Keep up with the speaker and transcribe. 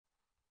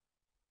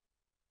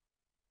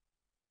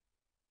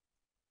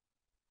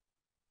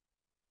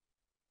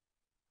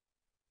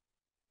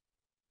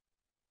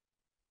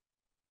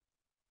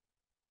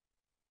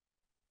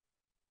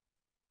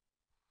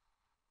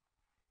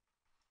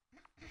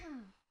Nice.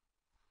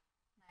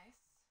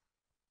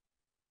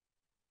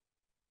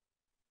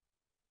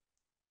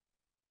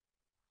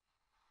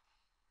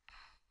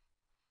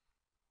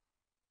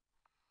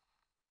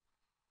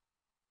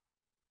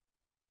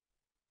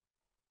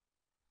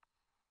 More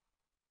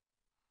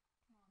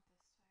this way.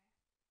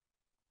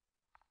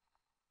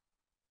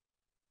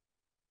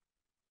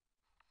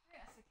 Yeah,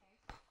 that's okay.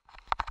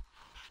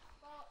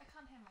 Well, I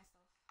can't hear myself.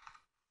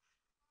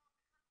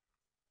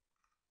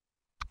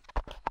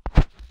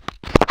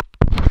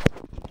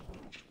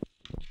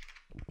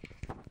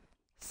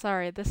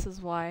 Sorry, this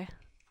is why.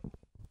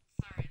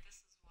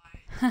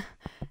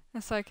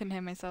 So I can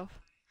hear myself.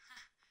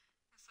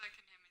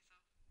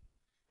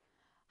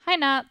 Hi,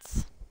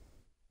 Nats.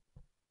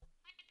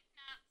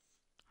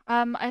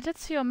 I did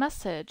see your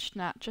message,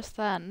 Nat, just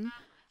then.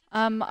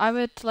 I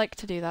would like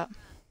to do that.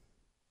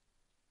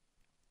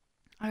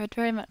 I would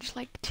very much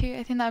like to.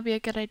 I think that would be a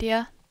good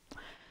idea.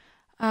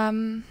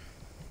 Um,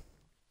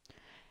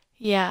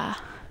 yeah.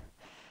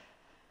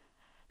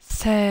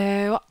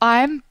 So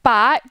I'm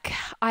back.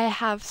 I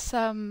have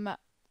some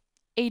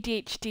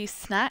ADHD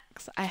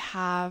snacks.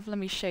 Let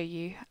me show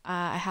you.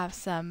 I have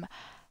some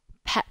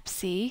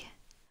Pepsi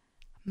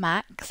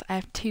Max. I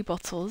have 2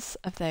 bottles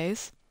of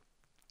those.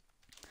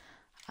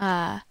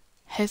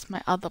 Here's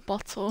my other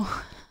bottle.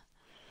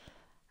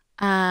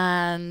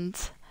 And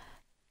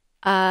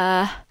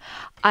I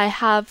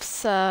have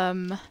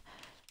some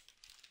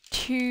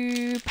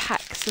 2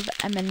 packs of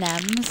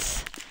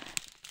M&Ms.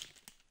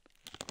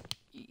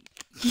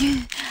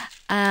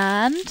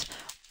 And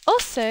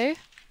also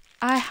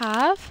I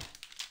have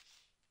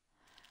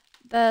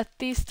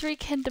these 3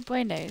 Kinder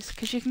Buenos,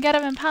 because you can get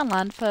them in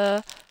Poundland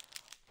for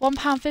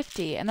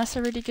 £1.50, and that's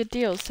a really good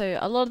deal. So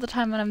a lot of the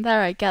time when I'm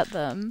there, I get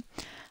them.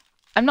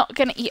 I'm not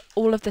gonna eat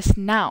all of this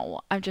now.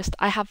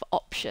 I have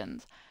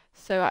options.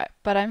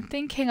 But I'm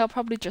thinking I'll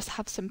probably just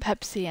have some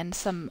Pepsi and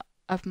some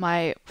of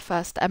my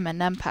first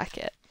M&M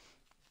packet.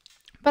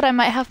 But I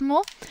might have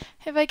more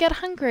if I get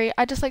hungry.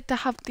 I just like to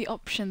have the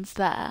options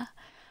there.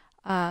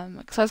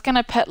 Because I was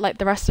gonna put like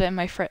the rest of it in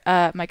my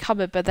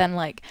cupboard, but then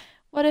like,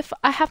 what if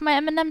I have my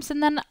M&Ms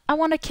and then I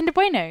want a Kinder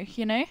Bueno,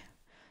 you know?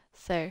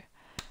 So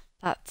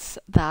that's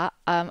that.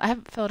 I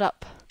haven't filled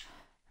up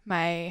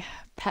my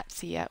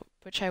Pepsi yet,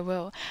 which I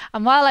will.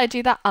 And while I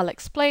do that, I'll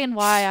explain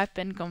why I've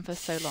been gone for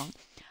so long.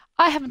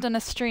 I haven't done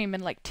a stream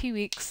in like 2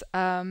 weeks,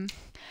 and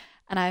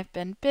I've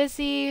been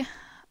busy.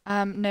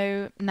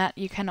 No, Nat,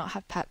 you cannot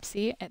have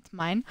Pepsi. It's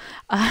mine.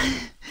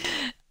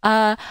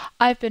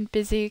 I've been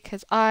busy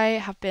because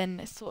I have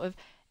been sort of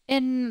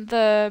in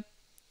the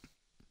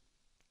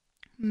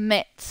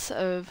midst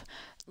of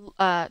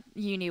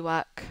uni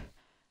work,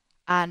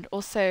 and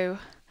also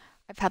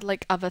I've had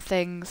like other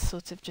things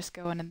sort of just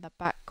go on in the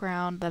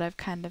background that I've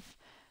kind of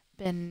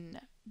been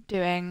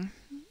doing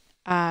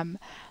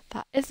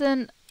that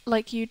isn't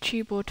like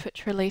YouTube or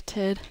Twitch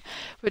related,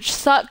 which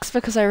sucks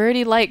because I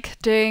really like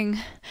doing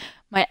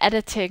my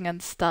editing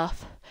and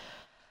stuff.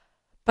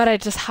 But I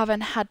just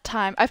haven't had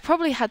time. I've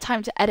probably had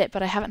time to edit,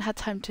 but I haven't had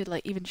time to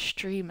like even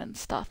stream and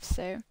stuff.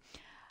 So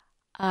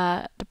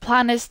the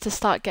plan is to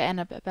start getting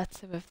a bit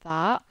better with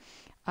that,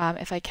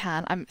 if I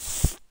can. I'm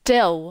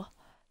still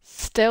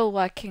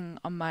working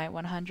on my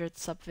 100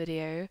 sub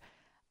video.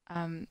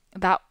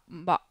 But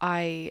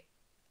I'm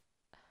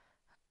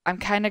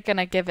kind of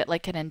gonna give it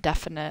like an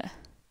indefinite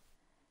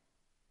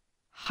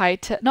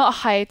hiatus, not a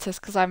hiatus,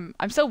 because I'm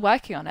still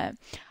working on it.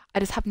 I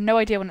just have no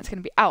idea when it's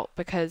gonna be out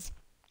because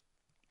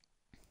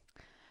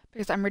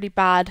I'm really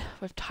bad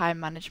with time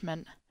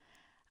management,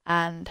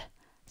 and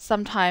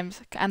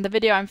the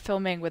video I'm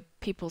filming with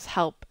people's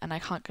help, and I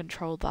can't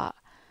control that,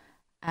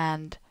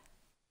 and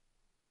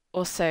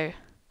also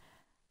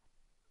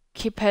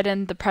keep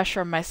putting the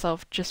pressure on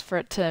myself just for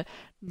it to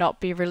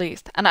not be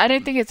released. And I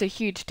don't think it's a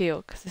huge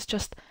deal because it's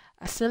just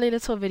a silly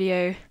little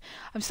video.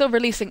 I'm still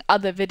releasing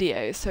other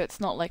videos, so it's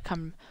not like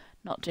I'm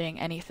not doing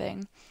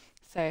anything.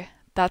 So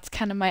that's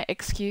kind of my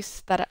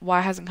excuse that why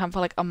it hasn't come for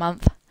like a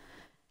month.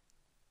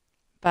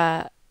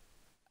 But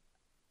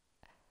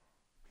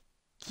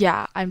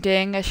yeah, I'm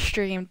doing a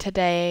stream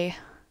today.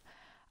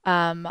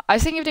 I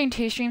was thinking of doing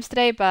 2 streams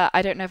today, but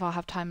I don't know if I'll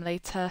have time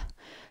later.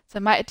 So I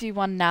might do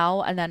one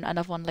now and then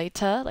another one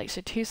later, like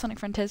so 2 Sonic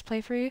Frontiers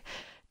playthrough,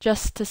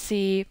 just to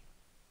see,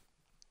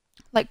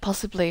 like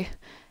possibly,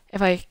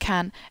 if I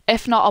can.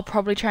 If not, I'll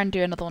probably try and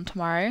do another one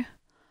tomorrow.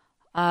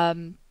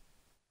 And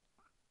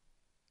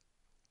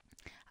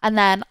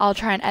then I'll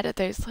try and edit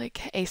those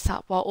like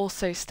ASAP while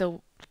also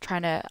still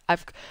trying to.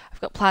 I've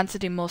got plans to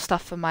do more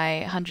stuff for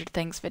my 100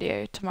 things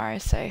video tomorrow.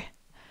 So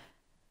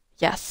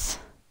yes,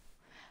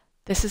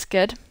 this is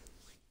good.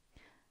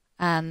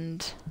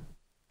 And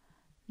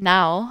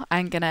now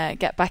I'm gonna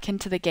get back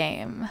into the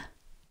game.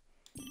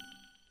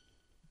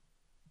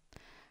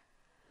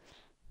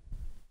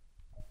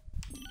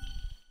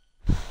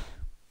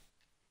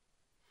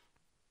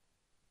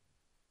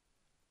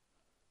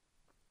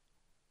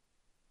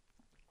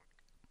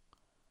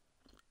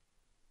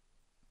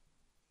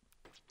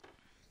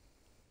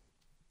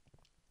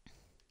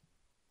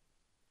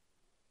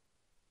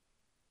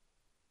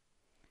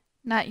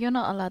 Nat, you're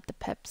not allowed the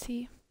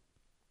Pepsi.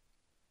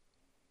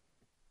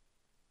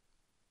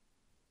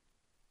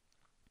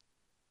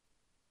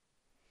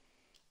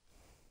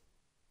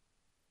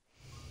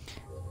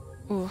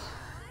 Ooh.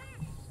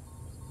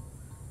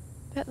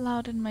 Bit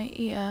loud in my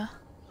ear.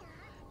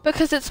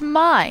 Because it's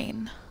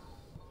mine.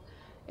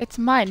 It's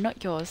mine,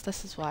 not yours.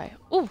 This is why.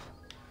 Ooh.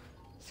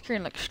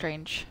 Screen looks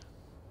strange.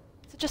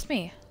 Is it just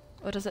me?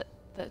 Or does it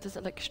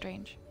look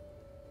strange?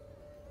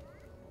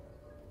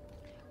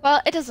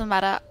 Well, it doesn't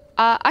matter.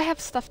 I have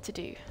stuff to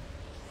do.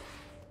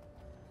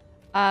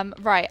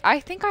 Right. I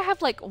think I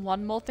have like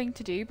one more thing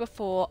to do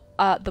before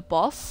the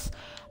boss.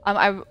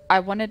 I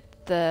wanted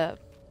the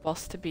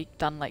boss to be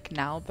done like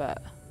now,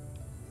 but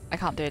I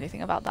can't do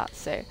anything about that.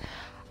 So,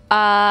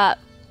 I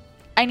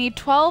need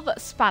 12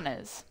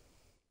 spanners,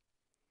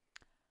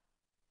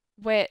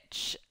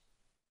 which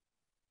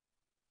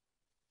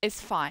is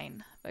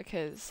fine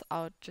because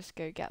I'll just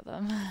go get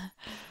them.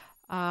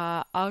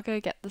 I'll go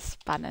get the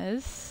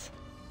spanners.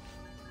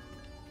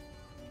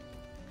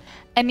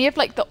 Any of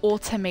like the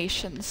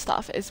automation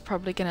stuff is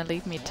probably gonna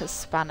lead me to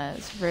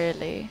spanners,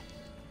 really.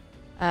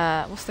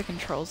 What's the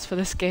controls for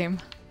this game?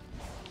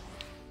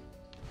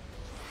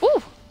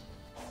 Ooh!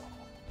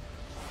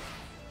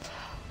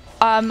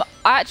 I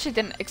actually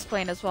didn't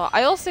explain as well.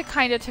 I also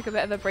kind of took a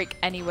bit of a break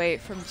anyway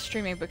from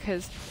streaming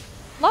because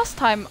last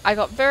time I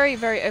got very,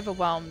 very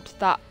overwhelmed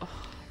that... Oh,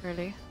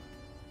 really?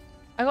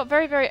 I got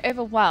very, very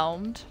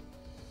overwhelmed.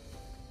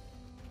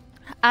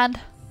 And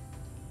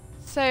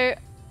so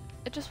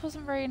it just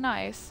wasn't very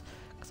nice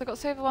because I got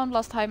so overwhelmed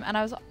last time and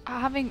I was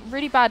having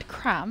really bad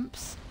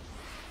cramps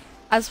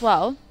as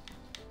well.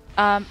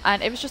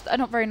 And it was just a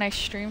not very nice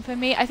stream for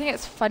me. I think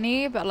it's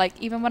funny, but like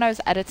even when I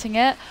was editing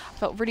it, I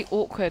felt really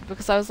awkward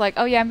because I was like,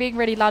 oh yeah, I'm being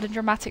really loud and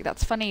dramatic,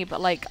 that's funny, but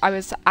like I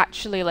was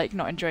actually like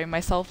not enjoying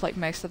myself like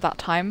most of that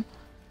time.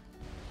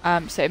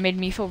 So it made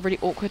me feel really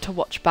awkward to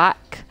watch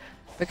back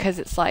because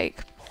it's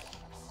like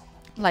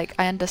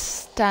I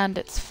understand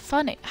it's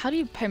funny. How do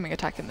you homing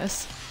attack in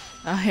this?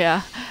 Oh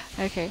yeah,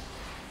 okay.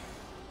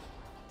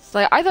 So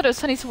like, I thought it was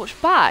funny to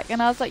watch back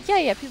and I was like,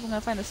 yeah, people are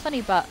gonna find this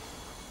funny, but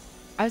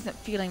I wasn't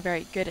feeling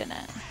very good in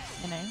it,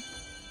 you know?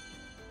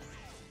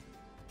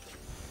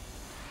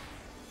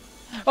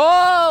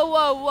 Oh,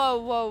 whoa, whoa,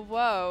 whoa,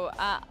 whoa.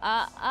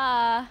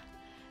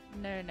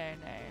 No, no,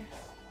 no.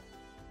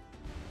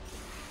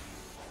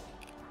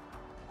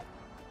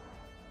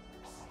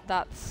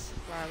 That's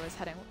where I was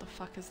heading. What the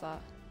fuck is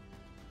that?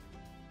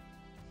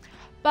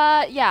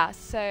 But yeah,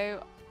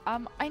 so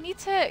I need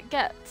to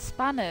get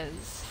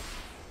spanners.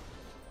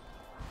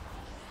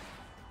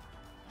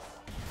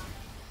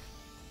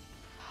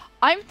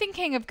 I'm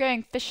thinking of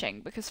going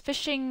fishing because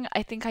fishing,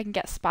 I think I can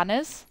get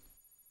spanners.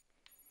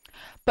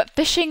 But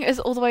fishing is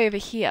all the way over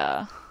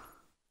here.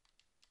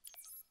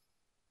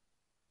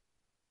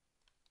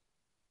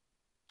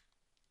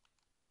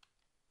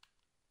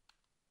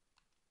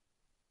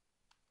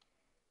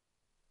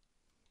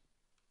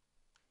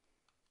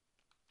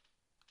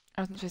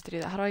 I wasn't supposed to do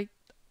that. How do I...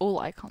 All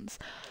icons.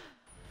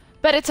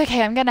 But it's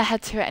okay. I'm going to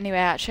head to it anyway,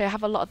 actually. I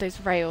have a lot of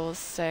those rails,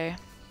 so...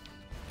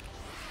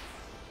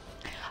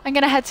 I'm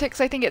going to head to it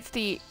because I think it's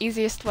the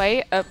easiest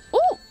way of...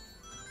 Ooh!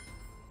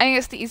 I think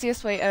it's the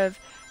easiest way of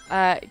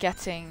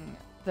getting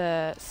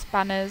the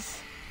spanners.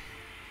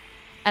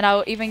 And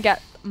I'll even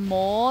get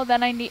more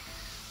than I need...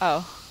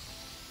 Oh.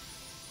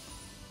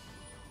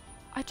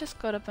 I just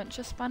got a bunch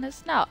of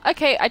spanners now.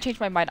 Okay, I changed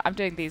my mind. I'm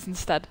doing these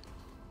instead.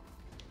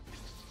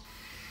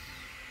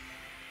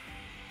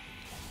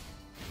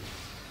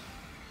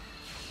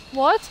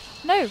 What?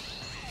 No.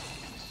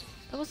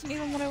 That wasn't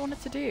even what I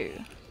wanted to do.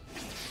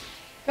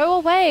 Go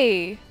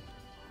away.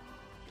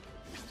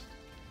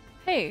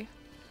 Hey.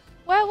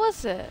 Where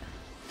was it?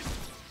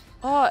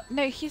 Oh,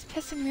 no, he's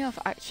pissing me off,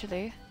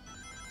 actually.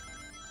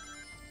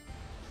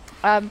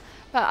 But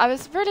I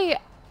was really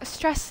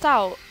stressed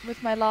out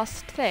with my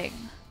last thing.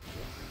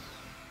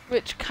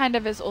 Which kind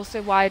of is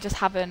also why I just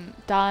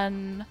haven't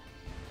done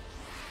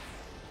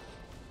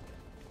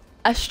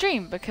a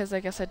stream, because I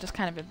guess I've just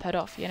kind of been put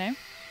off, you know?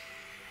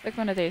 Like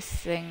one of those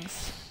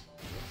things.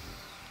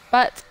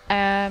 But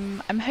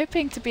I'm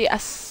hoping to be a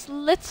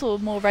little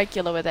more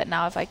regular with it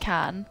now if I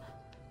can.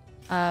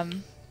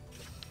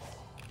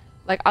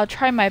 Like I'll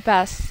try my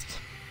best.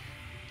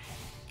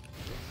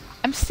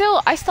 I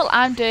still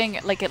am doing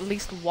like at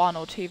least 1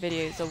 or 2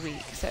 videos a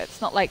week, so it's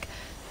not like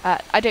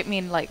I don't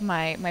mean like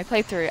my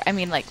playthrough, I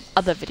mean like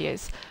other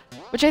videos,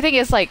 which I think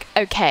is like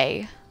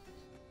okay.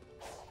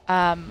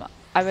 I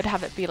would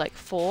have it be like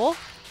 4,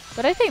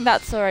 but I think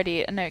that's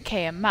already an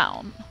okay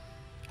amount.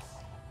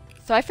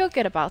 So I feel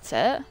good about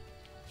it.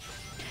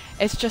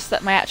 It's just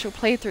that my actual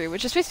playthrough,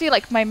 which is supposed to be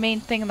like my main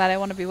thing that I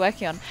want to be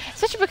working on,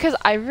 especially because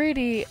I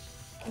really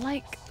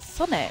like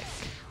Sonic,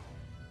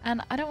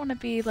 and I don't want to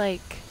be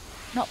like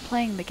not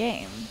playing the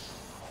game.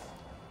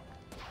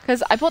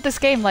 Because I bought this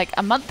game like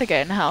a month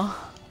ago now.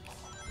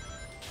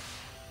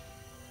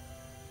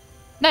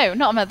 No,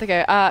 not a month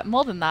ago,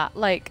 more than that,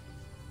 like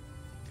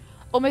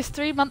almost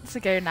 3 months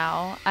ago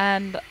now,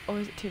 and... or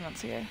was it 2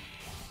 months ago?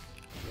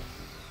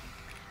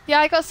 Yeah,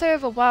 I got so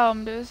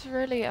overwhelmed. It was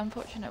really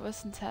unfortunate,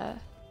 wasn't it?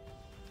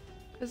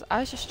 Because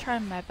I was just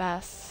trying my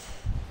best.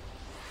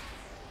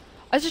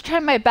 I was just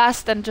trying my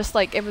best and just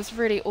like, it was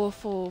really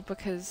awful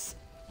because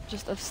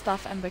just of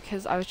stuff and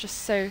because I was just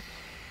so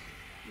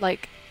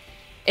like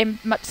in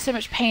so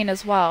much pain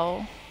as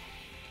well.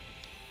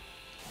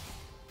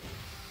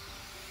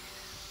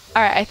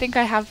 Alright, I think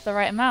I have the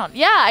right amount.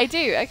 Yeah, I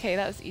do. Okay,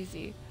 that was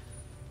easy.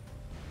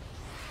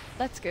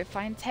 Let's go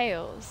find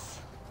tails.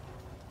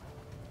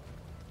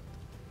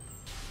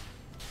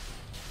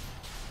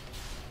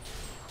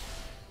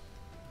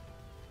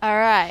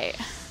 Alright.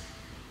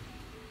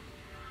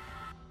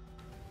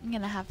 I'm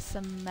gonna have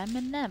some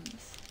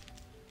M&Ms.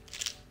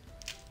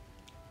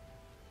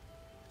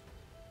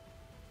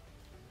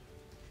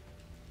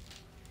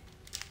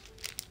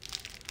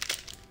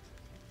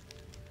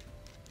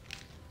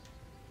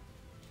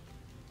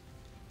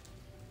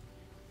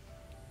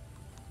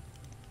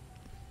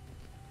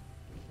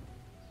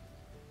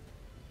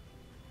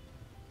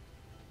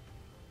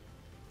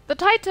 The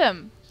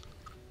Titan!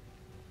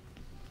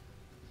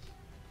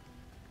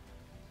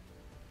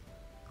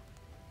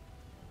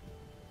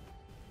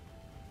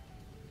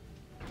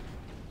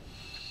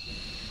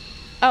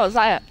 Oh, is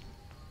that it?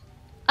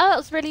 Oh, that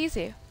was really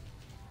easy.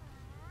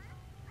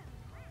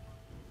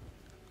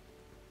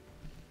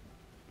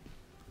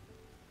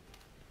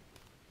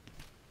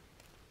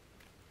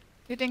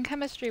 You're doing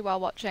chemistry while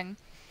watching.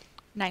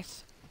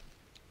 Nice.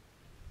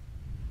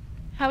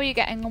 How are you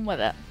getting on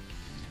with it?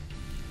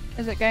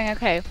 Is it going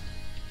okay?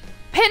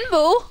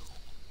 Pinball?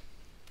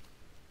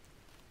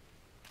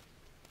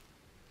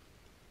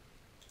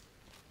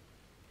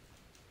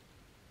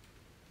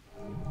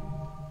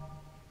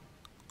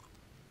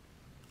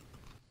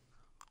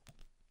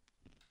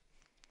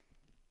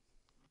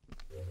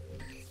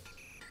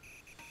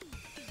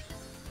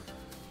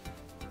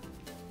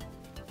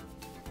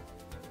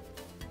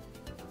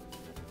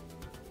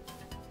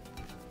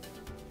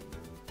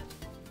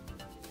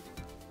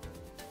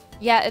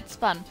 Yeah, it's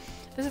fun.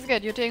 This is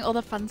good. You're doing all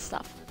the fun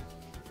stuff.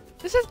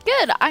 This is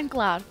good. I'm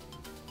glad.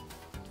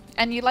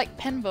 And you like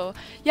pinball.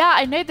 Yeah,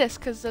 I know this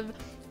because of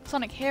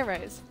Sonic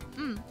Heroes.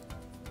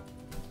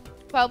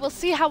 Well, we'll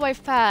see how I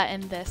fare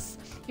in this.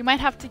 You might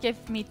have to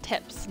give me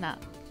tips, Nat.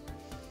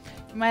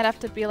 You might have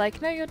to be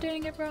like, no, you're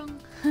doing it wrong.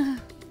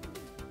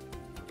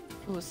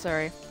 Oh,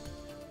 sorry.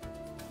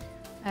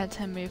 I had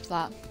to move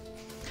that.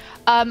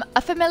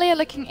 A familiar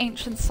looking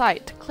ancient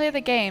site. Clear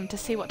the game to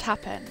see what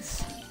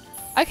happens.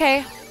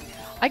 Okay.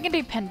 I can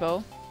do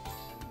pinball.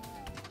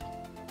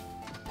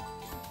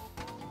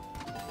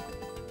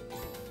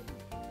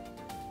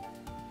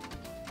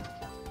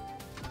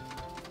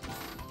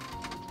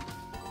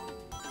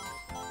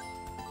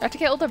 Do I have to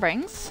get all the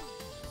rings?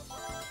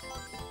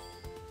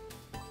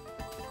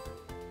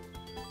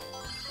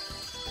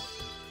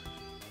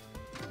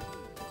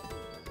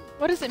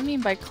 What does it mean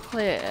by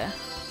clear?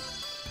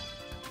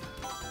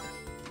 Do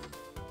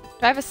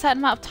I have a certain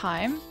amount of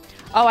time?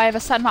 Oh, I have a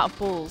certain amount of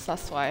balls,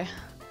 that's why.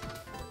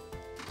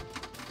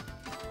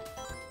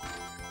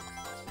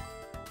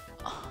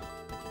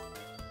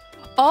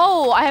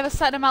 Oh, I have a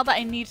certain amount that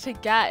I need to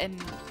get in.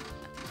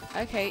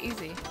 Okay,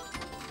 easy.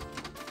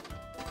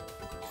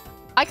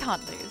 I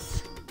can't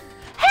lose.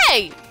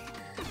 Hey!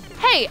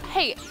 Hey,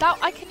 hey, that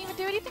I couldn't even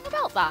do anything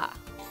about that.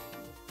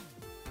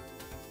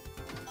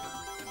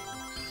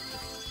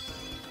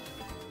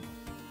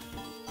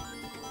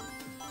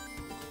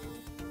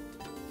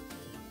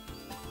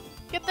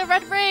 Get the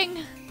red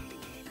ring!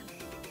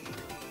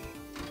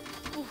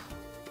 Ooh.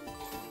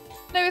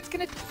 No, it's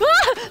gonna...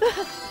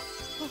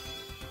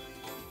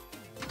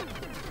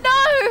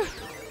 No!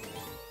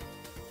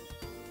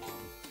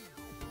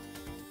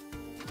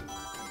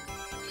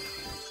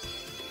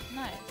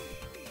 Nice.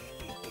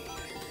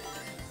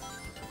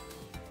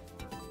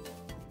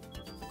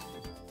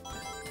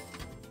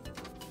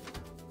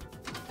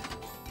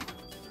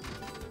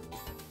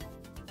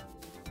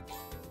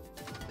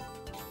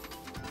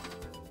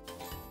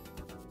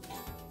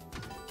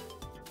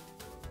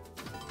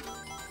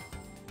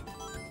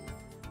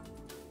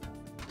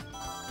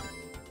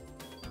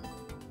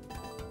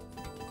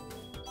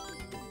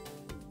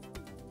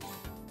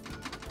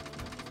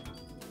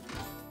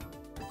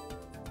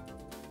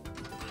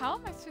 How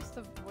am I supposed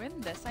to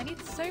win this? I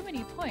need so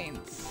many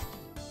points.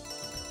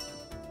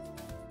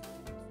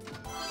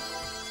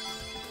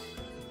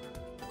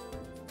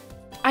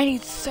 I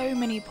need so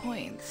many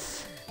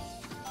points.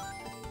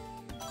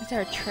 Is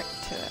there a trick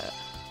to it?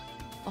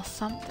 Or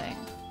something?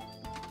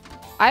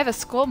 I have a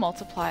score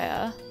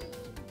multiplier.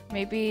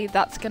 Maybe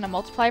that's gonna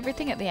multiply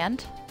everything at the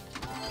end?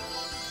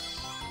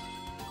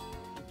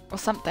 Or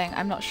something,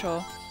 I'm not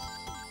sure.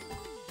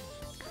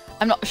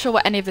 I'm not sure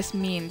what any of this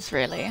means,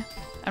 really.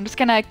 I'm just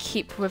gonna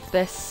keep with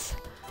this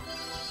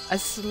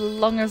as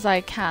long as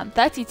I can.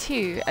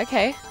 32,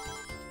 okay.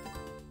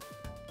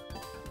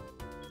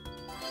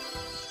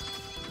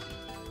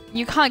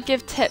 You can't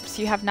give tips,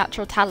 you have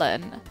natural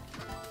talent.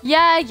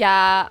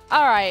 Yeah,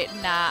 alright,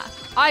 Nat.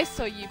 I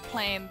saw you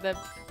playing the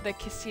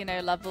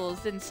casino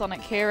levels in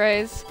Sonic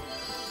Heroes.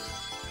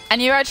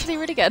 And you're actually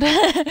really good.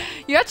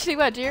 You actually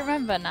were. Do you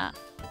remember, Nat?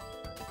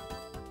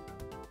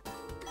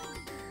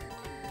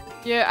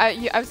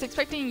 I was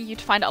expecting you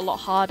to find it a lot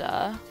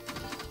harder.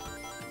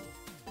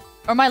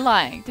 Or am I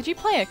lying? Did you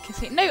play a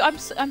casino? No,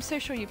 I'm so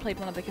sure you played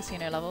one of the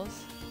casino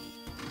levels.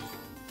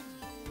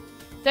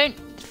 Don't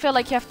feel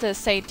like you have to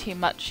say too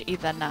much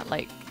either, Nat.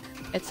 Like,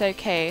 it's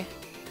okay.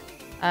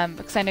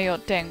 Because I know you're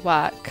doing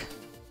work.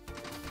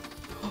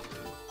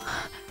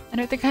 I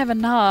don't think I have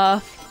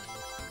enough.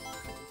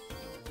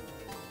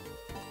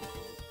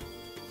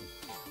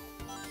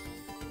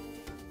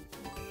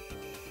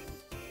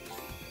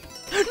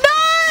 No!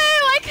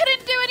 I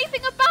couldn't do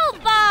anything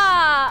about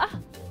that!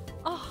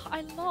 Oh,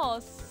 I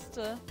lost.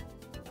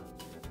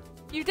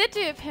 You did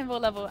do a pinball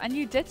level and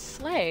you did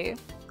slay.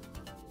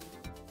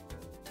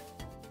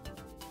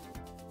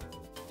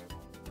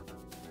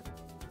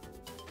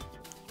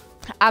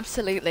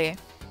 Absolutely.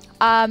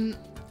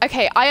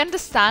 Okay, I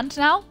understand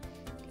now.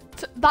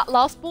 That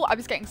last ball, I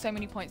was getting so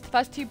many points. The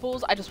first two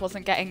balls, I just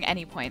wasn't getting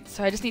any points.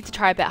 So I just need to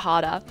try a bit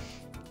harder.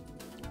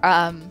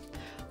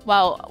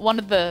 Well, one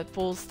of the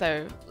balls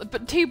though,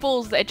 but two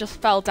balls, it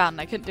just fell down.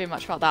 I couldn't do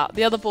much about that.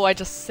 The other ball, I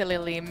just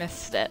sillily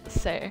missed it.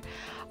 So,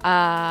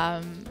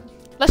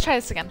 let's try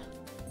this again.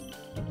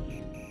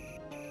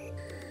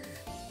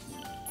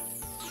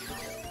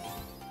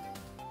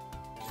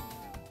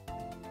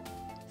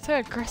 So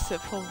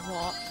aggressive for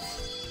what?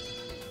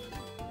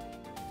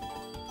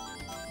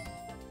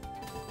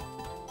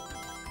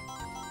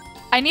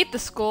 I need the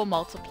score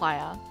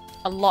multiplier.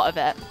 A lot of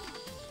it.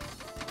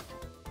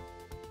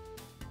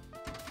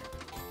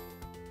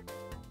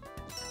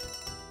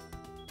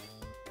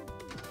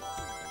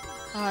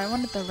 Oh, I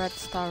wanted the red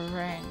star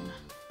ring.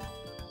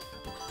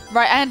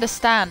 Right, I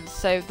understand.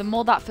 So the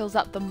more that fills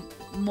up, the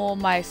more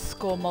my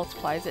score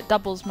multiplies. It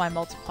doubles my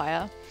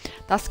multiplier.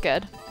 That's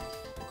good.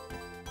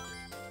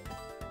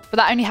 But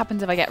that only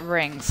happens if I get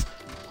rings.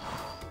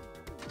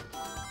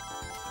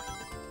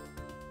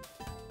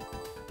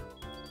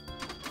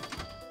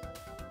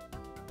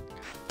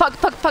 Fuck,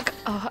 fuck, fuck.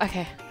 Oh,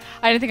 okay.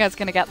 I didn't think I was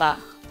gonna get that.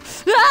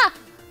 Ah!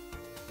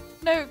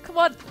 No, come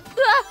on.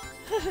 Ah!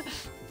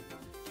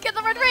 Get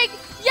the red ring!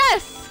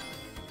 Yes!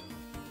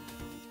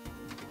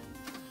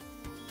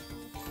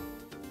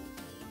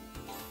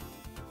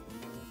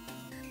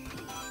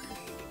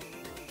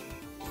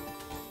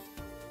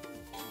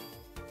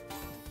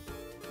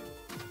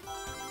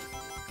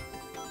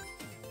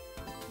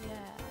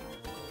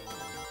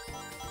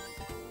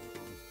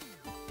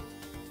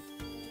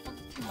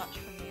 Too much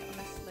for me,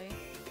 honestly.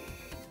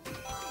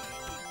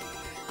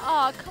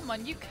 Oh, come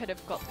on, you could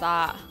have got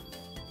that.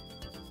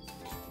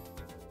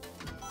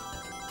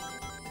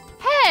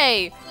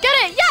 Hey! Get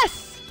it!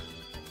 Yes!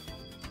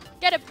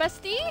 Get it,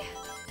 bestie?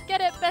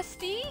 Get it,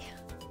 bestie?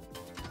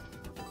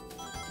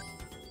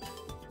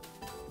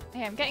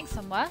 Hey, I'm getting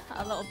somewhere,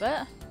 a little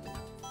bit.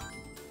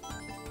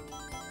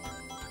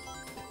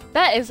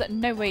 There is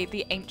no way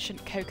the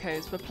ancient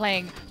Cocos were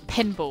playing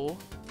pinball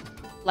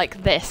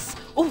like this.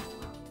 Ooh!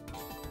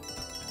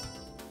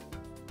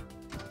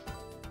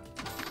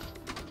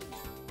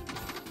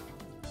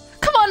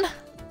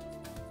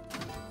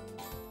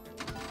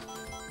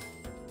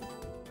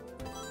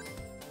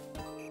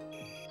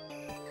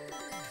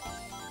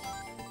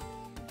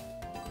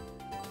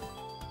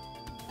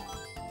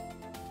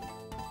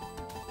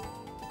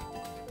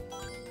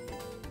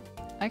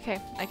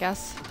 Okay, I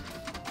guess.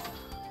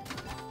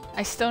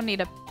 I still need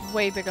a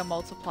way bigger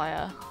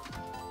multiplier.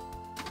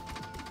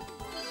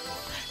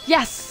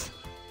 Yes!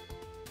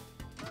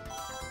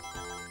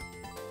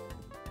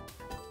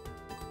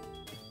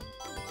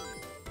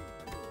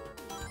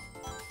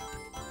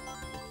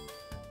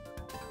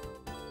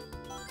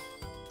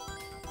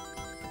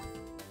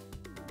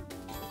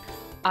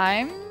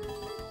 I'm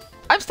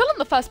still on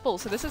the first ball,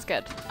 so this is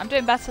good. I'm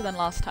doing better than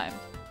last time.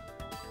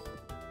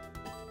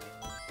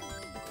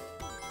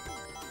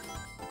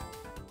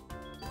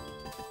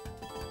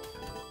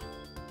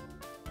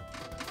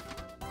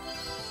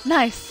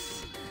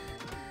 Nice!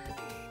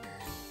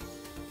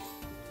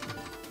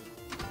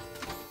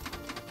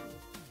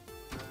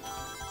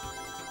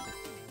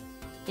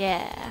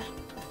 Yeah.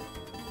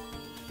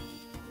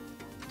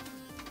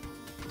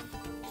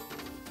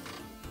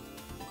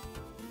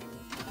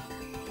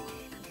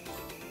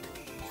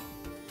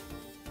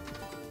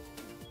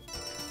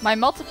 My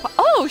multiplier.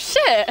 Oh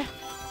shit!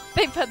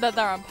 They put that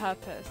there on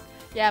purpose.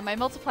 Yeah, my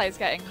multiplier is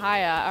getting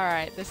higher.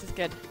 Alright, this is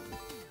good.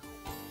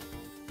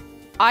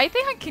 I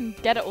think I can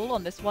get it all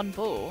on this one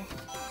ball.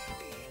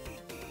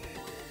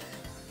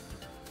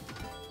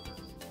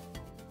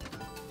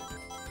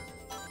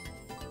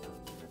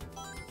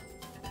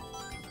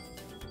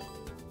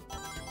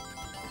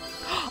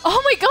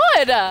 Oh my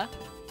god!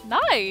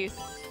 Nice!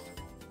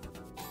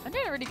 I'm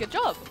doing a really good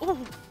job. Ooh.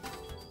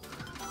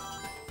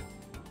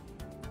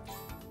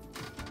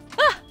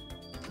 Ah!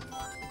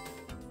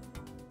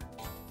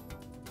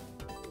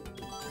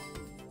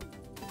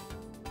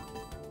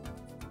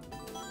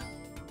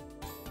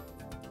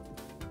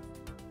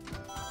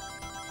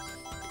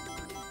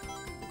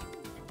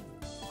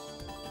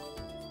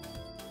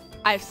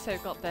 I've so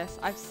got this.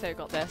 I've so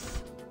got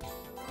this.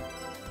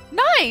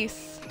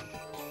 Nice!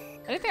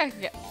 I don't think I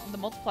can get the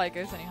multiplier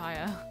goes any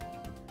higher.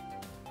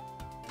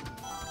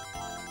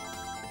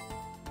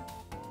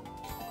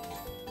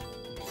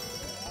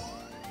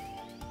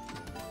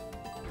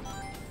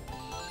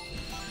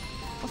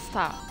 What's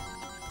that?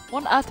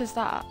 What on earth is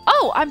that?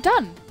 Oh, I'm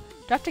done!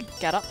 Do I have to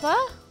get up there?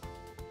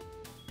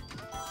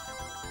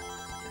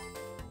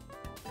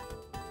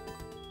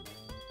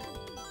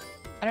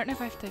 I don't know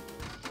if I have to...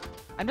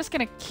 I'm just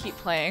gonna keep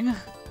playing.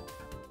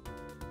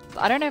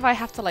 I don't know if I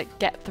have to like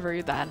get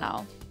through there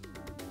now.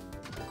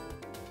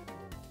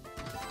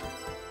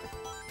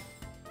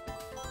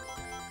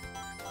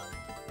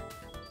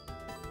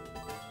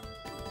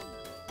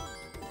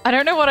 I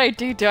don't know what I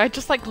do. Do I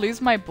just like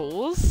lose my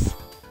balls?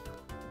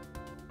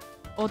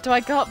 Or do I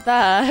go up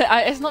there?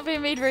 It's not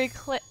being made very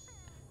clear.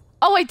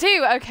 Oh, I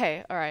do!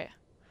 Okay, alright.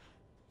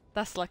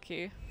 That's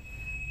lucky.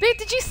 But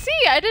did you see?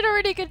 I did a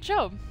really good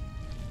job.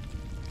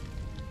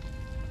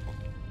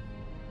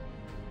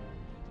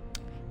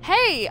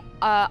 Hey,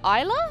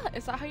 Isla?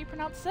 Is that how you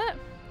pronounce it?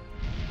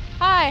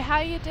 Hi, how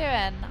you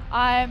doing?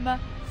 I'm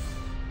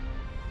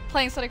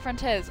playing Sonic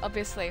Frontiers,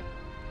 obviously.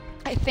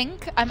 I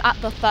think I'm at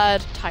the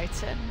 3rd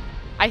Titan.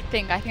 I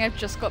think I've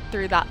just got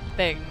through that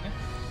thing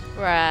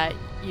where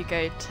you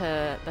go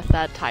to the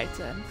 3rd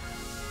Titan.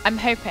 I'm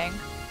hoping.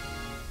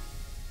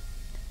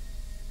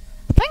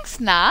 Thanks,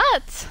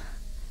 Nat.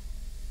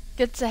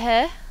 Good to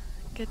hear.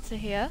 Good to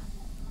hear.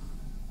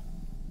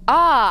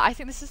 Ah, I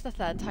think this is the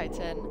 3rd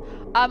Titan.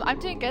 I'm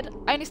doing good.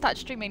 I only started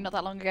streaming not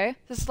that long ago.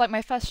 This is like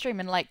my first stream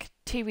in like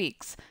 2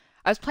 weeks.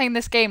 I was playing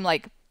this game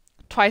like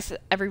twice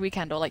every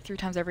weekend or like 3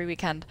 times every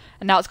weekend.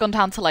 And now it's gone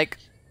down to like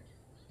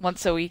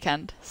once a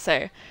weekend.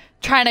 So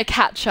trying to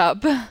catch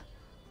up.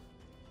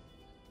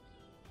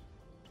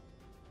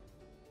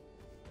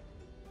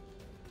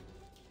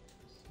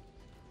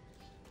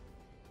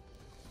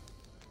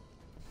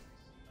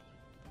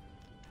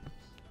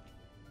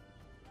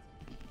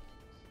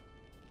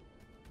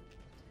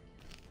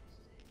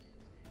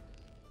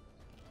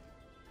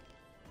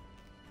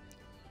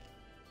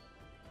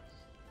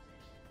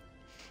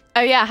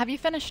 Oh yeah, have you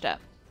finished it?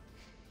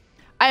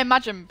 I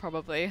imagine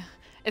probably.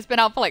 It's been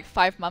out for like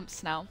 5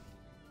 months now.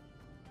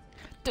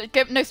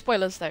 No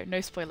spoilers though, no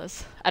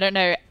spoilers. I don't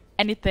know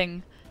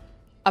anything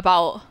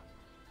about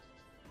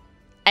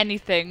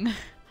anything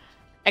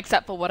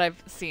except for what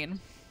I've seen.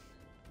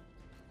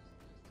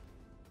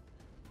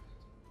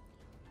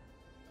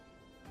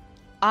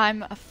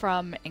 I'm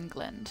from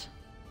England.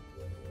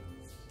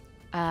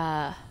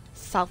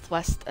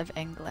 Southwest of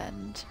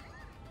England.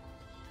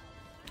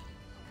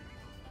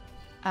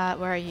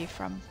 Where are you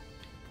from?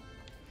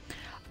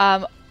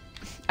 I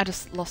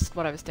just lost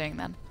what I was doing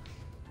then.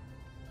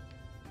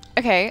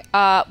 Okay,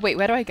 wait,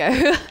 where do I go?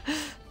 Do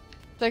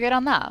I go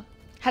down there?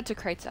 Head to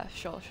crater,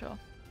 sure.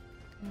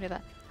 Do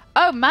that.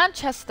 Oh,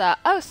 Manchester!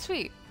 Oh,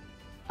 sweet!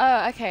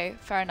 Oh, okay,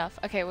 fair enough.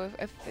 Okay, well,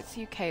 if it's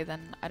UK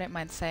then I don't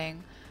mind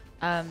saying.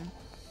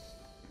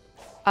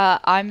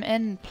 I'm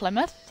in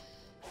Plymouth,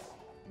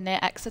 near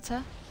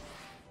Exeter.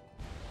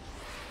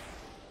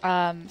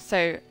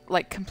 So,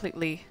 like,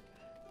 completely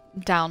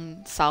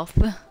down south.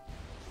 Do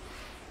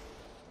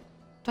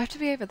I have to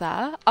be over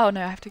there? Oh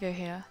no, I have to go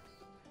here.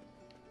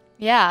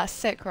 Yeah,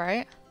 sick,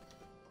 right?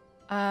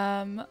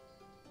 I'm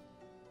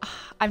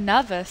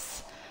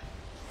nervous.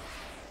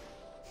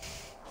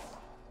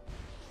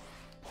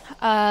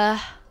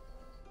 Have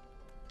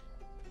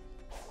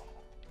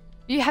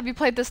you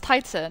played this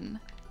Titan?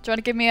 Do you want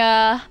to give me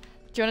a...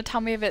 Do you want to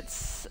tell me if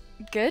it's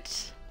good?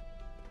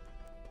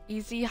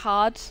 Easy,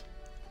 hard?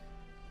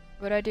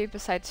 What do I do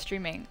besides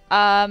streaming?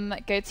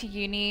 Go to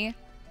uni.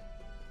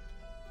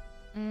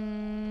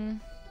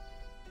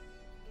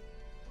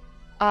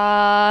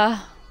 I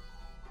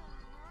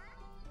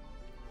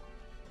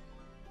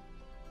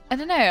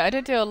don't know, I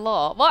don't do a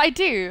lot. Well, I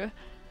do.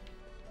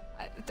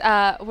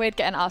 Weird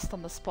getting asked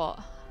on the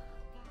spot.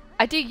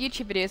 I do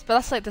YouTube videos, but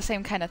that's like the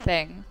same kind of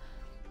thing.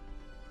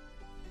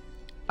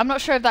 I'm not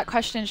sure if that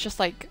question is just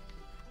like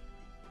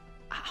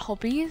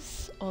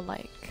hobbies or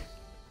like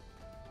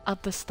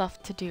other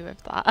stuff to do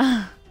with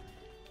that.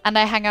 And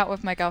I hang out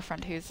with my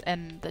girlfriend who's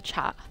in the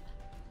chat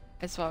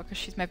as well because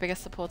she's my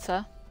biggest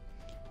supporter.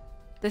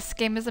 This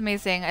game is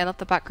amazing. I love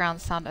the background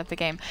sound of the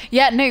game.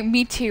 Yeah, no,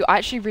 me too. I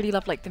actually really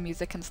love like the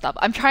music and stuff.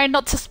 I'm trying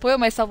not to spoil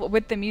myself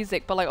with the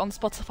music, but like on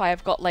Spotify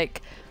I've got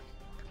like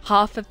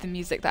half of the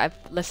music that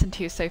I've listened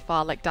to so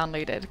far like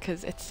downloaded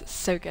because it's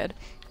so good.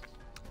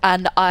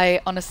 And I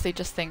honestly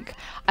just think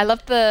I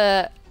love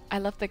the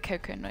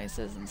cocoa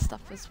noises and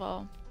stuff as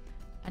well.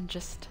 And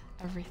just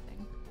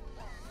everything.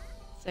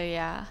 So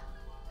yeah.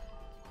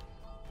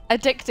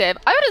 Addictive.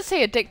 I wouldn't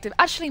say addictive.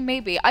 Actually,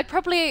 maybe. I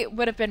probably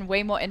would have been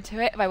way more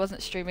into it if I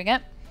wasn't streaming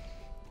it.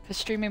 Because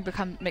streaming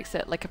makes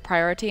it like a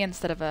priority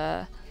instead of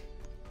a...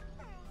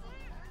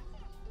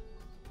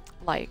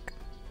 like...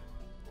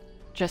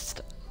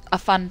 just a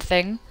fun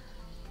thing.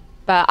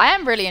 But I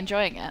am really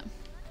enjoying it.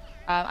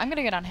 I'm going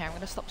to go down here. I'm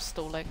going to stop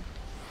stalling.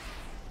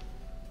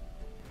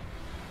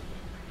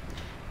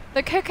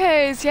 The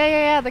Cocos!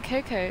 Yeah, the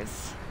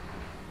Cocos.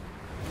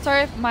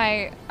 Sorry if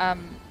my, I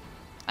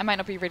might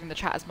not be reading the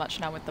chat as much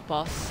now with the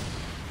boss.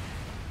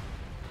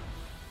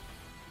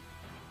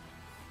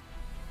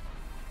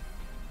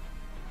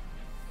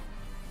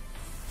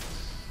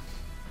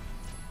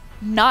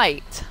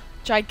 Knight.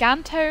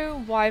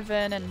 Giganto,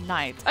 Wyvern, and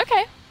Knight.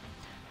 Okay.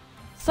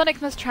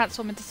 Sonic must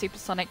transform into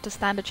Supersonic to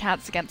stand a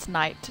chance against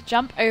Knight.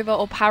 Jump over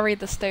or parry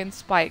the stone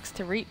spikes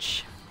to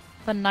reach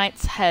the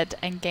Knight's head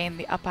and gain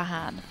the upper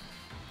hand.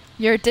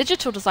 You're a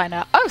digital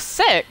designer. Oh,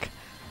 sick!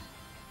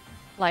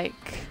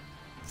 Like,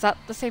 is that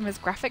the same as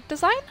graphic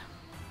design?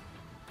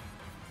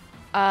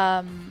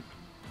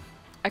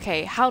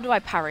 Okay, how do I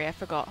parry? I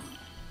forgot.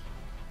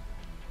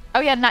 Oh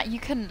yeah, Nat, you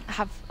can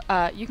have,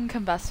 you can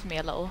converse for me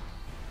a little.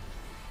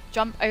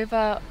 Jump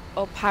over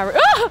or parry.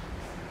 Ah!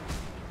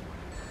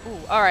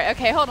 Ooh, alright,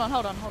 okay, hold on.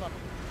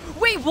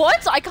 Wait,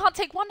 what? I can't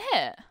take one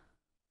hit?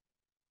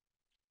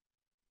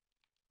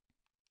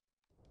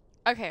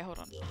 Okay, hold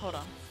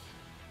on.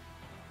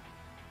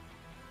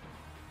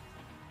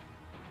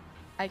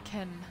 I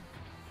can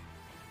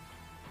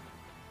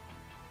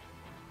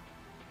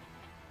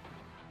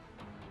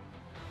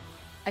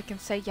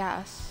say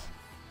yes.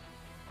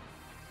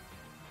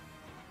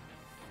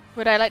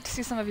 Would I like to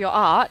see some of your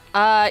art?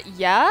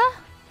 Yeah?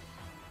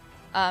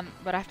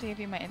 Would I have to give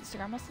you my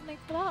Instagram or something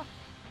for that?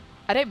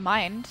 I don't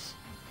mind.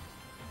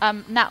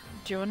 Nat,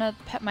 do you wanna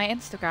put my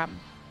Instagram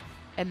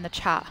in the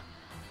chat?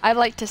 I'd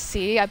like to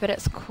see, I bet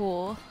it's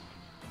cool.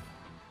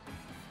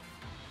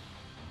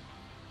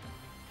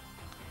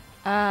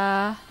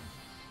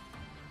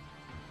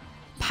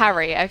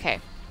 Parry, okay.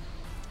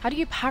 How do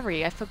you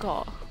parry? I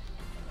forgot.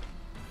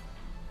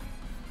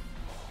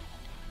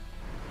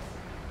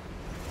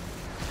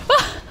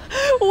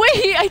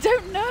 Wait, I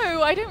don't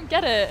know. I don't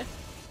get it.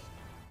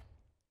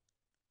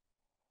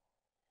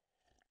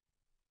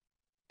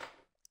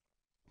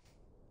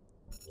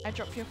 I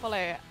dropped your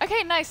follow.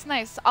 Okay, nice.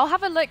 I'll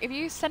have a look. If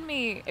you show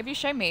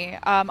me,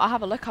 I'll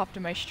have a look after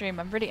my stream.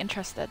 I'm really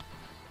interested.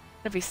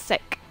 It'll be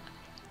sick.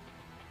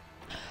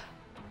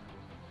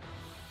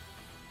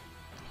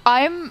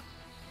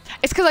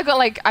 It's because I got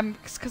like,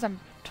 it's because I'm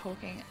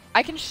talking.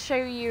 I can show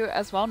you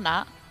as well,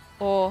 Nat,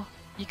 or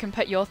you can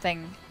put your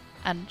thing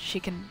and she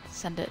can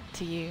send it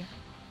to you.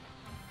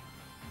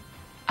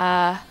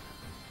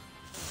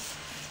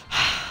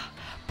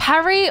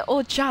 Parry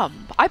or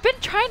jump? I've been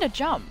trying to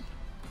jump.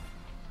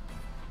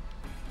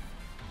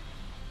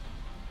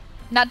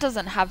 Nat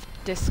doesn't have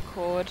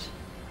Discord.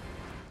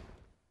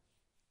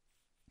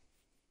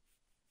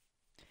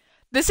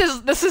 This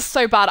is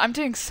so bad. I'm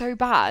doing so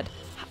bad.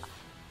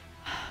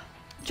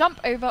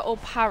 Jump over or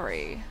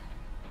parry?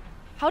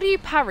 How do you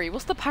parry?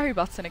 What's the parry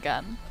button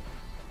again?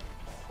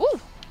 Ooh!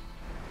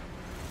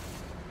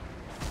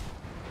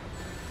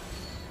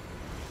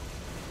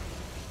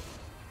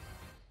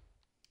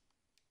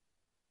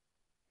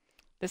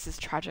 This is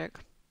tragic.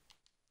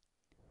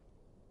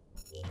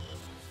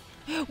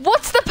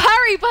 What's the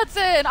parry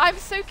button? I'm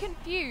so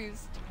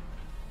confused.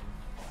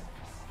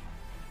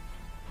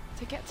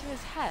 To get to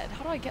his head?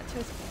 How do I get to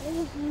his...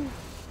 Ooh.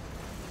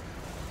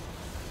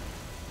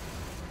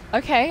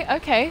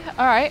 Okay,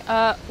 alright.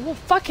 Oh,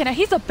 fucking hell,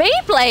 he's a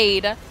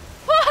Beyblade!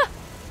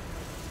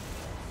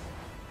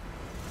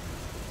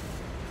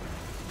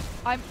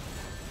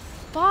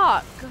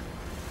 Fuck!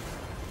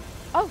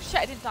 Oh shit,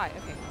 I didn't die.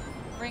 Okay.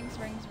 Rings.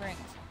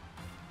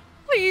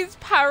 Please,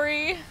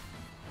 parry!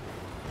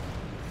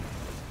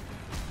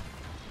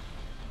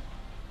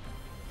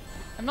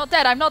 I'm not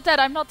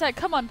dead,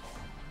 come on!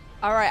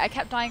 Alright, I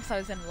kept dying because I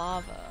was in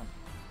lava.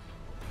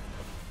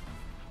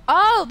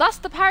 Oh, that's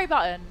the parry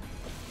button!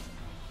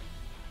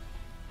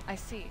 I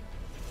see.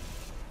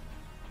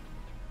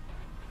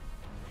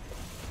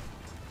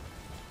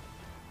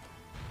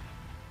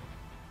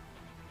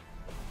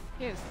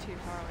 He is too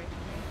far away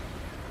from me.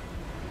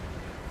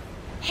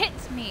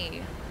 Hit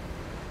me!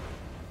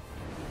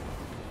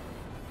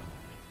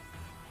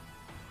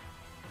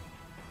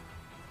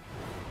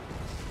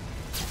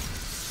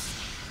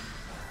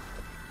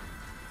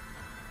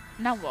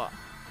 Now what?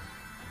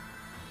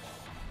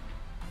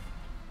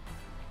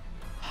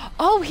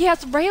 Oh, he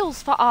has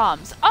rails for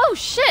arms. Oh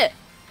shit!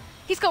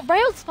 He's got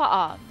rails for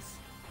arms.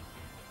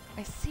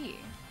 I see.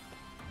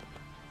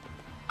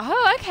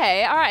 Oh,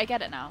 okay. Alright, I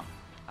get it now.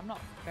 I'm not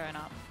going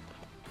up.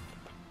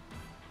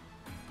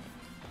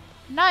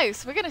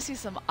 Nice, we're gonna see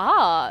some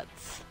art.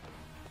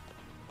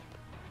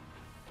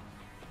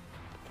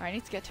 Alright, I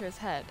need to get to his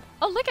head.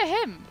 Oh, look at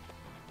him.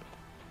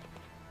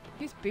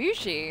 He's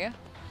bougie.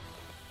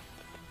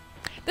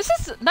 This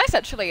is nice,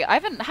 actually. I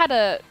haven't had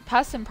a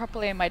person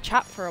properly in my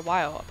chat for a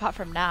while, apart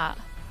from Nat.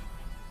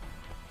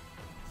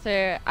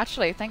 So,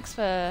 actually, thanks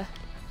for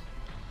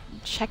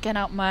checking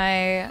out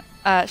my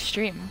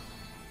stream.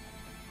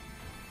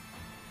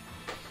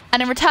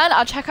 And in return,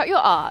 I'll check out your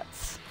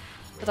arts.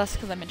 But that's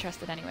because I'm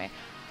interested anyway.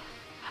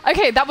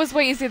 Okay, that was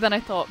way easier than I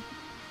thought.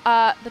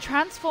 The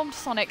transformed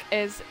Sonic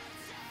is...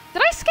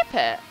 Did I skip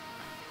it?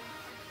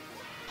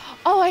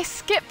 Oh, I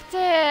skipped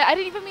it! I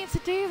didn't even mean to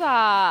do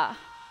that.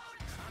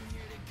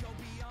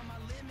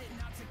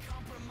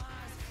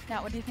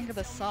 Now, what do you think of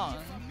the song?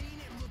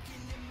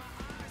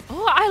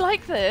 Oh, I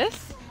like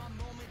this!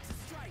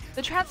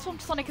 The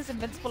transformed Sonic is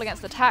invincible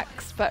against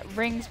attacks, but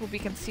rings will be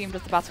consumed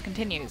as the battle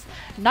continues.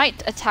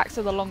 Knight attacks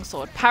with a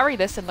longsword. Parry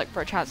this and look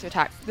for a chance to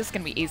attack. This is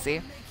going to be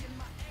easy.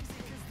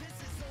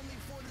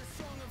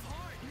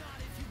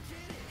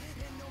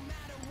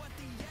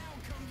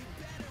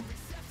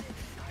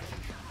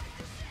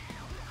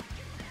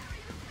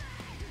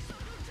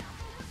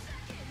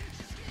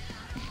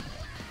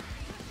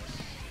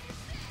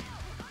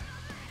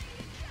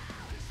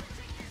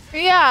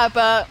 Yeah,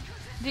 but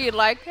do you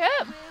like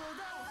it?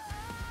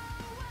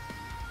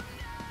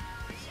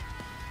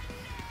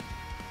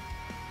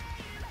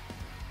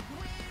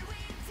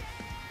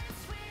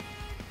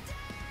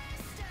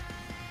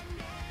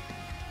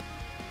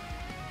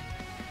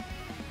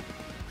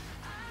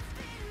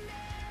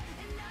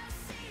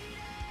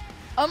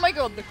 Oh my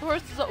god, the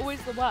choruses are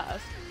always the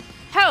worst.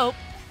 Help!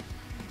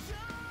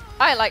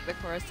 I like the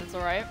choruses,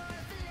 alright?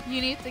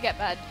 You need to get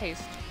bad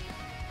taste.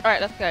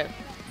 Alright, let's go.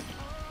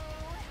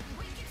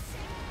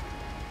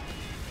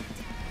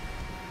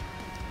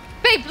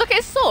 Babe, look at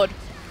his sword!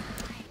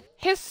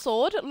 His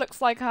sword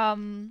looks like,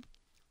 the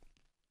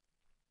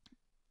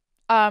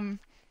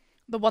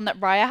one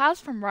that Rhea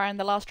has from Rhea and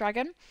the Last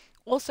Dragon.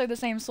 Also the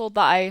same sword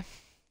that I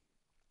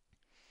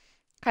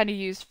kind of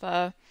used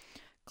for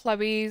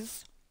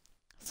Chloe's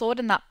sword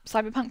in that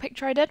cyberpunk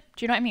picture I did.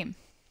 Do you know what I mean?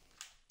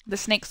 The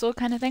snake sword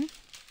kind of thing.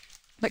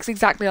 Looks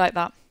exactly like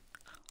that.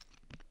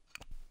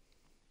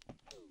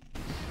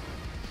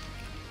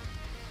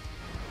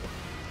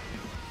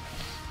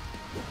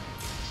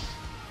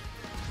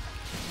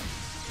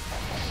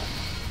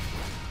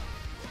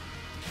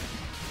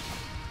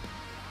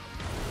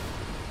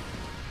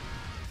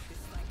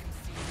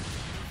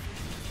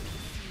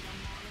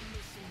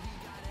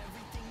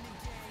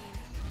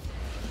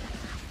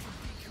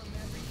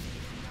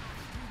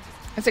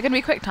 Is it going to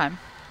be quick time?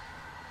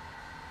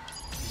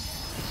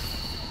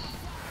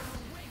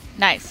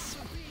 Nice.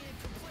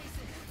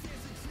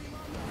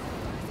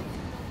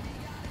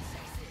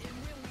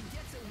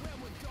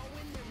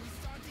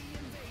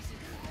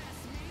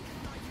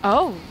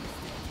 Oh.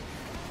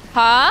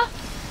 Huh?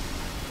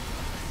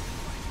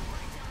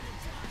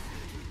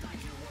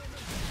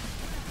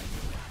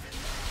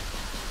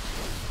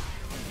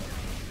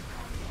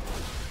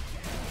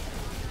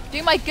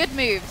 Do my good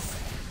moves.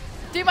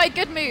 Do my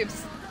good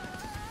moves.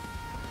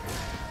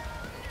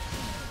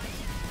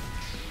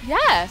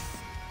 Yes.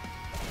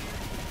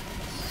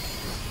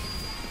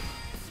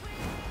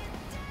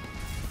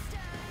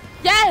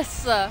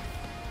 Yes.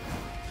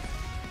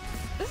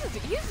 This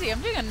is easy.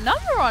 I'm doing a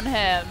number on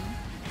him.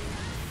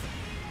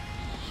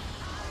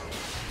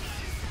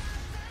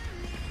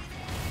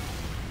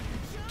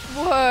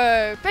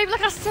 Whoa. Babe,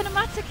 look how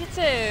cinematic it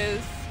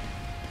is.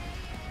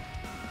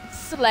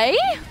 Slay?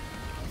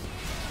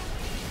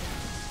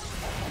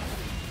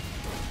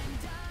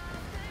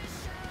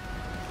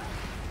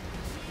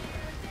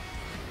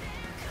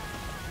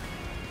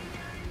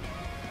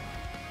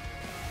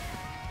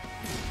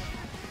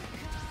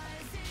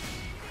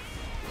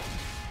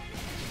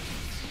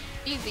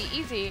 Easy,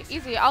 easy,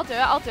 easy. I'll do it,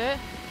 I'll do it.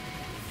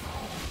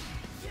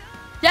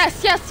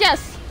 Yes, yes,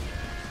 yes!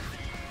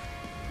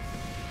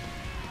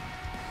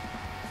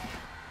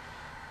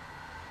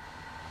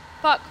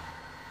 Fuck.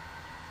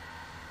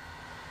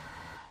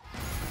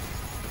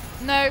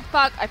 No,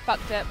 fuck. I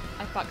fucked it.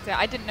 I fucked it.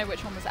 I didn't know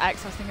which one was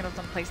X. I was thinking it was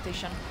on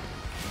PlayStation.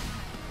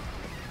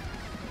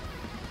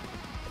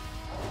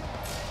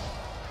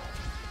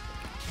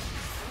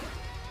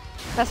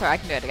 That's alright,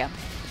 I can do it again.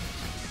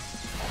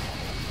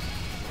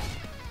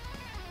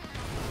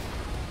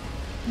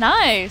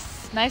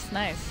 Nice! Nice,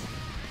 nice.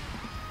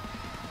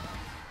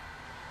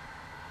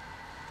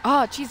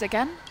 Oh, cheese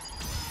again?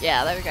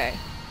 Yeah, there we go.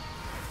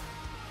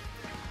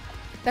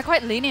 They're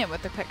quite lenient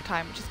with the quick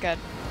time, which is good.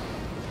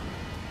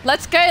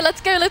 Let's go,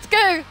 let's go, let's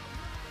go!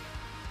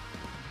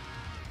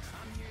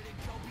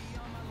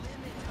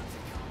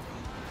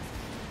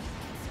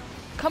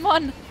 Come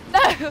on!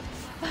 No!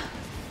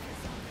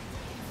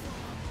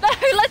 No,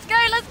 let's go,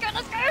 let's go,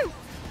 let's go!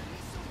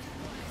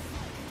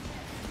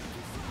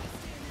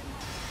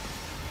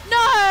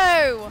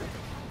 No!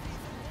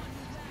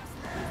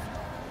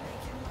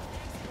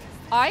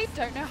 I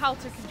don't know how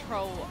to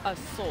control a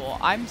saw.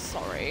 I'm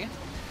sorry.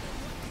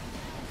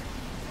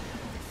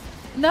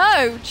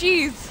 No,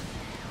 jeez.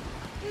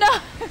 No.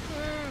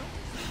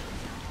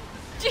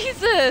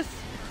 Jesus.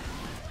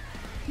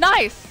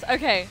 Nice.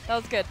 Okay, that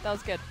was good. That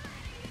was good.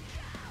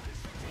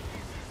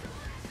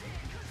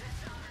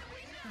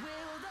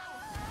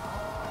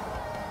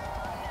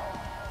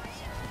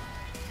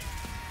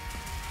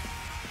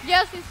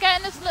 Yes, he's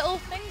getting his little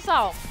things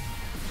out.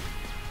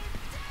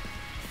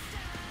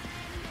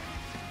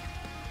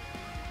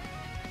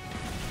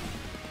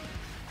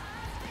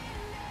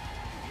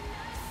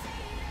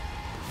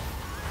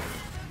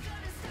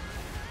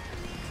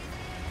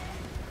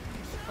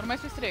 What am I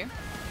supposed to do?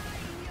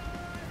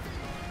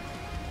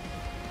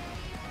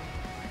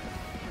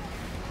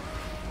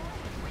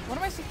 What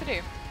am I supposed to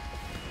do?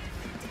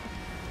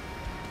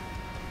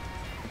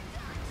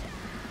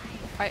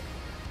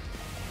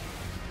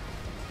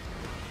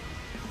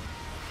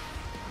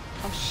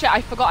 shit,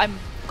 I forgot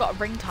I've got a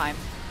ring time.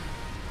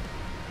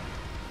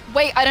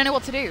 Wait, I don't know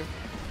what to do.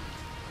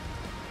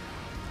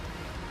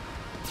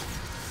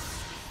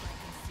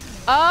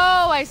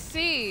 Oh, I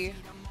see.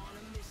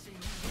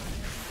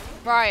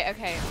 Right,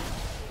 okay.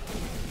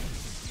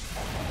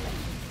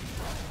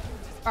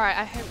 Alright,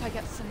 I hope I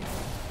get some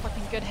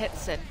fucking good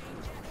hits in.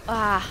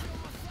 Ah.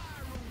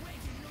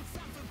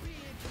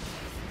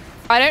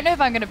 I don't know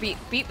if I'm gonna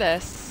beat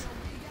this.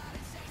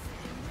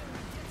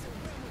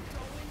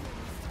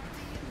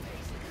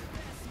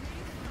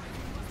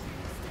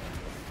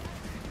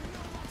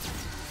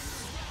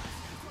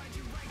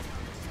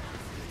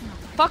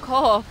 Fuck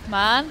off,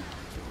 man.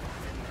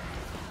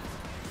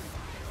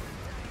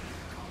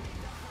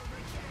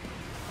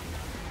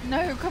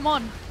 No, come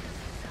on.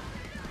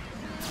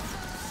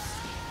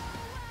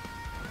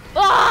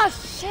 Ah,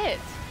 shit.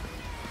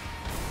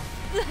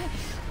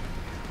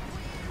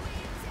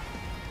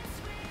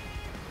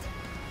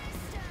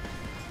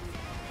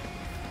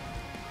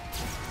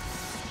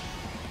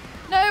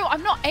 No,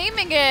 I'm not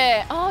aiming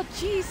it. Oh,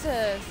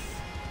 Jesus.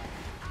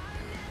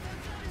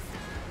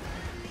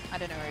 I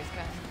don't know where he's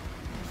going.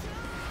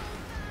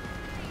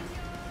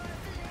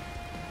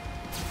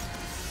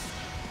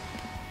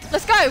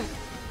 Let's go.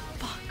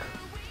 Fuck.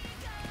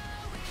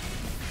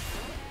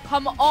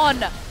 Come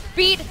on.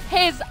 Beat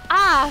his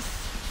ass.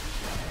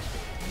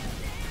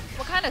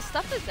 What kind of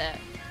stuff is it?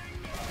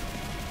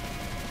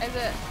 Is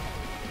it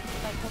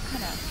like what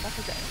kind of stuff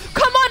is it?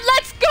 Come on,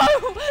 let's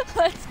go!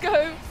 Let's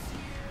go!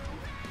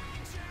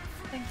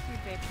 Thank you,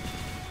 babe.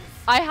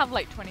 I have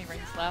like 20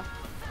 rings left.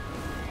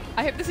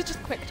 I hope this is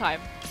just quick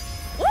time.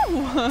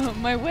 Ooh,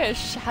 my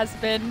wish has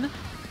been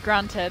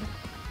granted.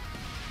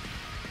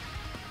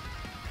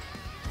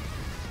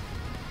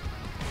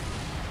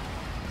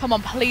 Come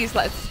on, please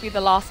let this be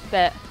the last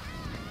bit.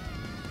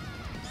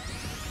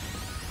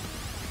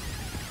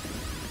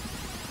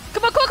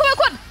 Come on, come on, come on,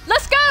 come on!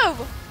 Let's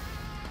go!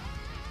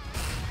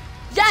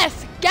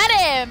 Yes! Get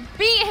him!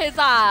 Beat his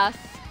ass!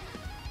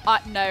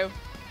 No.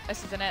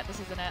 This isn't it, this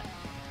isn't it.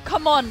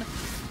 Come on!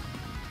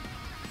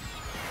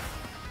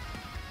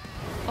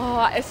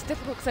 Oh, it's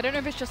difficult because I don't know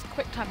if it's just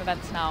quick time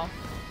events now.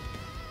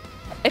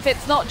 If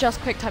it's not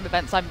just quick time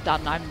events, I'm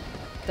done.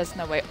 There's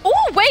no way.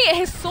 Oh, wait!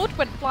 His sword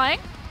went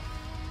flying.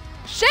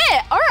 Shit!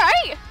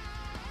 Alright!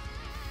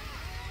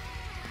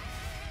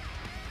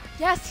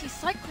 Yes, he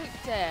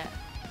cyclooped it.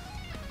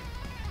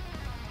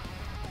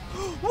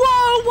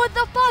 Whoa! What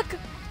the fuck?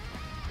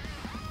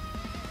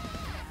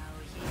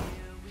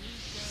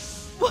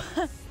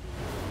 What?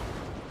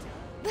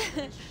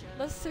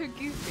 That's so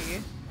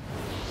goofy.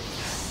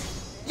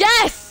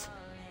 Yes!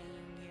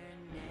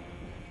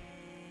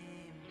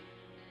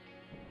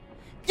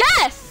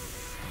 Yes!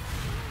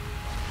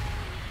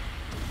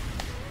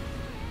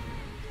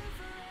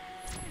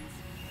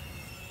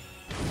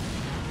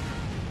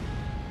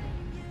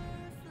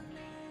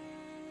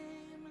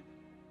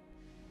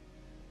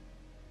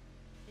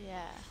 Yeah.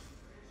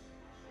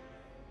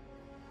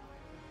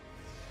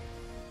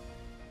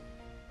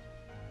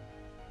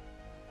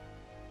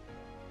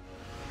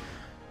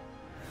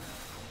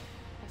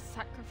 A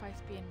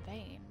sacrifice be in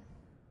vain.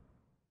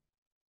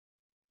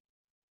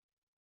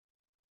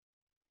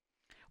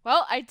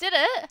 Well, I did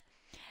it.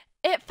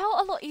 It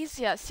felt a lot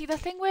easier. See, the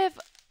thing with,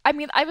 I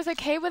mean, I was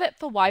okay with it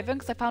for Wyvern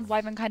because I found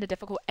Wyvern kind of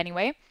difficult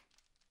anyway.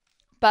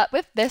 But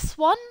with this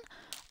one,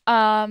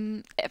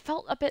 it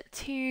felt a bit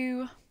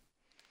too,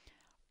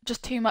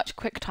 just too much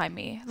quick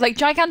timey. Like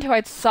Giganto,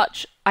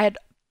 I had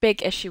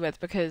big issue with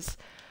because,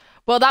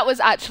 well, that was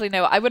actually,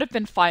 no, I would have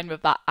been fine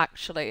with that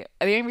actually.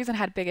 The only reason I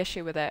had big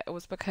issue with it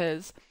was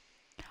because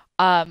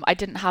I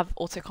didn't have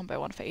auto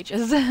combo on for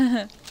ages.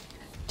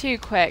 Too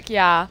quick,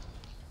 yeah.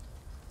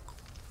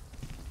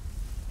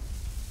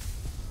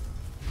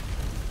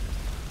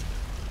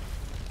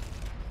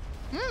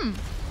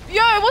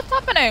 Yo, what's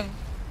happening?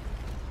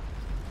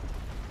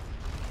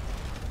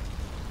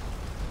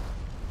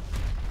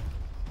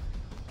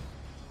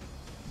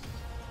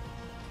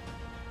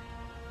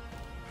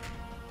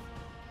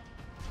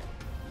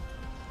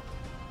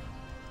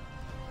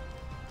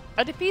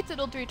 I defeated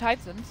all 3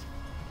 Titans.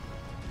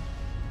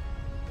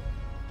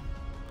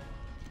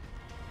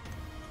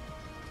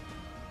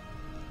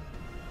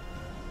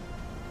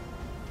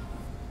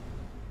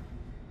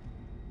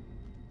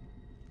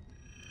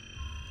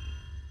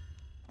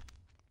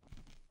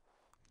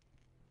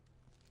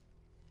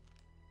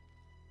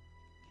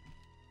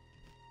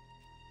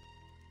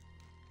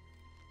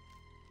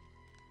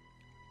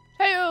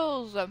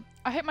 Tails!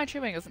 I hope my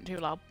chewing isn't too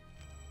loud.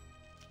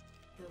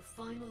 The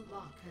final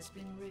lock has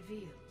been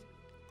revealed.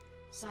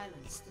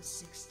 Silence the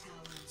 6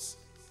 towers.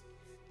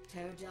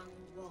 Tear down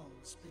the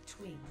walls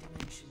between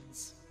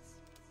dimensions.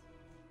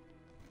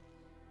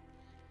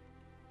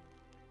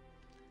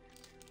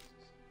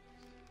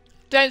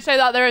 Don't say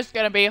that there is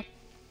gonna be.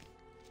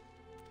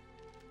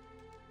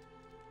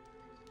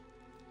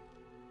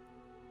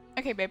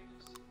 Okay, babe.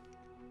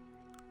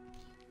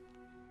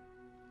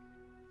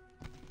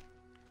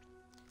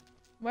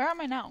 Where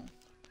am I now?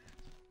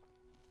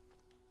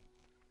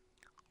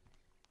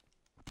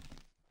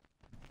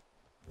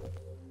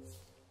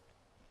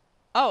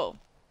 Oh.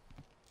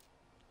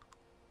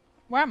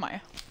 Where am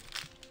I?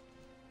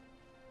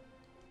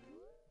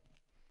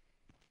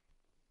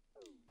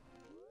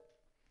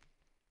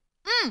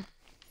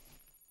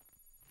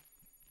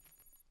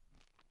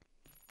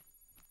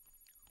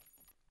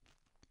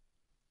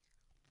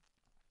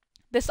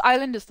 This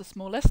island is the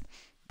smallest.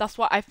 That's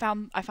what I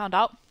found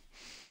out.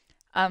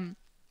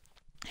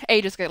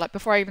 Ages ago, like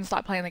before I even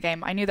started playing the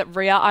game, I knew that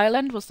Rhea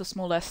Island was the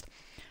smallest.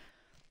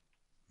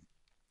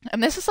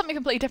 And this is something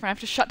completely different. I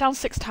have to shut down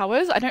 6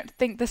 towers. I don't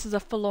think this is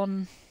a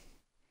full-on...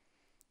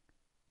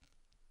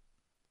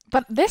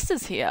 But this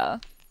is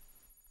here.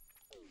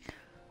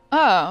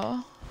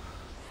 Oh.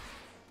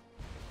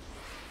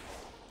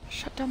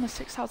 Shut down the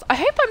 6 towers. I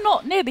hope I'm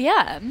not near the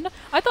end.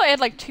 I thought I had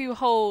like 2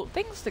 whole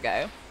things to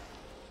go.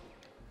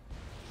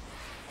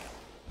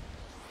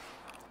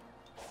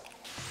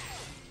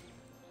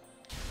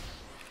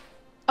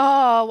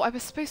 Oh, I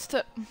was supposed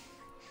to...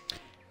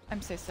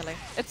 I'm so silly.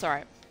 It's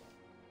alright.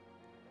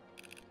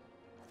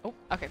 Oh,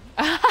 okay.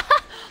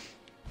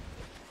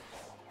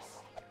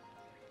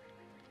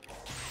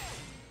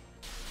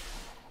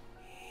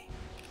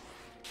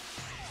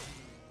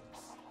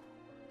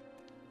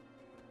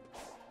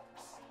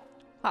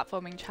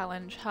 Platforming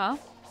challenge, huh?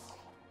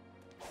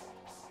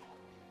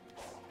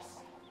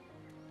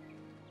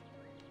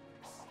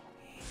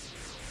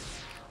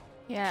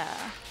 Yeah.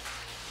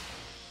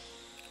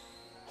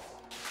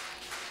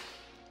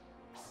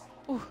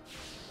 Ooh.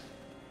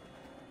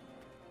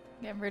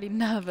 Getting really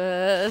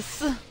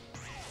nervous.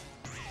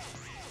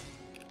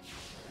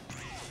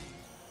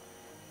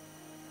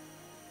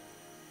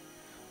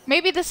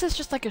 Maybe this is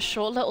just like a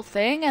short little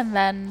thing, and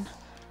then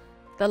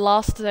the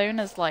last zone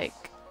is like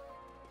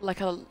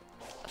a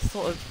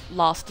sort of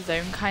last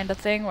zone kind of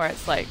thing, where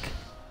it's like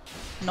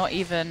not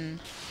even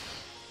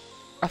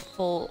a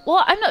full...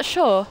 Well, I'm not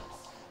sure.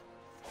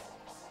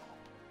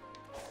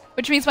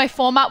 Which means my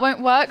format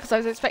won't work, because I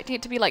was expecting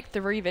it to be like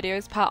 3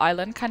 videos per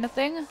island kind of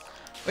thing,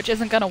 which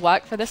isn't going to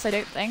work for this, I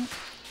don't think.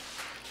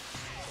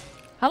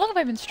 How long have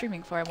I been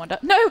streaming for, I wonder?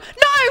 No!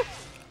 No!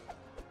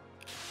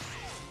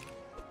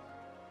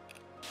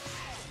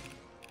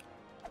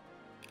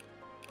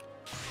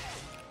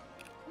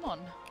 Come on.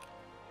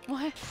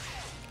 What?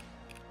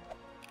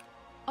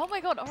 Oh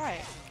my god,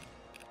 alright.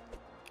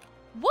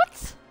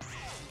 What?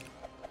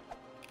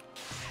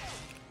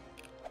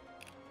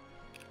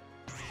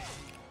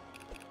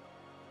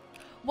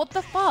 What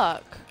the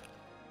fuck?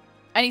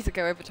 I need to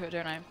go over to it,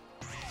 don't I?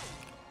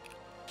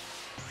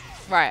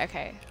 Right,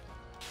 okay.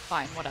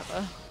 Fine,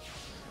 whatever.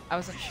 I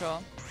wasn't sure.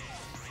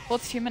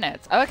 42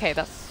 minutes. Oh, okay,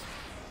 that's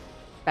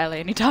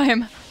barely any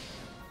time.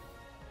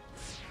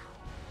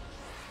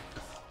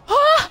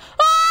 Ah!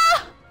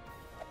 Ah!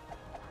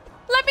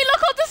 Let me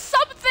look onto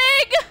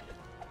something!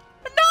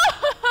 No!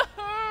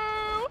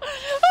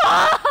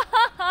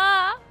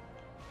 Ah!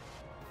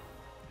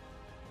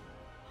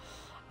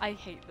 I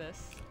hate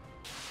this.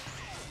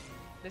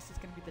 This is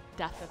gonna be the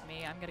death of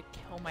me. I'm gonna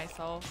kill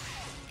myself.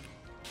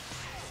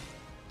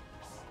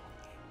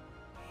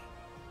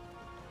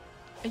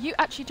 Are you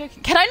actually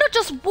joking? Can I not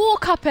just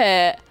walk up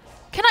it?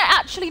 Can I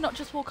actually not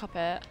just walk up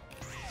it?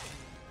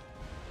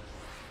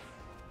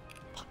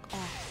 Fuck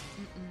off.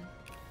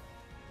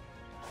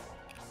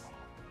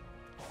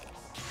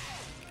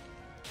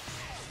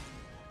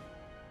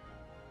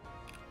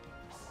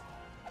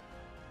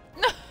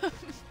 No!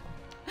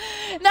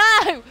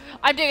 No!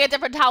 I'm doing a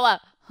different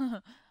tower.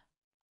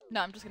 No,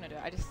 I'm just gonna do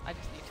it. I just need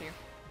to.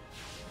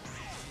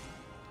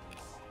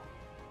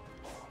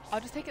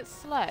 I'll just take it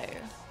slow.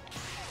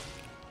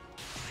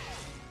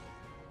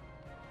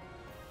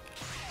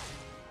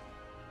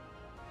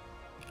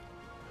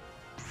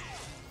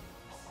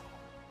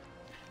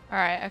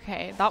 Alright,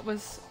 okay. That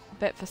was a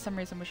bit, for some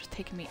reason, was just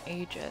taking me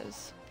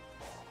ages.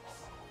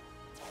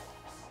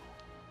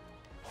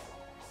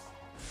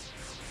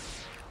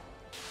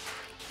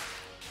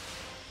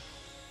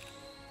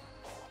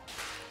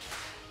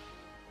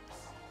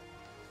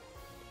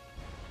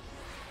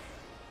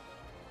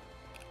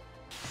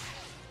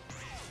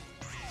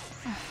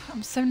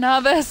 I'm so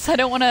nervous. I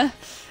don't want to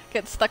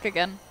get stuck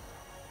again.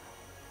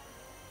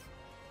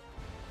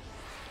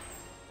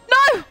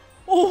 No!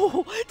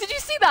 Oh, did you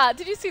see that?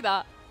 Did you see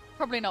that?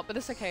 Probably not, but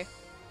it's okay.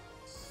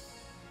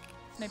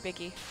 It's no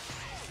biggie.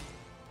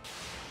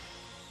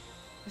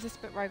 Is this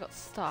bit where I got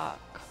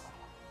stuck?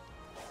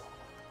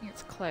 I think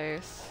it's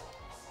close.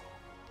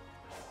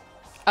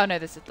 Oh no,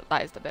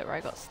 that is the bit where I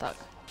got stuck.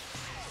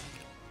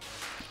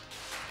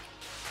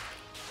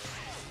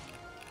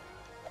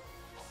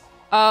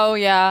 Oh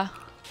yeah.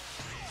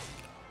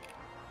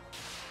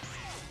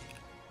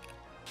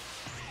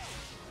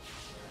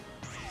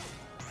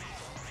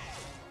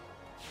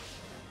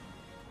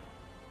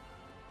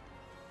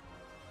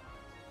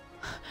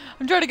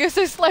 I'm trying to go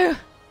so slow.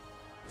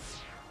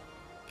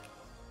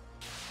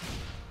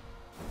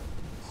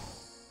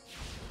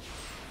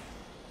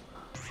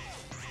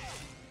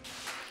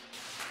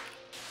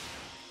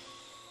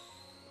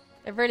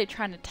 They're really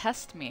trying to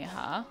test me,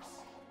 huh?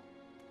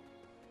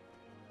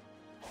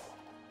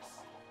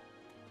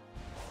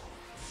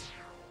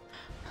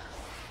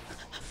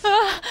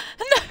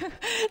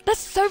 That's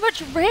so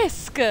much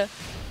risk!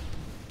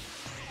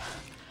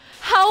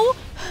 How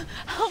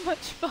much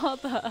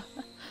farther?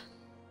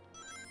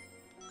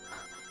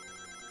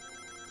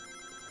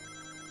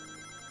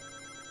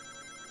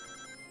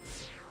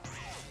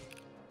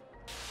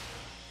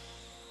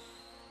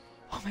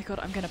 Oh my god,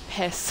 I'm gonna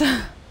piss.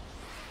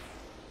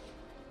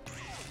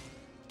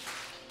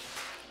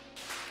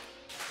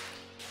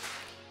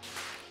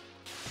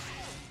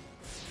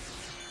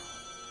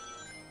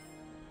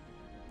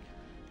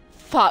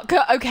 Fuck,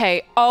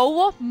 okay.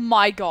 Oh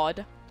my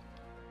god.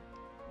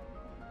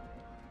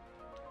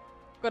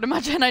 God,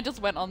 imagine I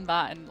just went on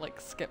that and like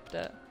skipped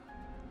it.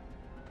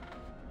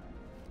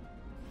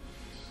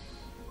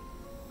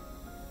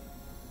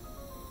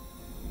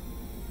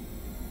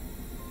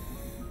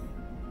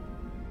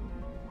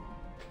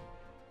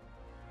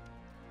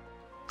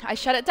 I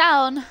shut it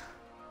down.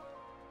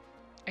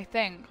 I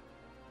think.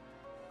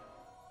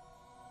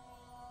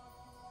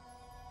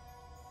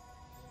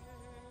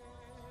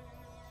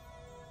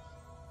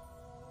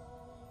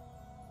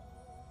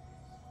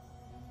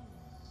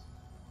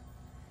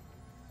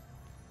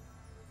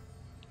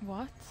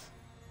 What?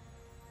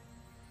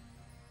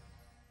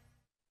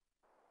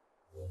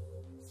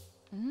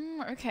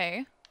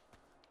 Okay.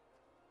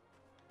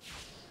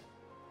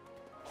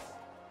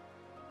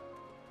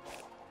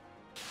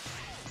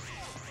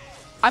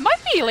 I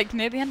might be like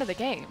near the end of the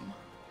game.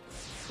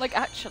 Like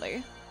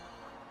actually.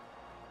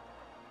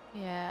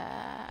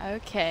 Yeah,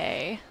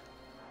 okay.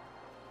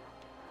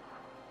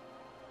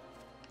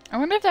 I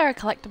wonder if there are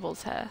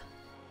collectibles here.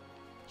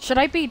 Should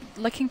I be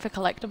looking for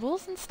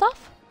collectibles and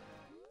stuff?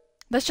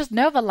 There's just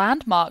no other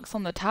landmarks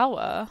on the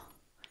tower.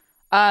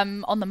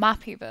 On the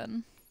map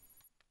even.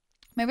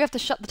 Maybe we have to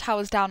shut the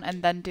towers down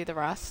and then do the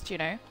rest, you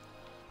know?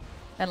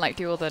 And like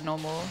do all the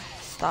normal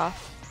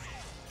stuff.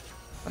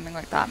 Something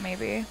like that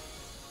maybe.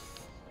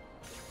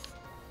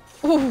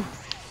 Ooh!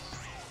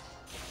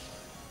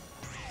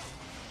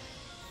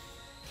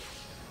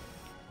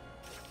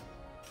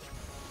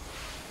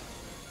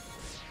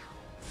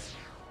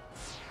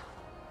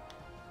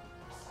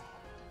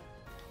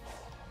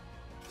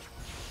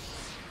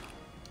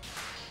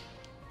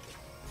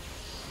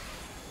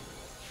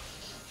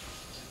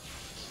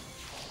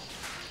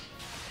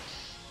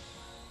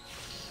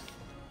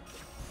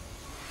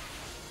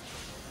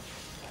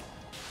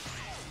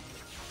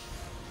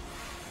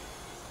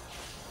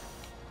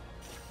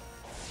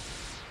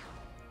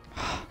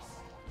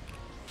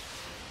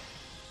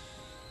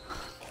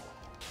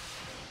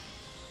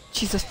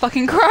 Jesus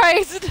fucking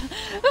Christ!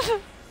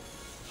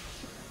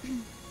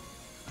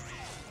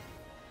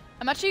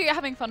 I'm actually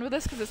having fun with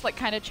this because it's like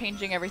kind of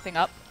changing everything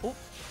up. Ooh.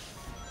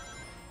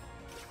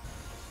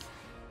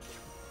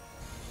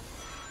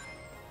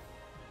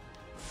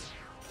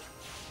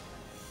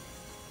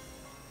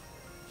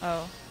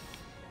 Oh.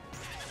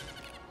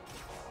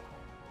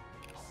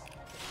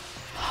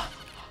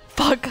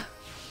 Fuck!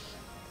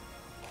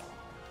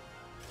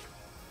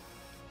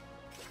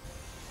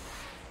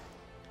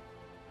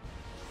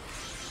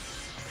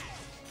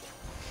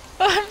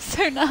 I'm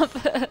so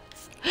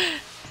nervous.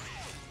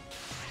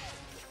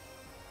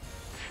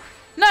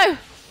 No! I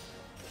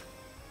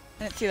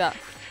didn't see that.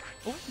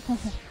 Ooh.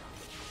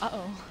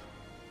 Uh-oh.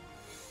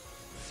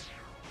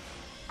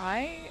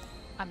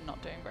 I'm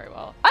not doing very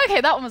well. Okay,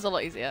 that one was a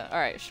lot easier.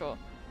 Alright, sure.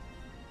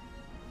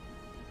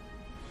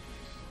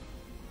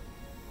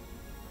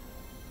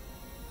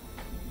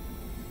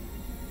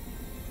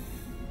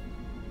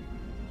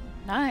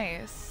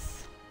 Nice.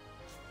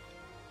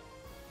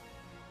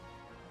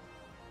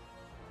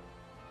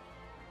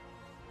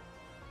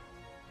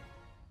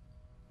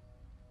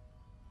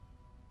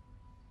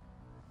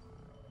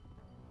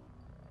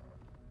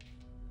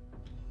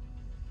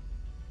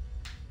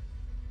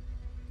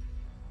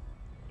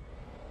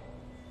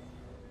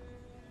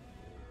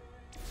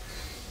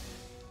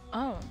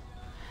 Oh.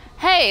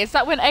 Hey, is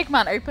that when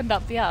Eggman opened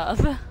up the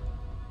earth?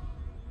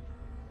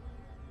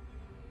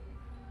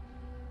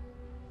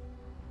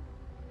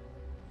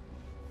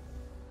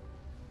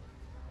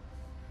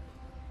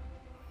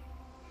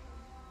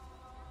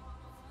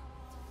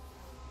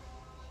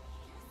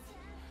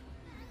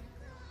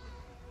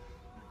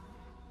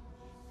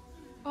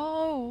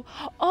 Oh.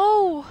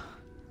 Oh!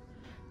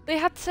 They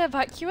had to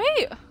evacuate?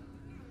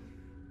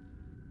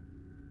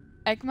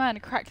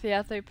 Eggman cracked the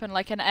earth open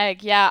like an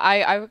egg. Yeah,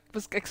 I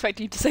was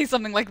expecting you to say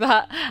something like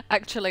that,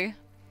 actually.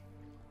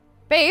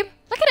 Babe,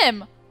 look at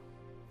him!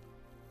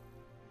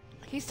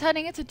 He's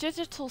turning into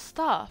digital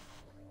stuff.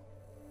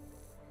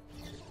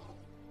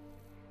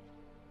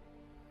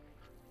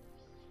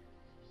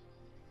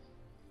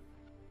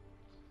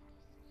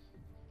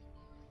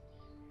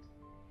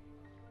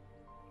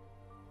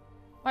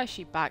 Why is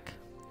she back?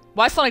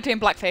 Why is Sonic doing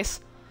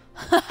blackface?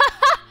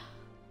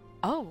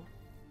 Oh.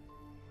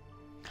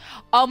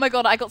 Oh my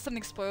god, I got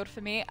something spoiled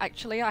for me.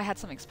 Actually, I had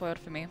something spoiled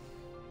for me.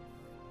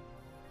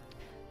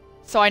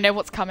 So I know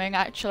what's coming,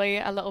 actually,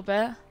 a little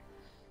bit.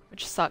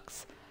 Which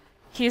sucks.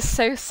 He is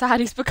so sad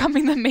he's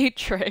becoming the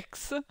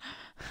Matrix.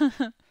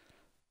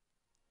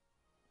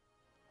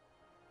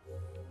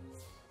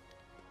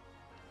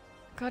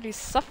 God, he's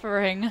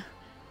suffering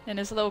in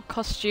his little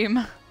costume.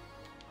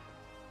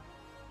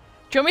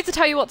 Do you want me to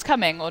tell you what's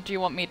coming, or do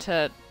you want me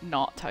to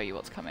not tell you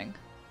what's coming?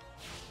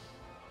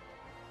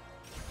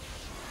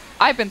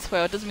 I've been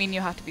spoiled, doesn't mean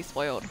you have to be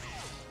spoiled.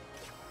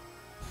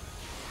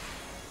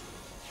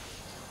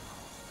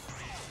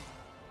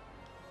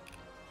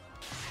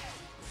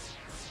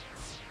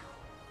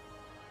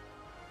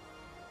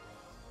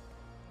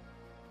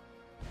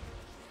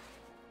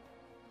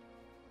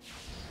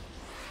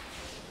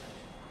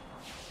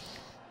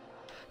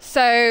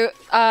 So,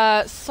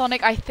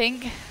 Sonic, I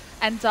think,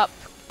 ends up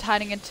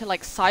turning into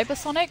like Cyber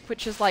Sonic,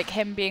 which is like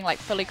him being like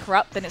fully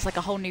corrupt, and it's like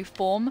a whole new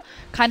form,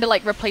 kind of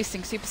like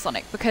replacing Super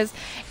Sonic, because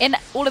in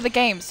all of the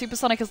games, Super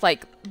Sonic is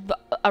like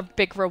a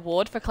big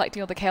reward for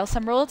collecting all the Chaos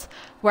Emeralds,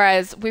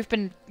 whereas we've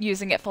been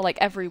using it for like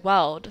every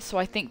world, so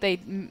I think they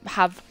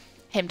have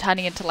him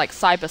turning into like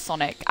Cyber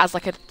Sonic as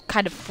like a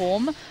kind of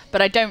form,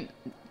 but I don't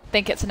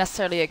think it's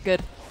necessarily a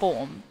good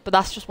form, but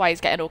that's just why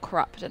he's getting all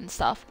corrupt and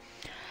stuff.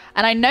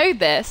 And I know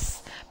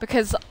this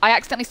because I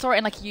accidentally saw it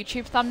in like a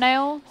YouTube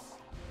thumbnail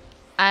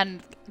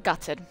and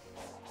gutted.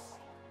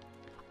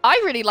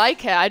 I really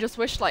like it. I just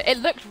wish like it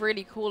looked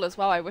really cool as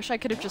well. I wish I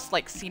could have just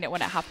like seen it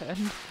when it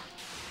happened.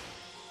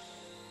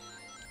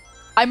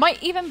 I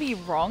might even be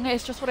wrong.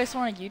 It's just what I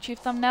saw in a YouTube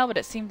thumbnail, but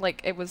it seemed like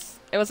it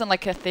wasn't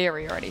like a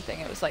theory or anything.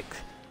 It was like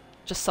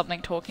just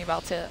something talking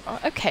about it. Oh,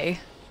 okay.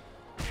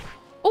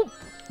 Oh,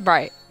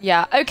 right.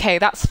 Yeah. Okay,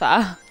 that's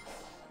fair.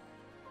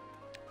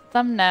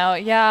 Thumbnail,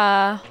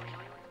 yeah.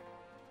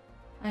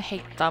 I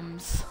hate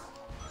thumbs.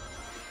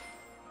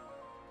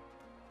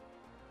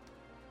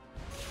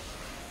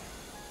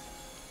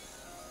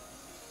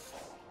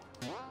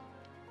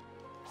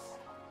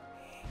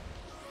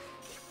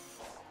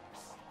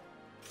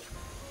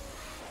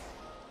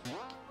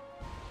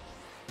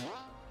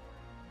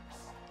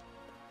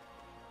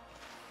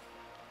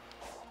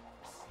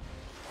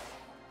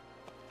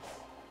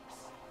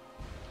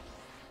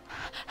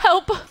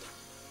 Help!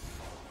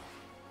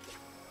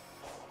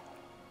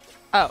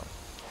 Oh.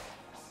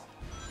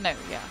 No,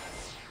 yeah.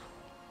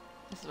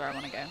 This is where I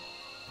want to go.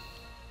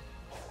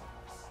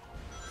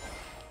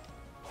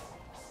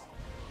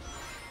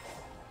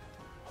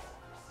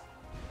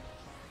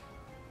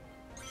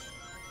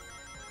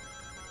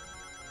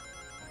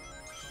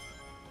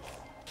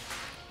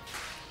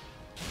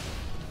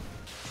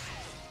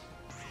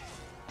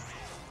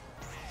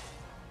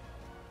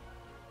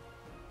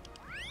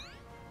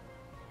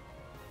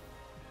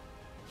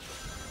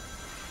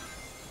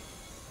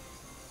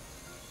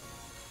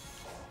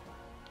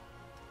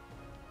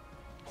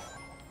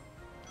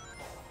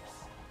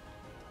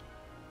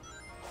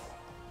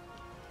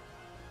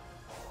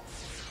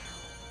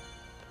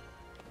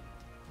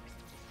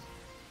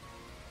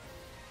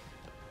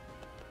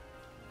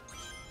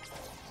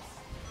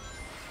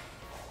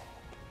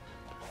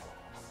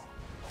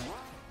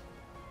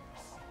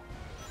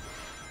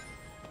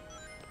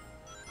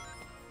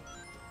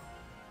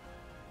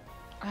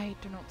 I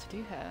don't know what to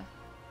do here.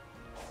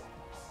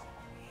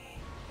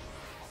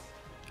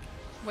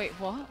 Wait,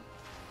 what?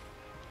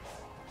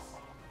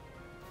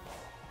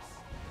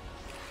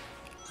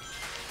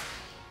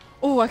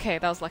 Oh, okay,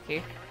 that was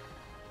lucky.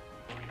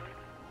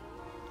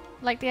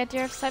 Like the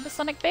idea of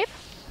Cybersonic, babe?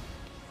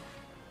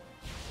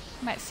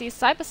 Might see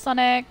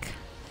Cybersonic.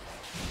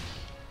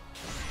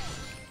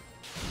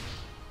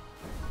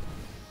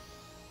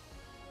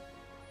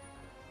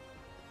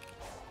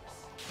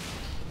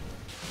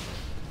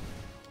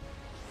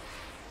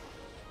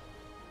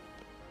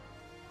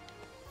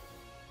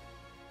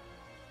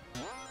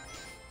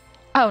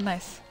 Oh,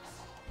 nice.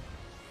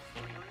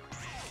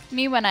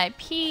 Me when I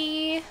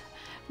pee.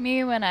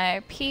 Me when I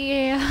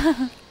pee.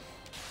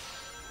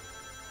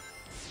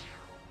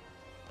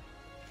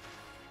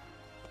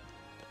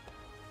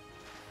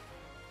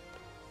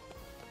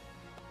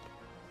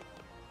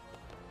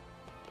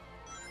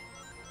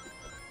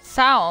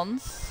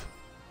 Sounds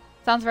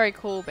very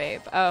cool,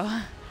 babe.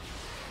 Oh.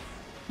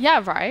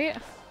 Yeah, right?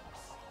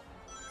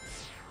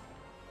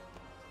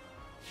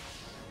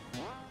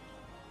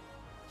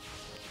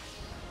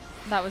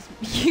 That was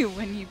you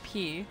when you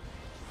pee.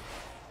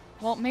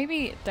 Well,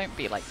 maybe don't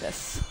be like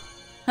this.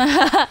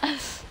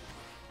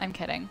 I'm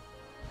kidding.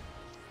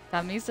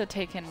 Damn, these are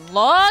taking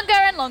longer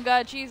and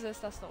longer. Jesus,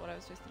 that's not what I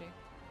was supposed to do.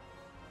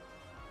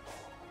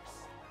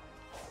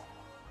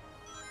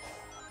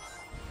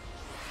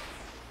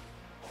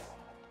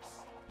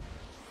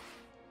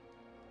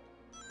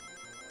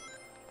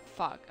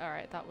 Fuck.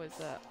 Alright, that was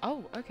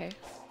oh, okay.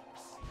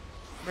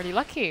 Really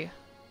lucky.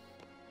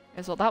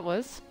 Is what that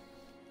was.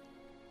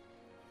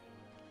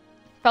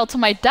 Fell to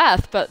my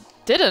death, but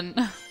didn't.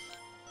 Am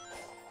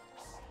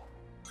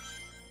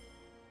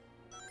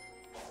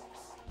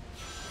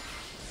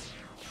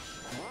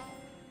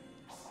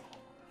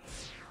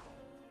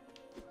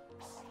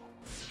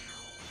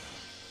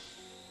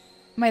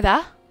I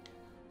there?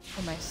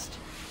 Almost.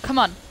 Come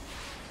on.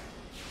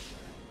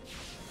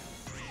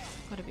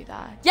 Gotta be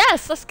there.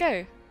 Yes, let's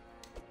go.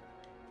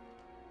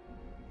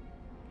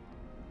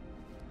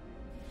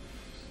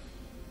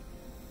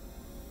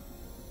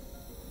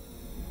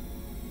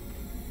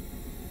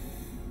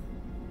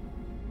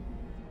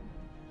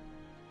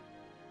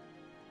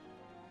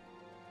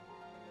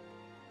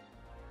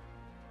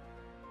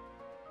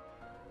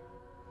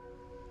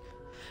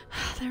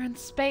 they're in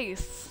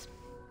space.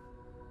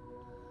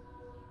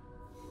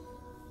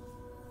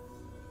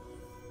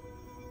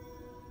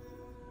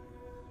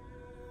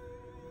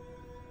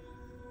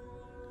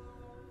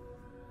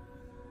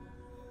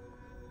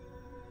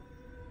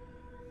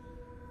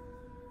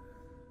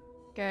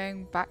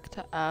 Going back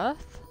to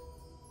Earth?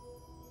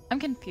 I'm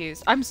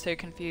confused. I'm so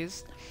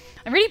confused.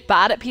 I'm really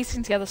bad at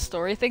piecing together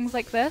story things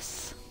like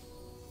this.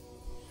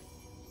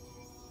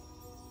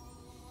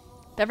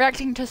 They're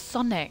reacting to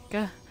Sonic.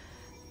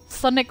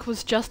 Sonic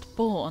was just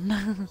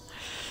born.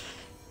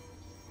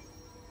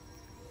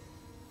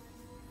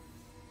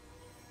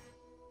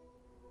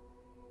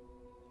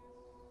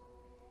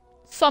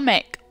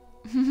 Sonic.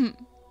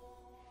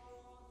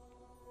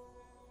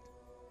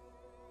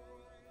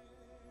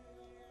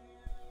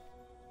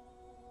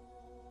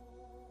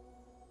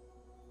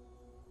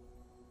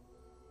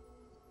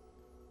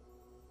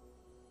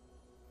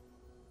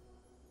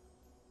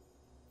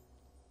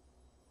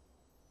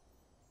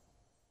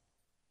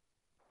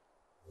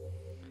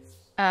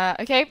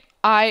 Okay,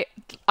 I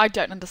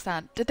don't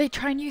understand. Did they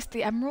try and use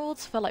the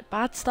emeralds for like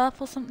bad stuff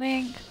or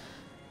something?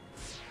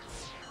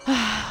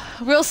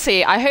 We'll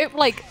see. I hope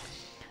like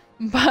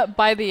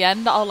by the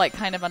end I'll like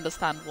kind of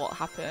understand what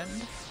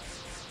happened.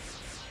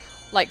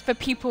 Like for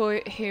people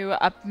who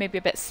are maybe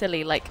a bit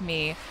silly like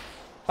me,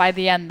 by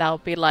the end they'll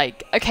be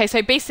like, okay,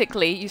 so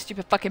basically, you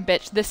stupid fucking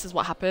bitch, this is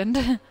what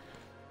happened.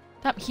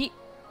 Damn, he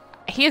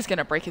is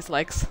gonna break his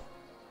legs.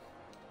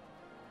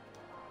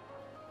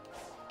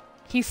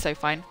 He's so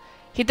fine.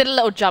 He did a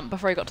little jump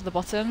before he got to the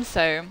bottom,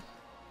 so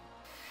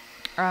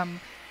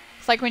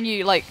it's like when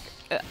you like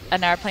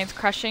an airplane's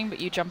crashing, but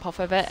you jump off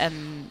of it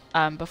and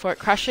before it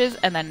crashes,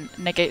 and then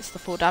negates the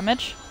full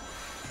damage.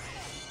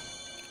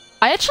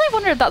 I actually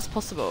wonder if that's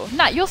possible.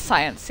 Nat, you're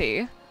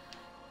sciencey.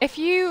 If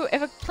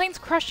a plane's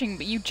crashing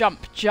but you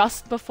jump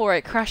just before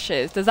it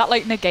crashes, does that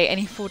like negate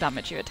any full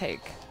damage you would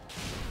take?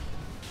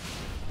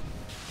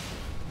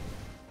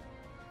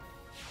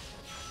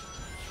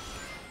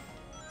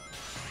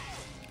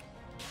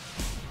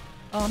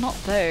 Oh, not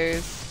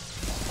those.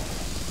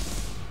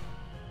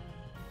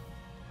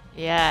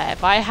 Yeah,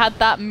 if I had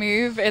that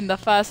move in the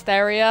first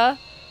area...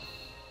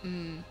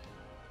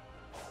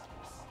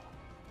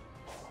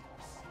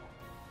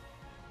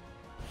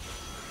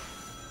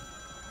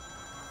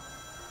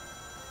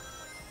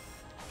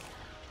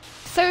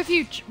 So if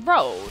you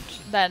rolled,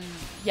 then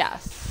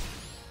yes.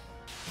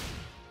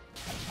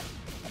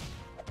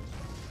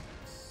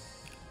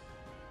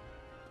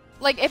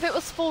 Like, if it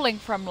was falling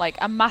from, like,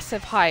 a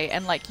massive height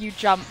and, like, you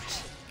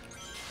jumped,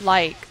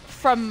 like,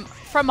 from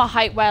a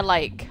height where,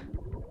 like...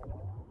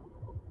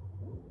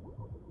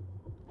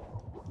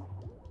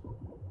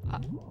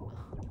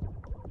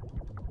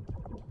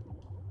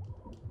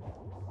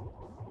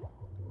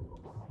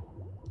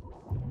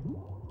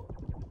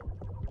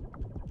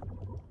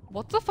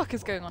 What the fuck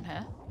is going on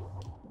here?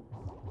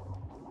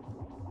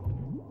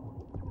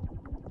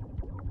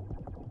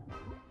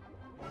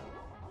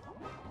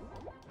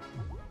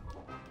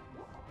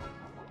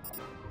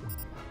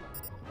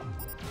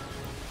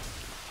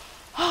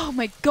 Oh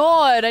my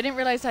god, I didn't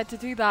realize I had to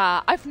do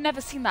that. I've never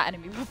seen that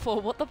enemy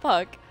before. What the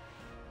fuck?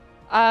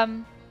 I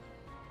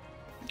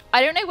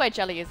don't know where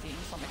Jelly is eating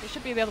Sonic. It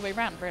should be the other way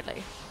around,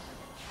 really.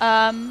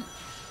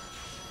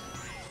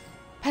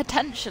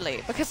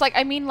 Potentially. Because, like,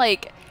 I mean,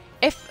 like,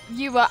 if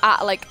you were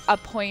at, like, a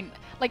point...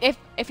 Like,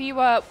 if you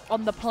were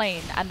on the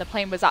plane and the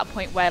plane was at a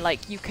point where,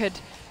 like, you could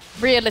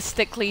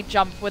realistically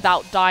jump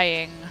without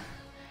dying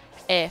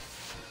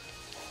if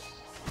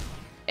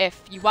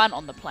you weren't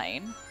on the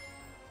plane...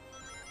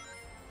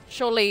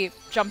 Surely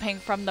jumping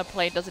from the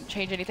plane doesn't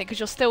change anything because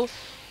you're still...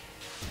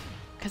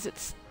 Because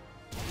it's...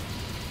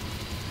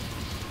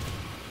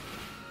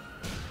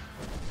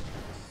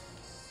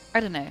 I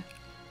don't know.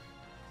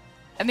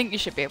 I think you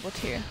should be able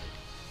to.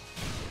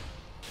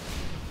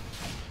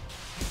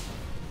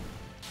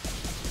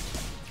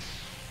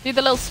 Do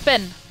the little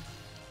spin.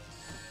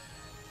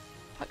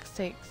 Fuck's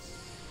sakes.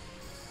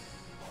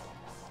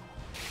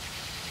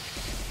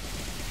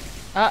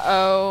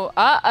 Uh-oh.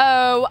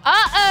 Uh-oh.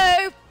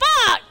 Uh-oh!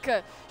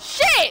 Fuck!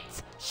 Shit!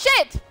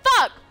 Shit!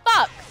 Fuck!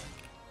 Fuck!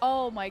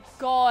 Oh my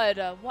god.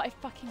 What I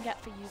fucking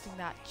get for using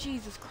that.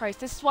 Jesus Christ.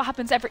 This is what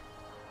happens every...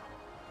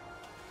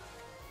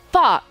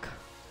 Fuck!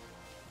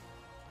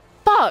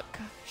 Fuck!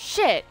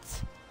 Shit!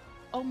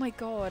 Oh my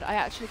god. I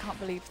actually can't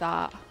believe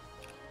that.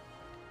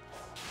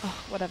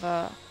 Oh,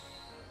 whatever.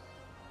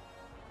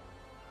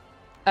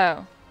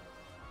 Oh.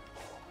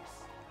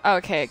 Oh,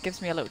 okay. It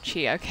gives me a little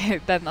cheat. Okay,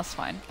 then that's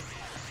fine.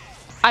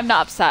 I'm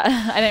not upset.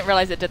 I didn't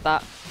realize it did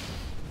that.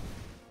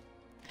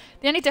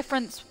 The only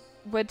difference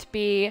would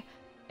be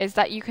is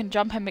that you can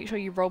jump and make sure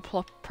you roll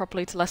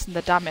properly to lessen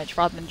the damage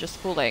rather than just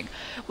falling.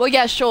 Well,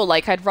 yeah, sure,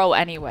 like, I'd roll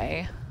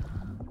anyway.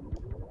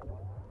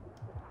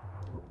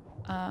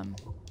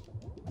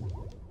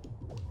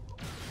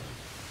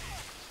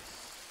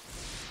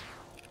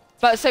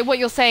 But so what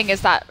you're saying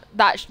is that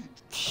that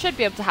should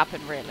be able to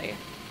happen, really.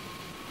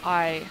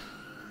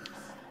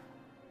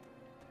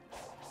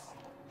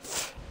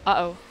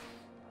 Uh-oh.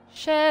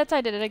 Shit,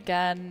 I did it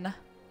again.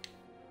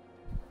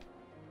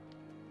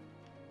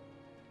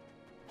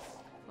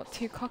 Got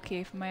too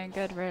cocky for my own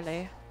good,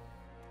 really.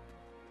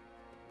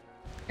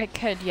 It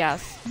could,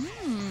 yes.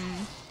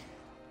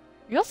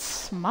 You're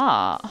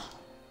smart. Are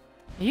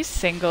you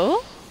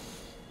single?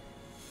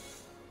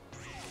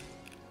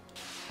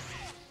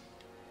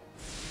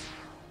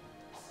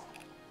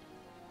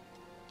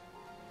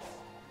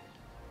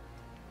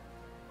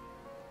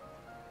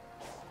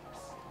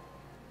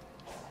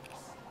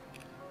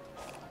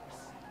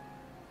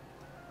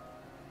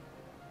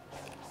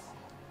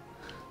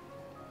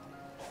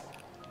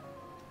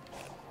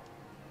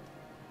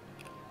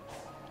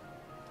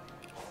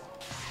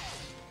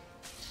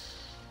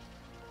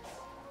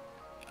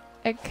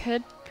 It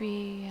could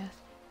be...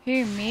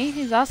 Who, me?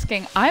 Who's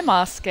asking? I'm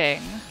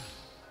asking.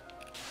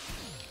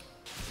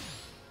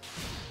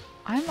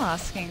 I'm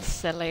asking,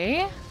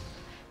 silly.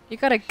 You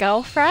got a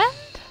girlfriend?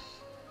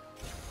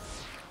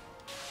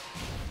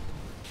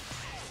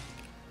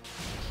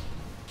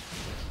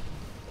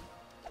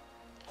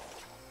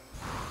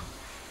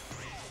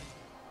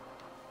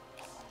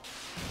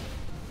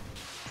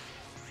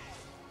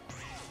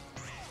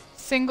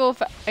 Single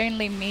for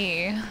only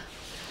me.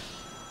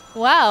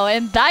 Wow,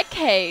 in that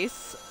case...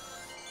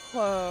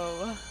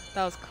 Whoa,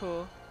 that was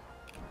cool.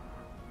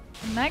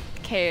 In that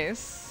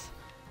case,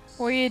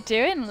 what are you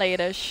doing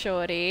later,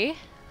 shorty?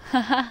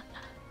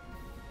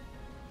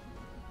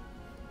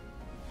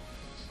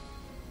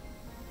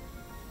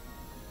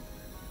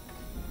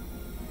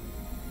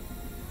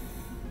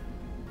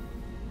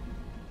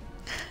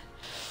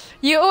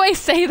 You always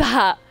say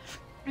that.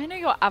 I know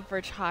your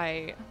average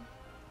height.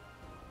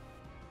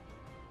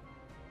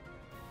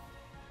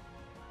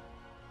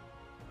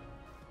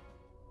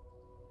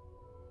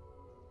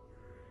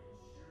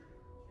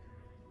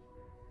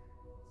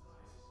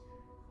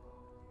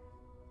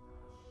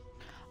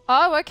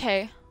 Oh,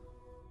 okay.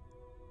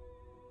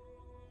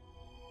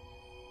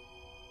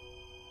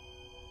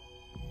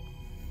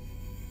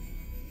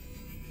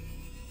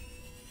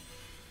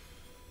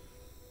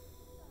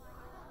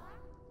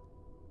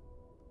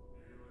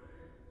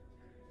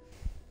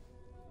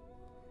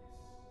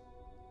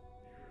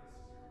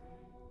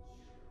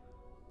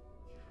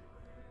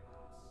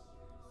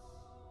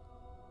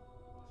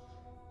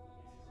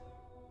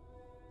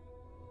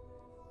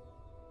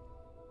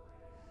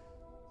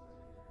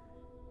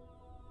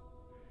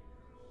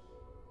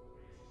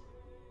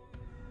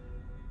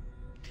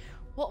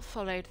 What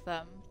followed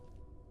them?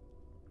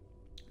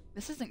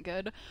 This isn't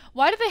good.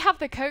 Why do they have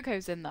the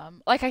cocos in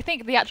them? Like, I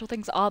think the actual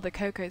things are the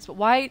cocos, but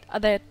why are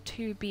there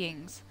two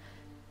beings?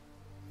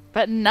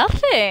 But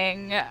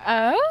nothing!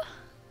 Oh?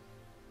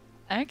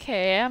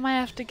 Okay, I might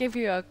have to give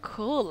you a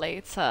call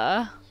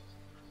later.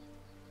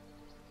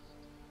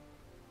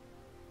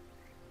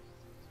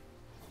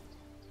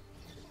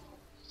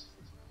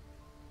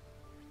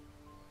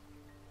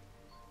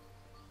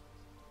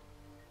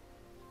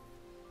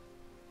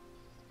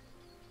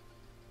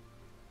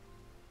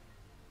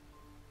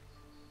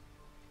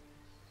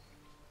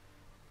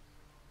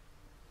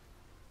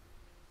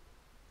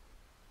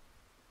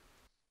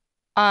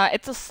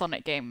 It's a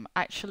Sonic game,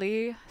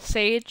 actually,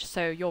 Sage,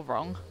 so you're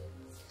wrong.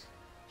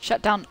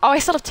 Shut down. Oh, I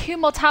still have 2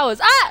 more towers.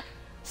 Ah!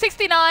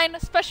 69,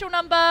 special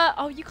number.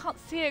 Oh, you can't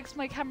see it because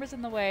my camera's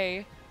in the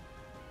way.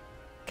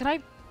 Can I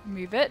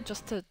move it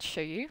just to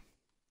show you?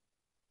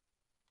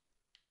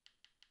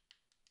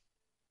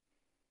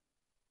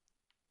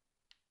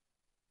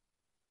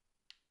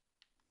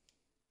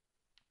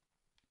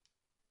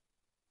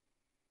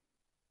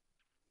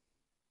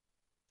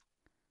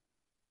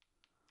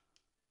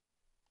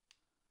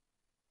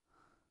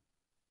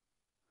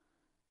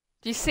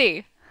 Do you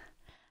see?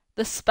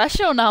 The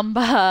special number.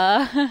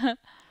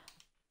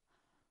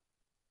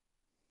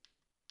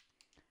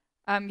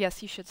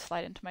 Yes, you should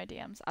slide into my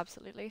DMs,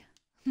 absolutely.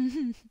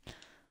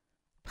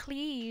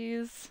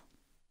 Please.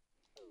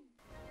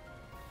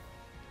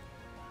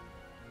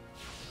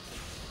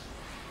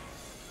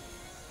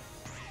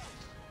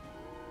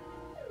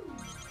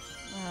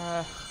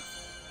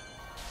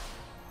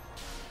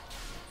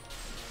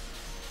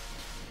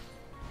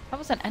 That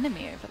was an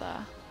enemy over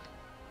there.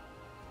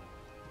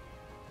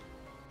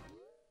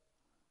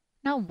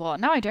 Now what?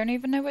 Now I don't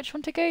even know which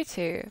one to go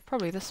to.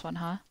 Probably this one,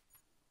 huh?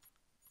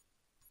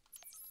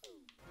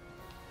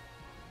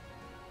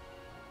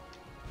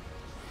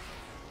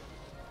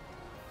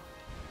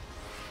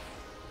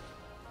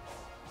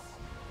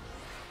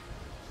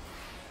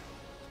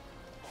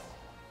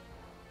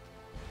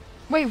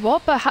 Wait,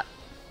 what? But how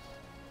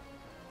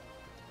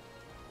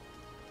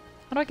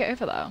do I get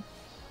over there?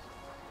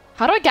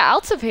 How do I get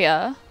out of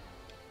here?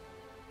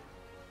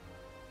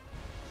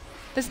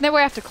 There's no way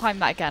I have to climb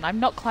that again. I'm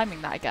not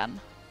climbing that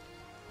again.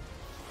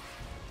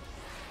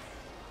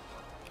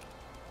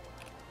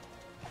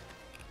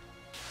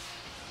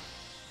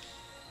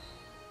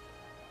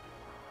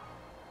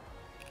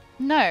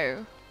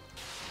 No.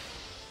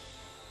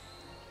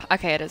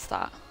 Okay, it is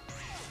that.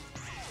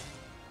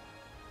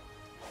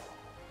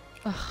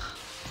 Ugh.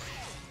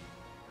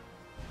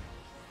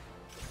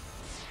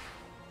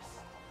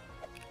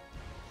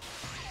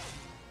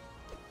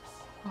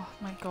 Oh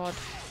my god.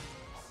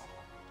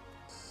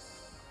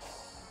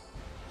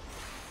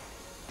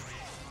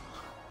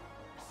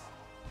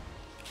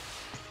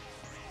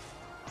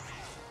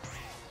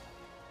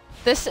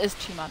 This is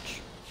too much,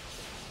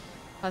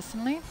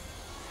 personally.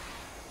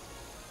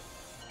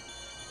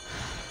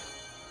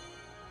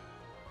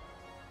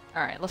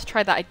 Alright, let's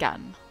try that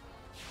again.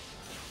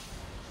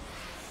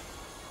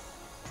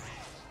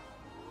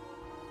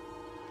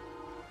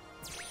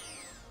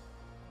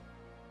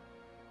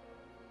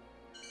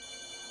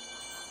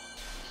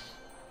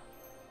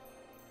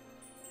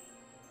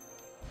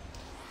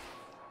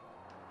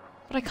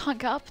 But I can't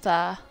get up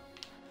there.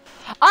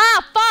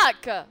 Ah,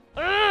 fuck!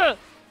 Ugh!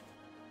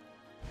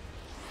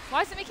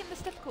 Why is it making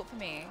this difficult for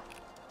me?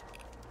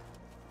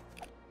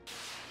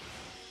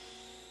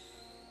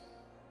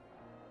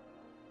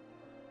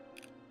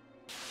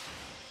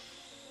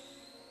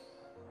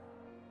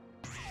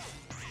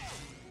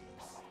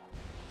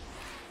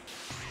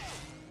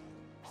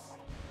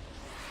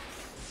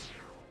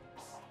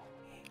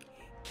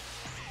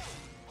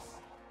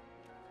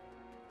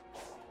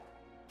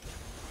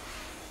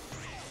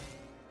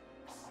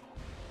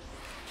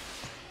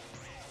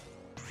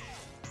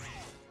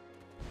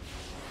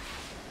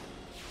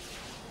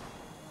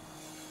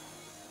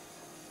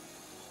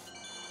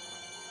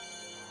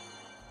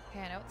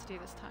 Okay, I know what to do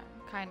this time.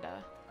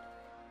 Kinda.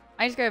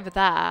 I need to go over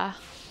there.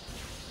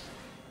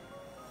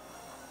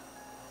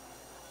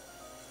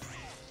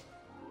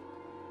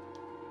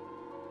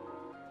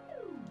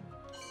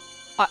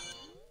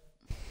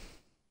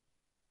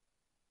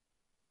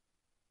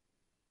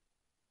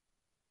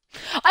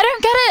 I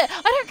don't get it!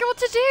 I don't get what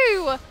to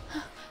do!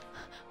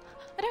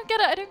 I don't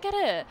get it, I don't get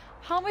it.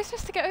 How am I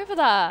supposed to get over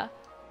there?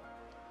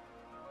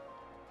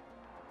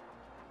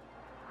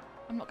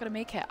 I'm not gonna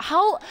make it.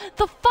 How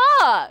the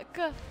fuck?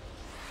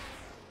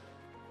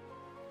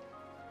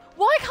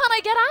 Why can't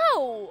I get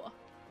out?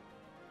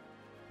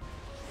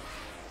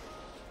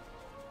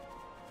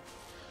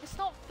 It's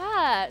not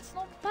fair. It's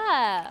not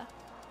fair.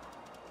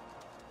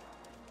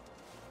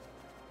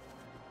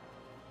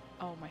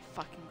 Oh my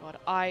fucking god.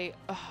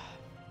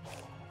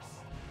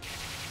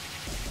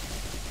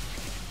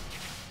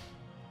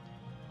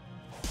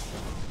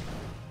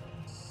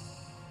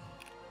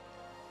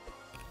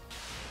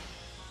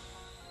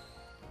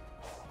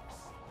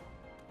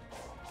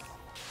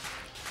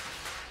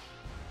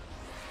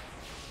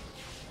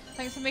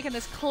 Thanks for making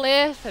this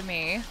clear for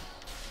me.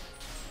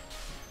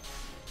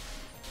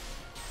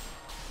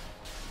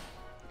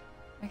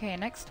 Okay,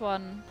 next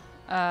one.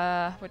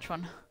 Which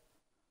one?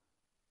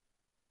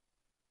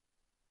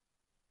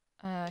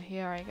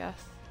 Here, I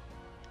guess.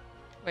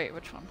 Wait,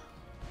 which one?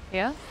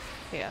 Here?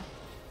 Here.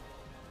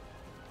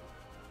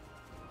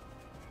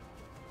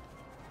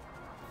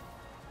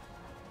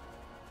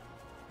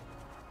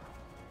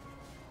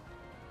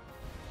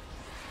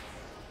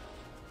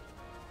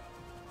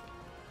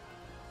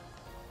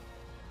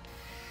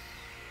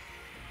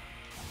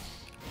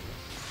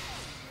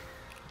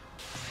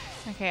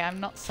 Okay, I'm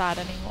not sad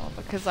anymore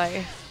because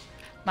I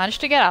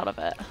managed to get out of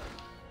it.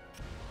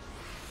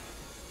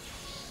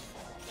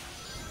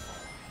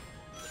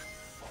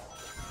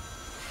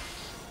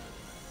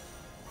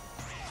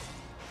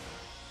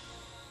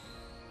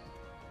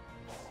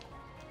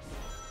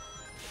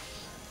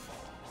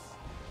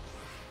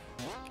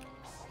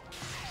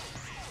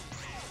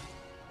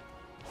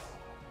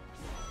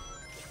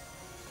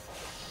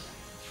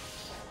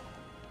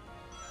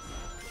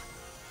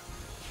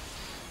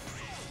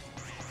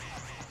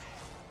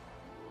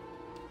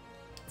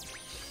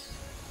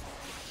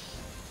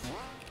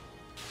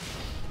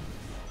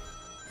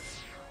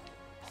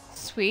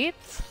 Sweet.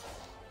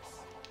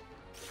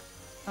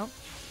 Oh.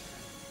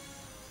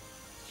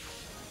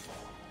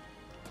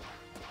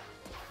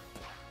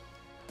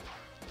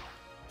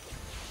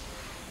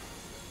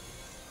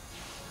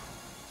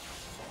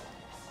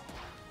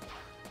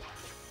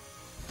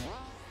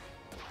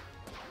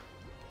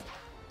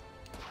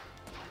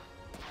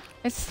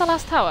 Is this the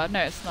last tower? No,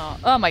 it's not.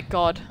 Oh my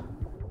god.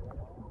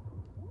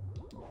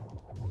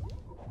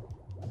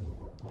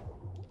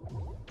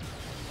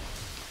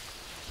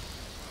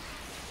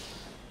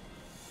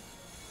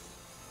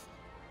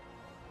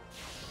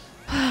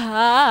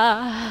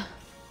 Ah.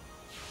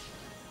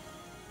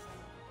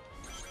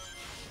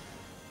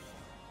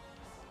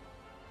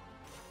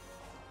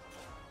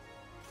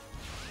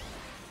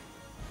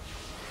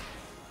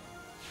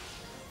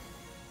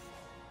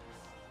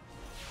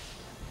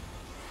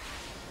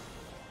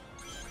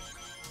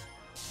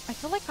 I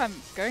feel like I'm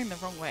going the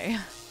wrong way.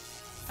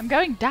 I'm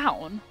going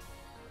down.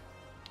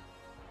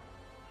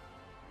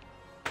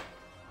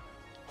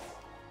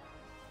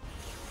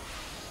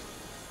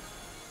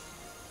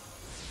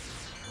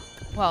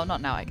 Well,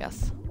 not now, I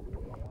guess.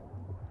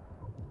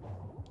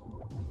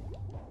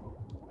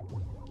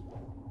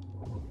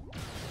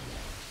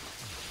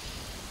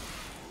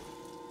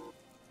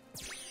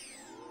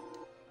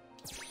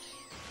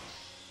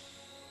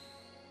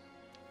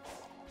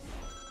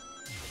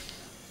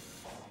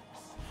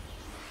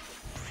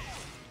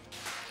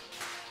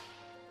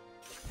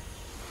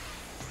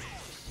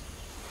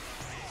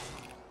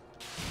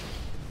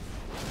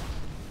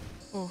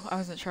 Oh, I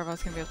wasn't sure if I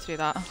was going to be able to do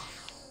that.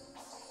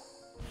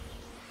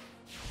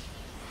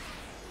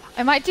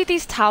 I might do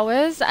these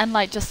towers and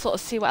like just sort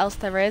of see what else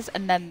there is,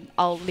 and then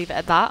I'll leave it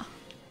at that.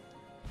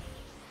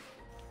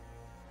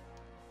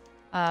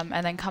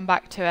 And then come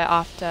back to it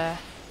after.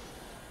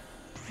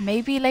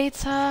 Maybe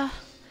later,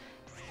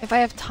 if I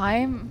have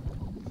time.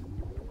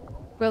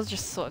 We'll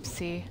just sort of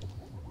see.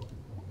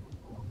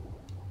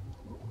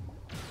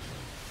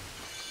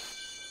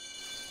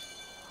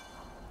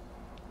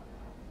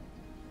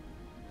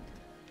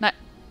 No,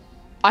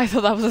 I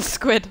thought that was a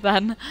squid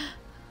then.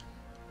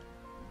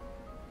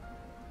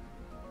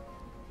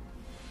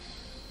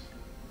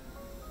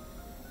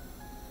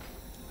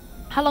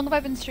 How long have I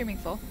been streaming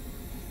for?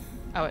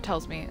 Oh, it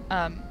tells me.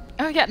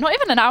 Oh yeah, not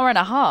even an hour and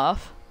a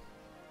half.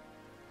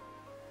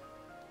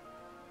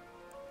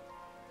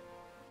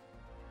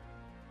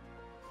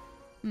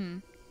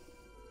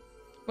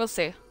 We'll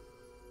see.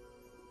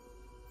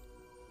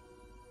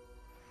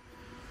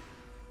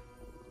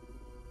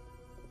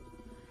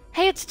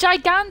 Hey, it's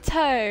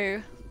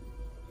Giganto!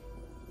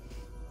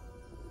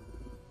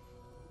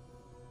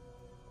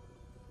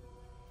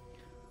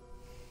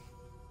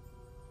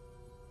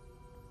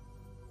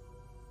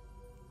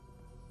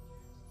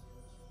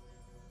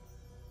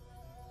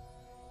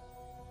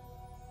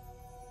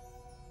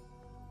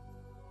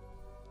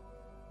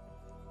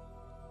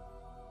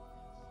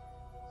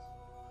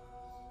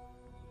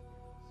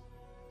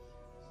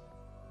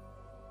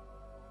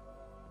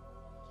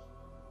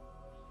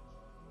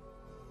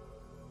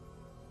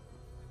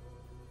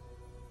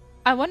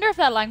 I wonder if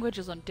their language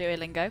is on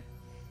Duolingo.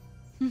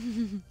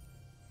 You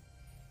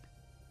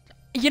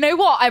know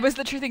what? I was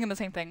literally thinking the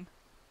same thing.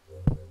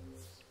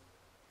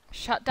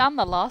 Shut down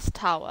the last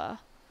tower.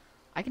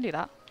 I can do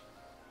that.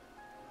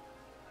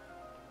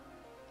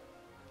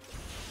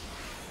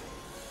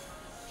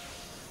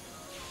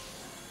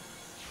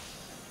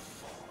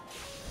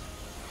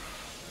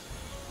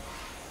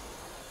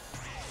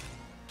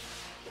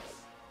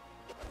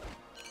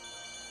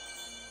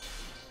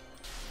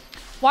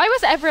 Why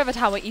was every other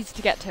tower easy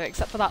to get to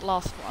except for that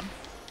last one?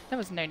 There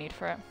was no need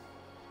for it.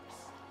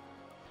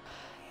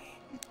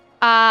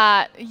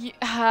 I'm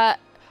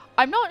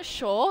not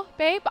sure,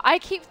 babe. I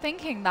keep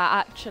thinking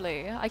that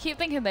actually. I keep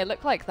thinking they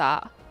look like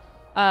that.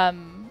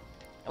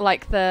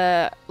 Like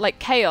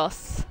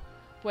Chaos.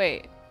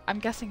 Wait, I'm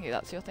guessing who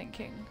that's you're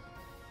thinking.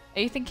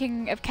 Are you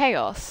thinking of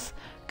Chaos?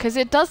 Because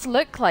it does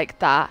look like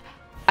that.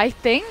 I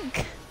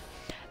think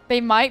they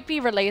might be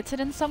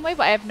related in some way,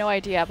 but I have no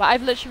idea. But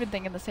I've literally been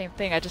thinking the same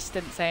thing. I just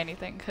didn't say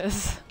anything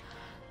because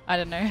I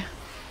don't know.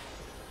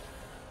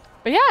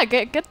 But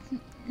yeah,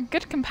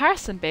 good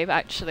comparison, babe.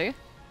 Actually,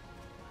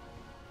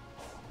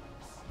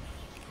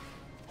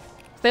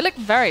 they look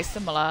very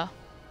similar.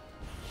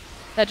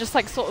 They're just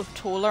like sort of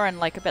taller and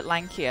like a bit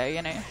lankier,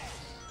 you know.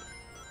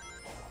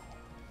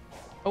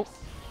 Oh.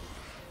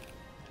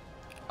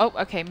 Oh,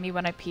 okay. Me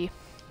when I pee.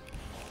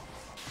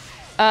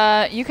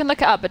 You can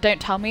look it up, but don't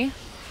tell me.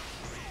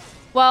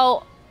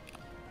 Well,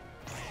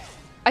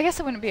 I guess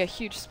it wouldn't be a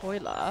huge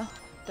spoiler,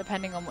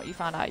 depending on what you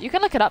found out. You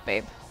can look it up,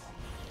 babe.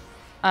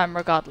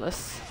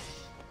 Regardless.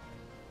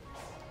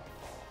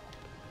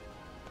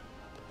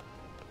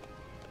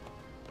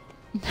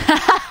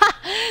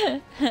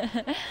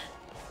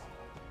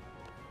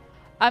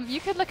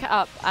 You could look it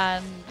up,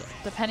 and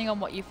depending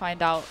on what you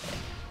find out,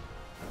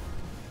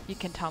 you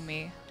can tell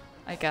me,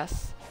 I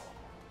guess.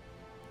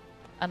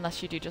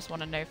 Unless you do just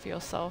want to know for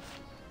yourself.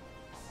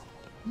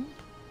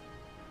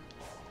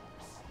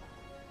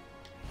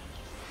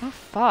 Oh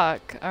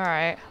fuck,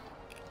 alright.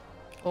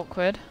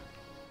 Awkward.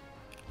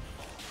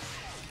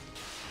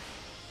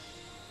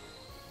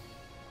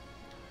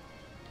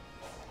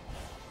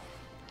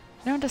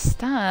 I don't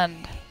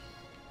understand.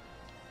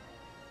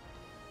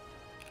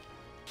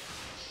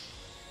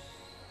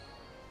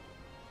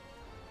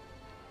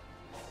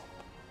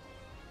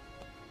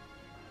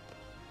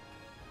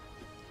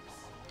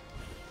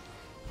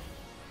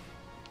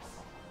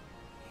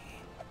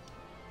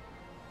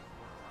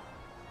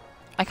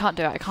 I can't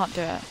do it, I can't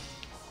do it.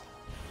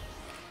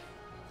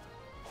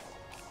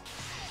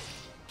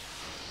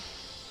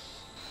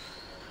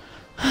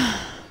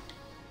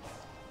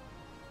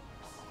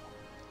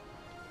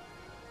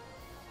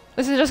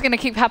 This is just gonna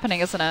keep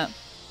happening, isn't it?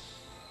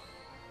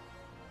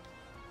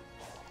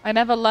 I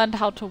never learned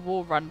how to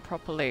wall run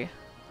properly.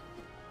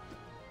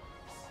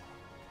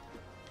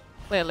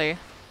 Clearly.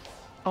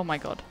 Oh my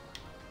god.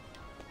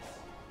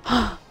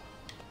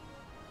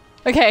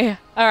 Okay,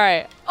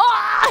 alright.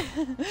 Ah!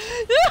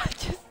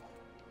 Just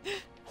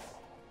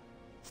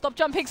stop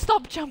jumping,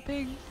 stop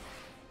jumping!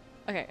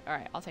 Okay,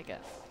 alright, I'll take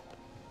it.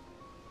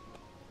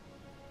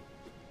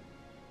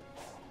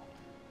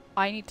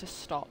 I need to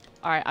stop.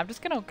 Alright, I'm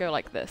just gonna go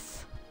like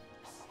this.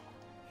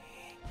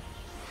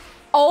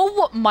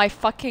 Oh my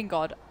fucking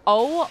god.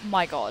 Oh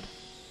my god.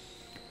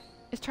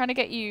 It's trying to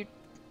get you...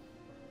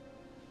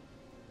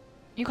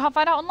 You can't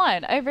find out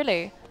online? Oh,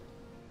 really?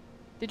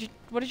 Did you...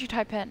 What did you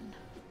type in?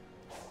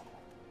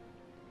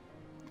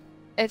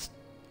 It's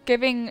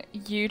giving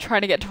you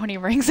trying to get 20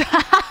 rings.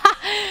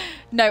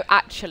 No,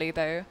 actually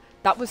though.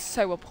 That was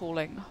so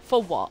appalling.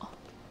 For what?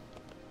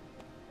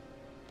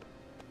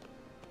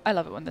 I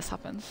love it when this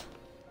happens.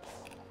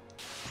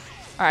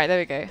 Alright, there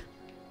we go.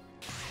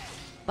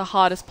 The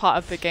hardest part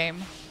of the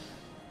game.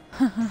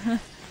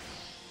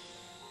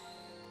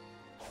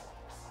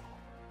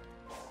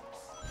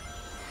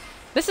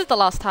 This is the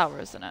last tower,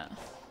 isn't it?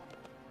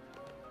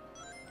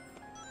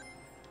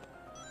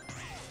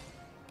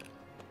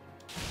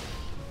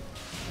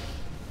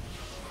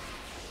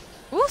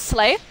 Ooh,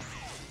 slay!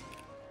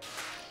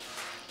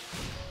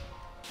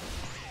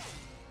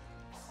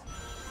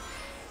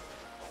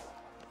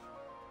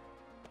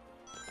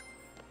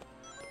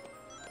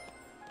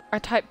 I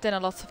typed in a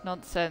lot of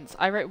nonsense.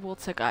 I wrote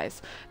water,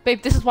 guys.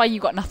 Babe, this is why you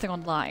got nothing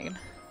online.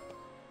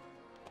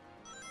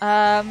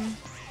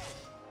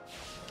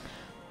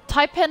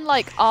 Type in,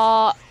 like,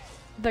 are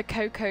the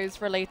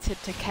Cocos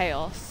related to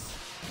Chaos?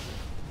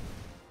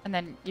 And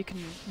then you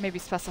can maybe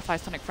specify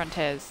Sonic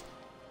Frontiers.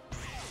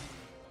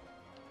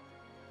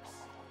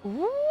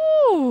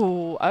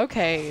 Ooh,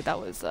 okay, that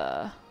was,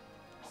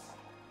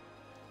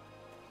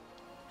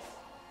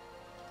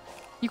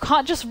 You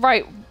can't just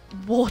write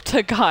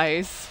water,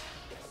 guys.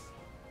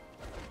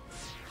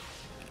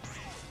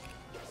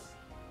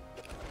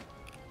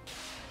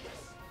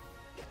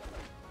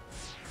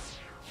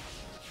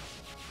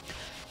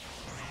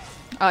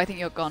 Oh, I think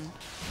you're gone.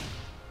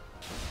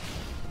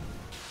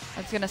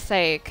 I was gonna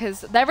say,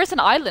 because there is an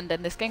island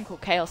in this game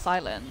called Chaos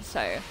Island,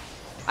 so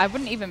I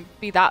wouldn't even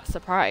be that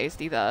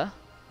surprised either.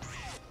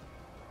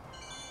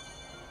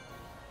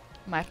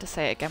 Might have to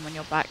say it again when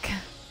you're back.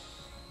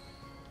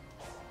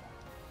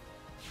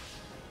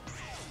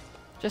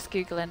 Just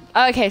Googling.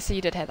 Oh, okay, so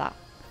you did hear that.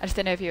 I just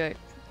didn't know if you were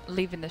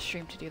leaving the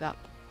stream to do that.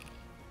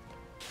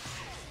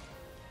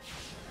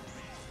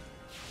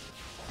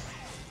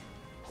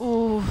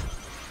 Ooh.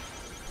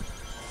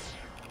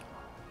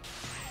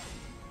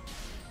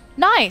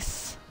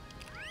 Nice!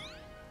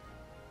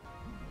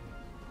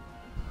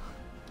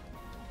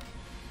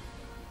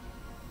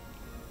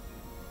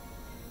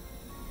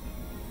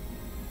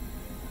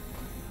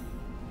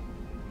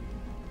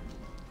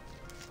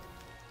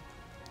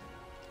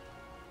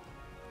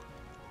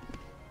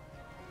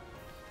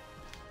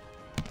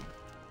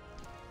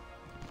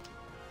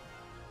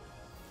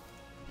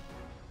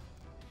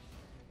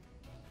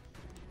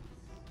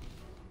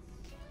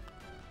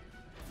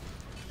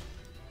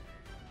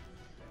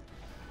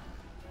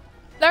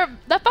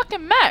 They're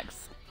fucking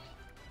mechs!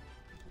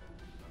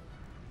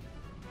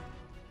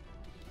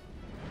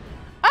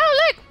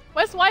 Oh look!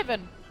 Where's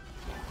Wyvern?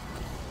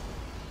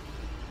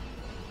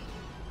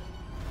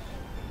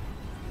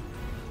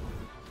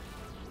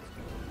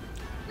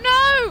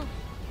 No!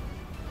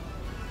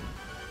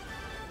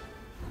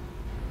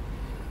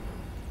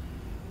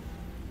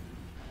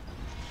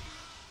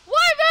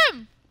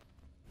 Wyvern!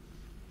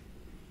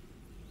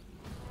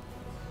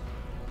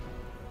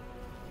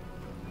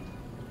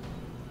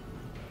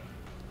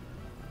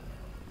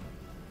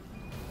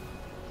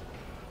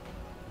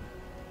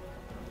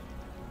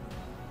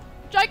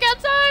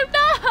 Giganto!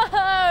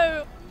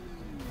 No!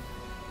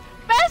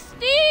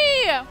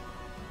 Bestie!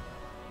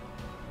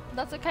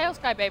 That's a Chaos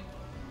guy, babe.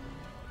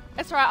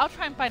 It's alright, I'll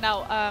try and find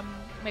out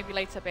maybe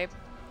later, babe.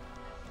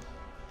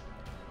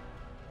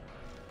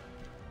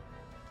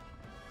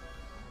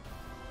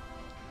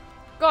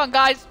 Go on,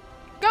 guys!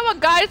 Go on,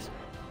 guys!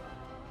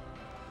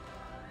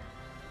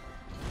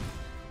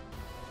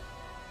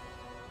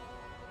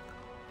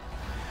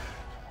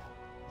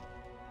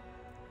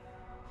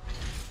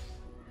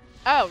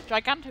 Oh,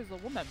 Giganto's a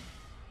woman.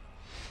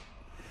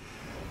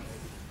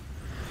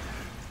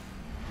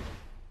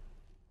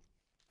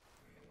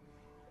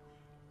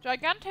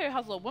 Giganto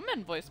has a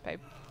woman voice, babe.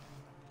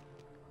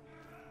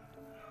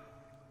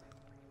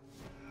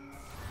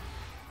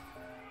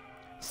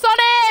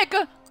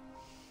 Sonic!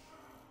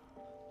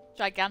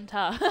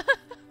 Giganta.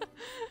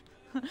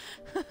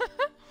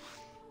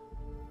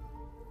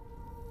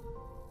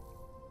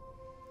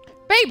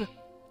 Babe!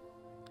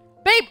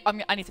 Babe!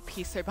 I need to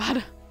pee so bad.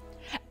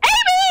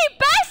 Amy!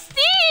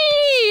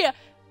 Bestie!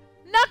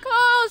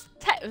 Knuckles!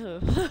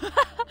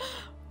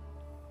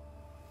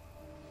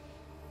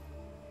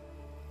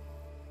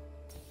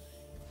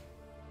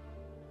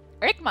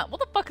 Eggman, what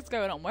the fuck is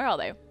going on? Where are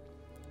they?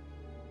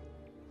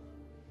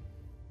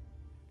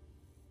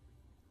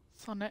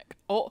 Sonic.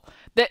 Oh,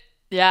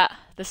 yeah,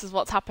 this is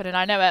what's happening.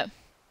 I know it.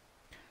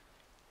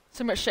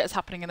 So much shit is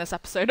happening in this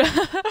episode.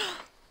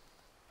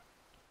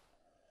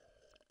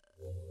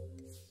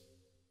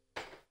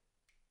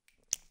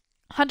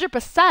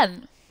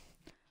 100%.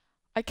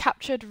 I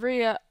captured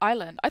Rhea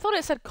Island. I thought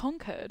it said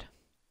conquered.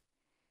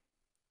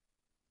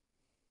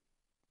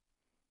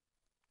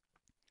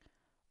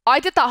 I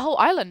did that whole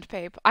island,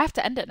 babe. I have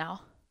to end it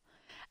now.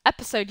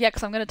 Episode, yeah,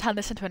 because I'm going to turn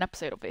this into an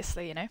episode,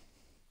 obviously, you know.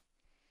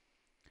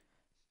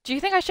 Do you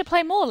think I should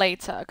play more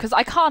later? Because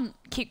I can't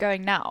keep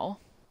going now.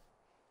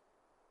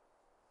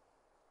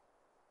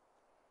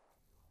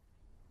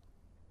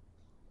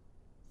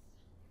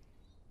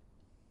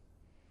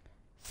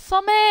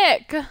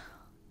 Sonic!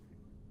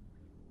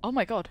 Oh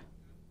my god.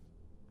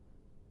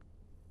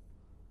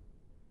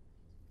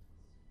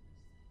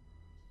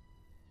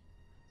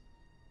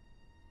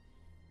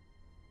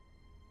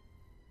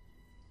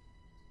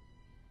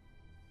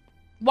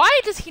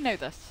 Why does he know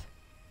this?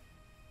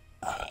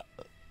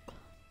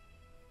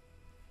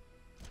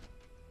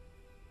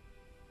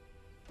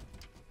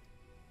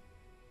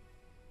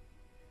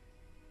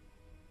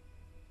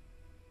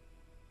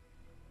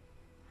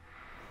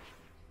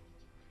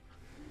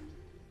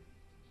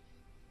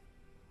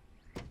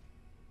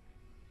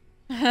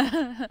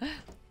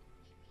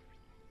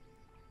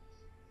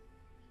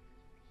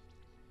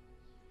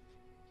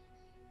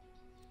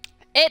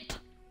 It.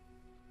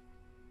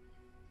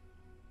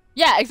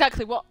 Yeah,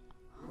 exactly. What?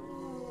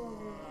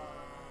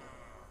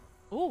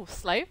 Ooh,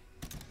 slow.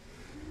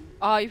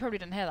 Oh, you probably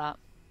didn't hear that.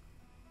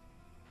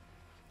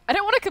 I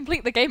don't want to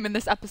complete the game in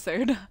this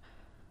episode,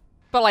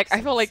 but like,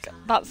 I feel like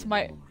that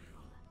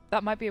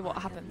might be what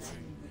happens.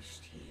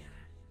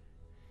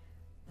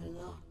 The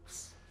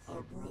locks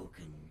are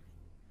broken.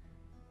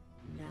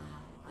 Now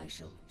I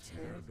shall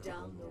tear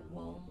down the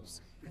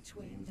walls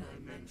between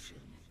dimensions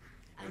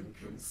and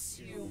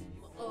consume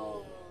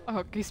all.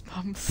 Oh,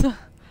 goosebumps.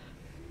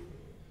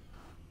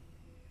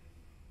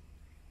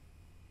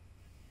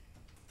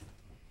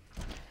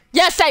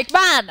 Yes, sake,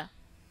 man!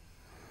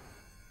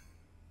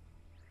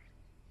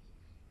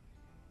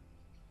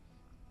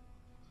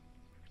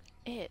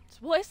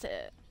 What is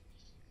it?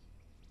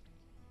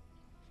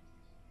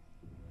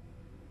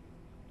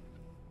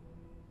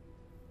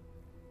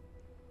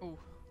 Ooh.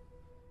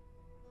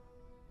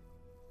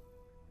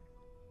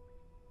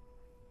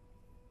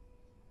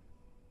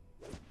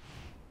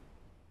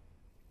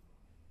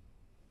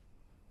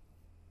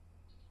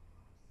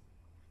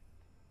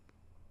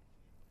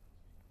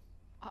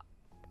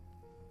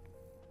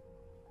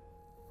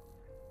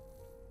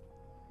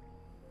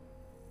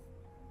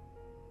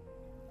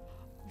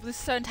 This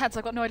is so intense,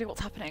 I've got no idea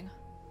what's happening.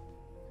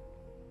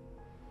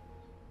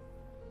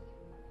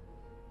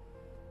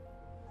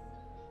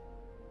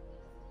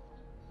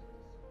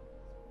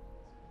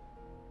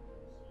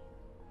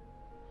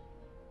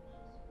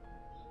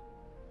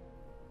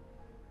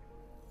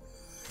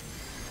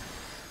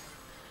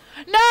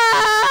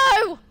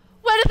 No!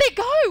 Where did they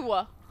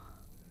go?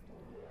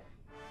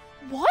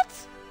 What?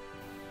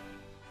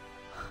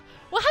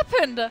 What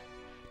happened? Did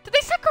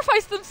they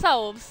sacrifice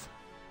themselves?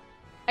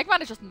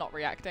 Eggman is just not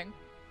reacting.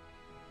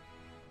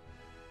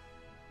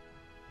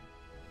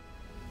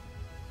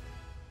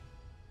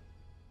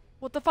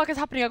 What the fuck is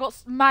happening? I got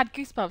mad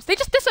goosebumps. They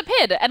just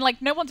disappeared and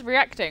like no one's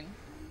reacting.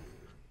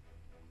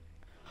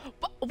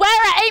 But where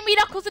are Amy,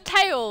 Knuckles and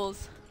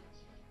Tails?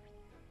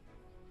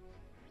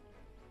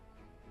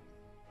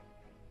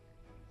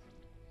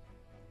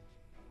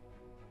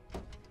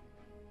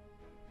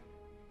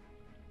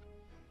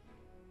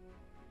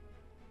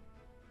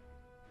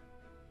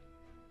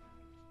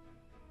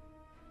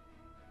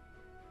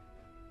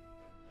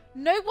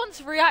 No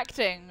one's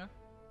reacting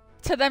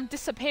to them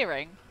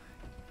disappearing.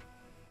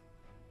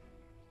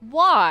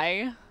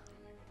 Why?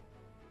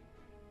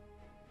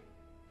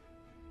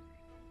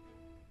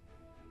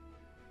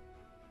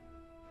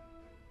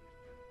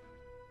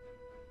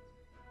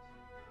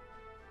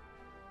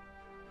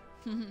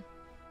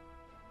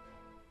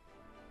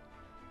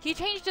 He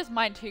changed his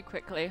mind too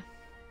quickly.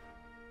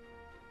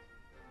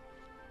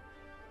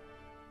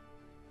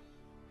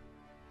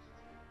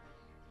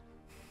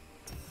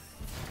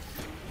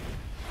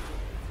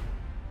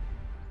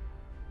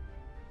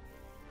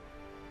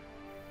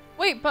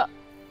 Wait, but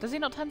does he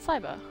not turn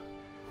cyber?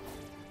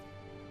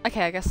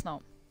 Okay, I guess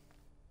not.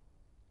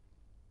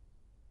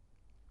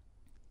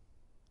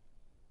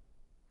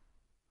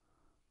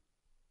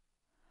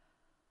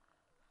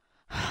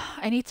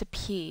 I need to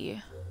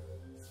pee.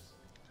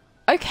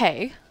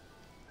 Okay.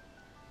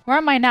 Where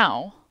am I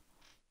now?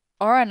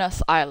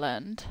 Ouranos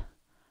Island.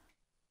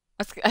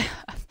 I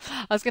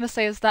was gonna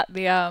say, is that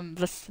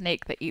the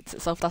snake that eats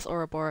itself? That's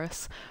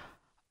Ouroboros.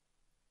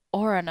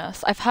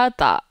 Ouranos. I've heard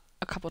that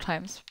a couple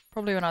times.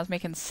 Probably when I was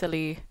making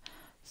silly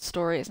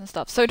stories and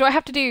stuff. So do I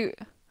have to do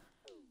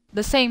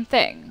the same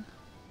thing?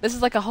 This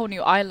is like a whole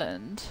new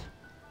island.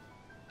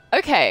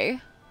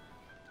 Okay.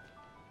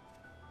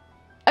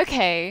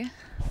 Okay.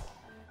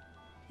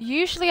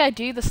 Usually I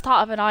do the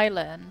start of an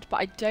island, but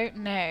I don't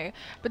know.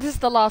 But this is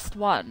the last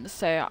one,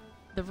 so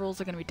the rules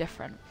are going to be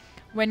different.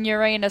 When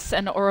Uranus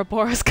and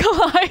Ouroboros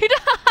collide.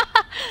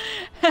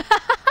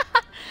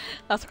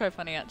 That's quite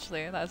funny,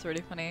 actually. That is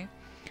really funny.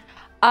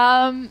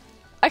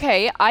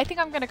 Okay, I think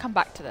I'm going to come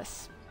back to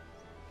this.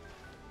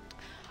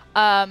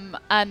 And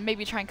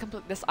maybe try and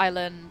complete this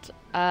island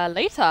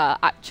later,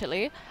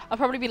 actually. I'll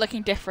probably be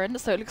looking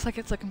different, so it looks like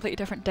it's a completely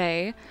different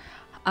day.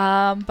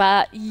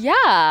 But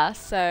yeah,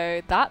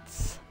 so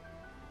that's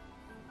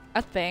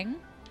a thing.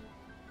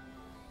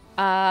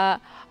 I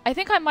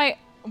think I might,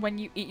 when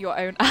you eat your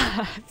own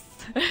ass.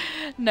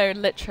 No,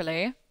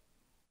 literally.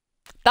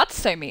 That's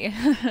so me.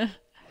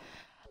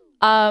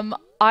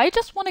 I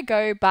just want to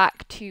go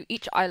back to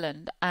each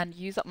island and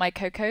use up my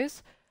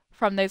cocos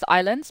from those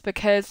islands,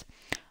 because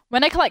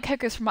when I collect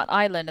cocos from an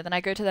island and then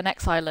I go to the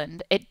next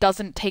island, it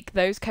doesn't take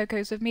those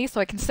cocos with me,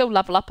 so I can still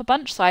level up a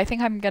bunch. So I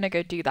think I'm going to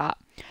go do that.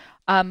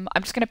 I'm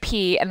just going to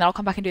pee and then I'll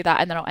come back and do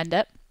that and then I'll end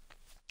it.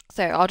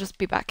 So I'll just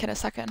be back in a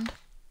second.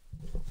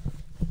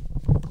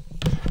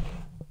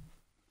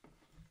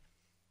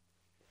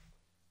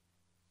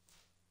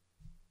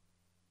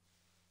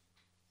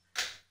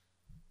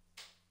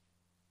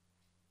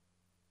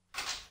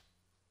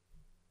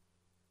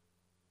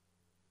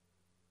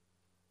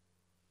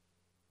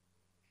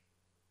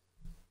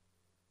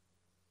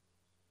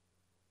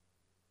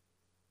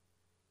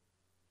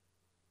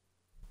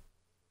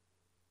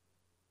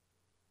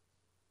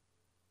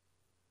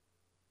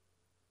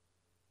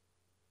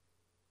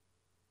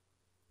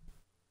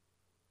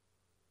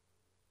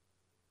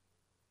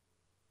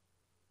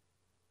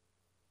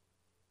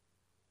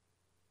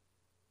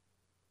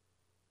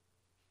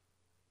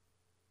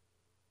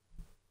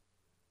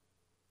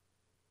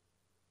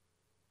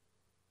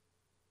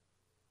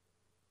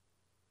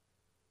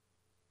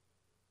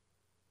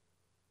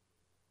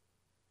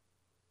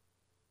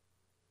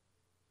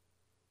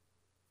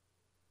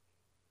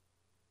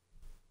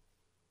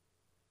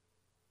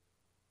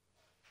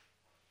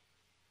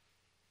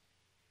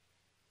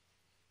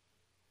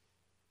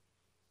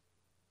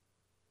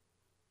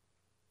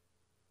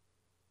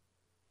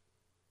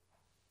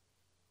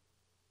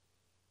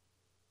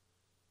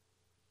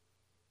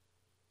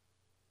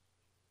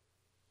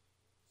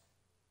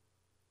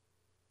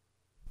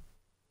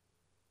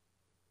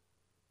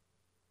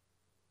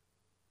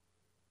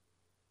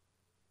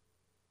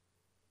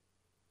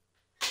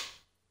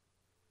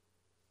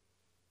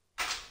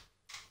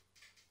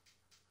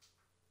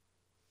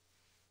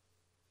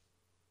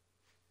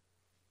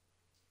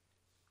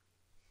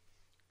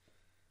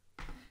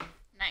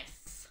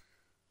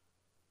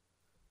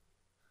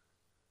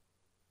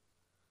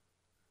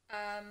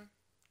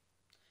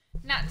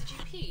 Nat, did you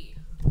pee?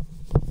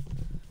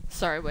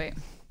 Sorry, wait.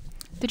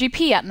 Did you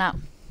pee yet, Nat?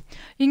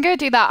 You can go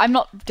do that. I'm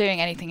not doing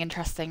anything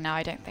interesting now,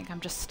 I don't think. I'm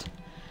just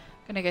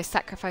gonna go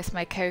sacrifice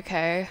my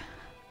Coco.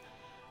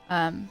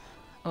 Oh,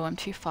 I'm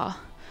too far.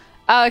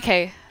 Oh,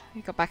 okay.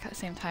 We got back at the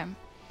same time.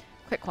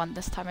 Quick one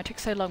this time. I took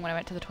so long when I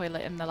went to the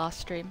toilet in the last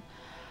stream.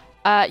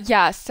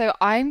 Yeah, so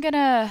I'm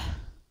gonna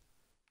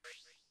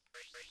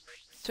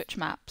switch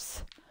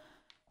maps.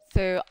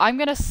 So I'm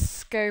gonna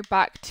go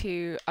back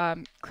to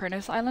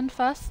Ouranos Island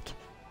first.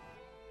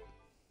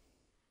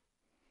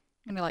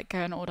 I'm gonna like go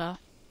in order.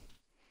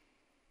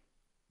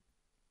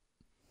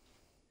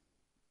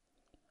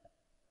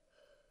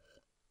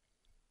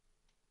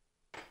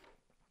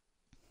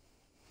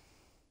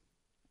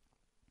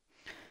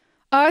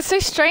 Oh, it's so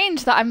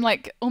strange that I'm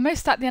like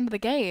almost at the end of the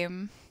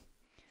game.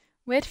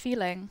 Weird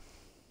feeling.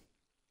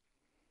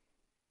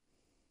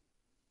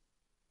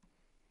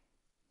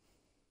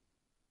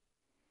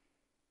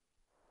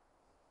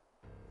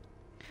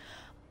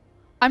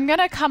 I'm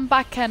gonna come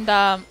back and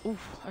ooh,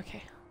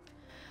 okay.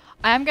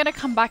 I am gonna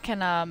come back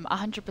and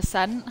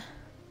 100%.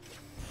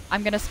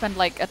 I'm gonna spend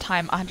like a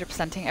time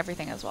 100%ing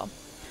everything as well.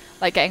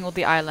 Like getting all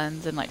the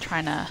islands and like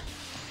trying to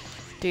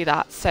do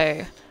that.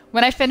 So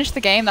when I finish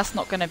the game, that's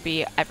not gonna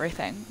be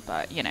everything,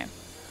 but you know.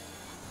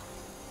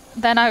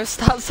 Then I will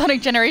start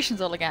Sonic Generations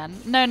all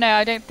again. No,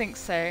 I don't think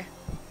so.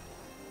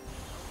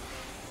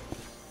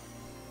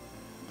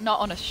 Not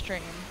on a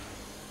stream.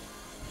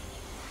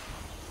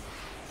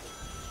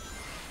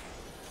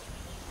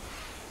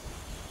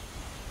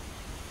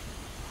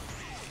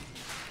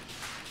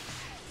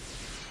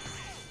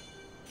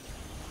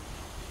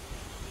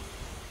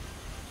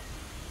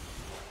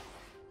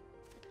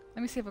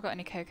 Let me see if I've got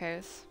any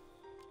Cocos.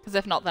 Because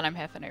if not, then I'm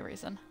here for no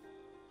reason.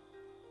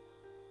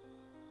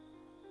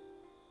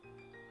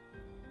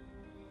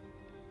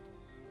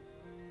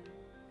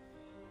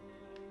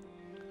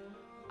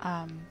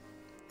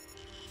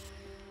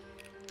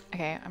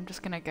 Okay, I'm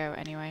just gonna go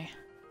anyway.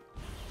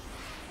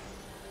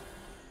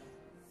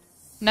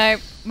 No,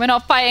 we're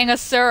not fighting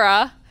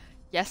Asura.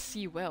 Yes,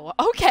 you will.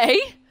 Okay.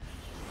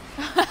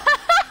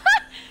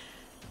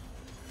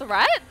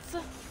 Threats?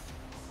 Don't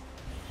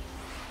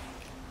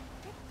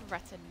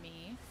threaten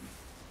me.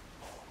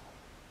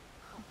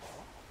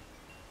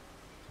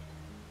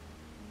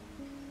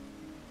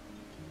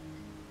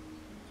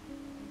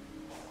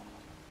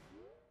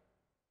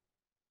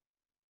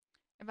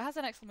 If it has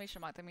an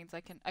exclamation mark, that means I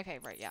can... Okay,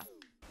 right, yeah.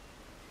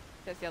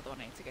 There's the other one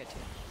I need to go to.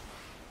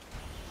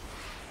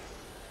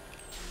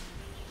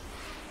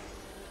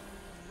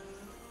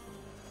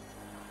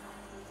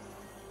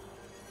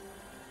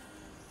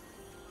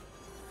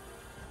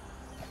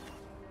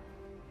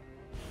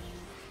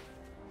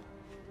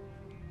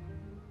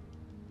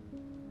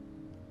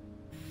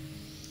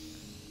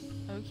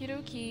 Okie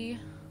dokie.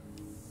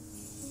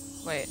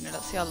 Wait, no,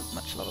 let's see how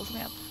much levels we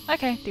have.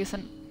 Okay,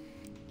 decent.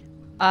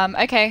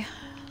 Okay.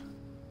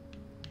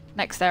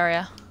 Next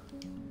area.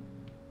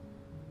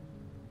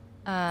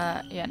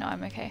 Yeah, no,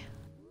 I'm okay.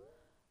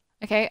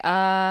 Okay,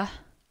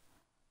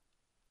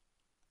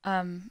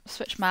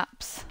 switch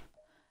maps.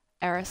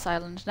 Ouranos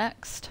Island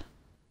next.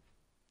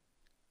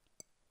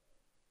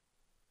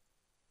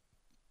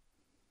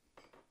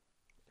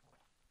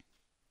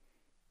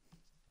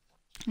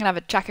 I'm gonna have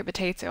a jacket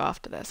potato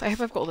after this. I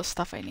hope I've got all the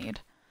stuff I need.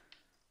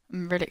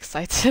 I'm really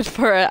excited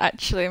for it,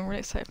 actually. I'm really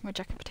excited for my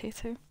jacket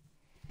potato.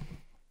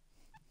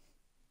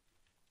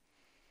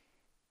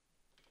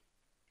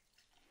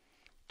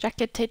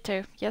 Jacket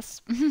potato,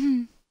 yes.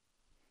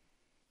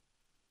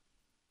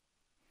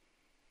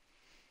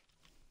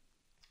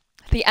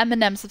 The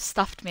M&Ms have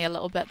stuffed me a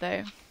little bit,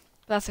 though.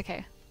 But that's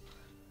okay.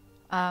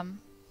 La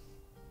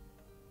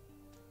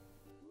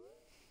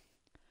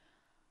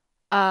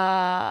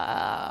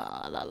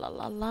la la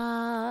la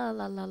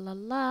la la la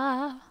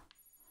la.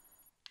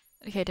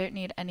 Okay, don't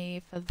need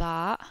any for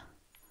that.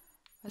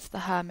 Where's the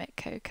hermit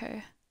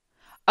Coco?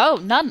 Oh,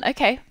 none.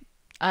 Okay.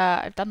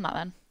 I've done that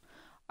then.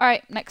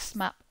 Alright, next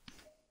map.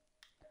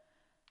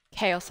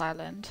 Chaos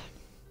Island.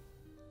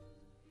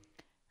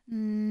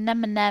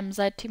 M&Ms.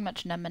 I had too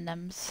much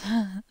M&Ms.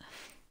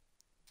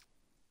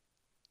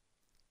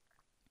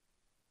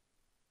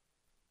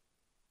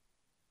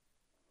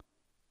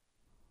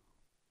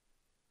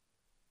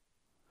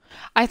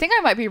 I think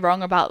I might be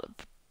wrong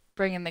about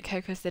bringing the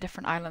Cocos to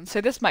different islands, so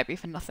this might be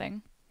for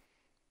nothing.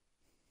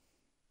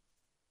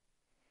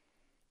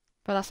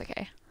 But that's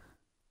okay.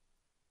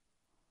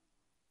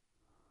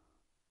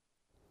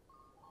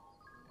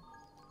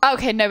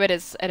 Okay, no, it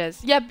is. It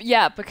is. Yeah,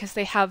 yeah, because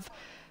they have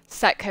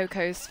set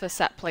Cocos for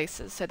set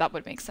places, so that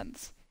would make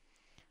sense.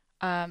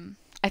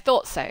 I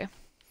thought so.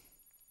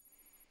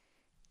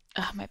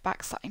 Ugh, my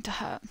back's starting to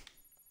hurt.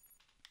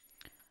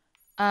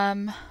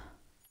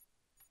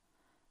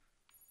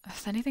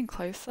 Is there anything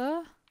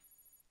closer?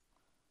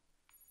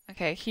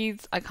 Okay,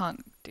 I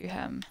can't do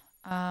him.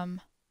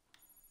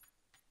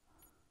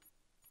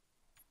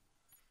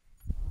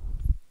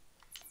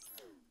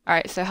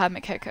 Alright, so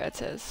Hermit Coco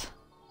it is.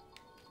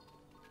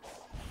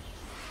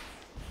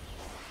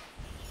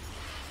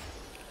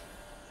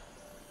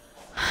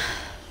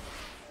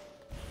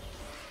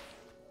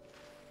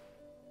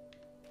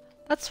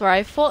 That's where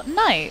I fought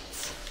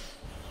knights.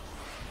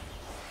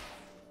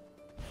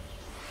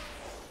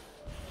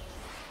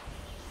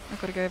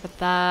 I've got to go over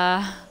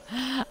there.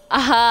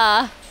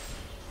 Aha!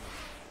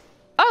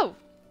 Oh!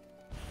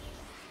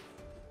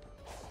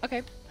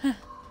 Okay.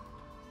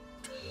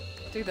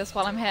 Do this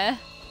while I'm here.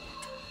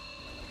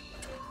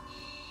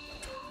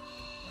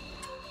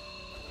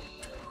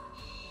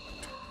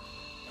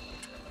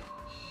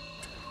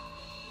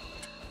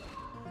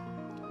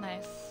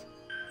 Nice.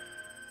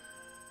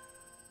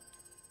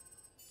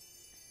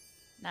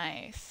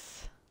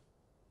 Nice.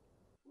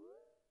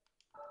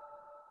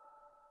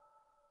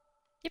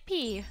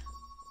 Yippee!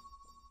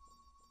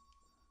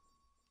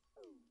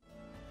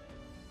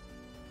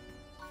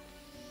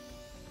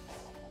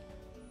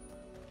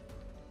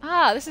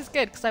 Ah, this is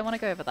good because I want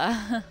to go over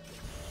there.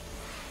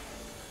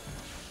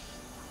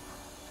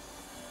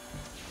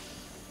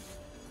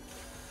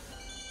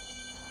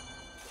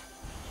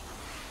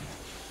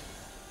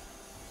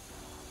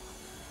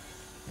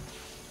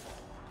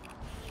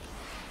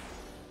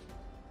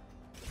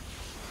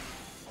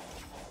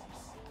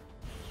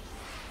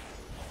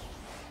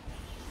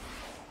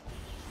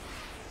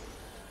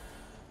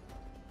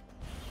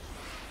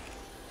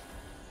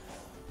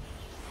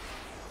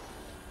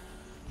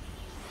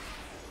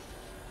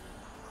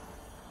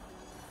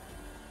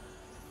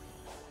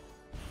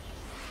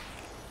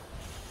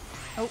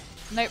 Oh,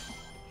 nope.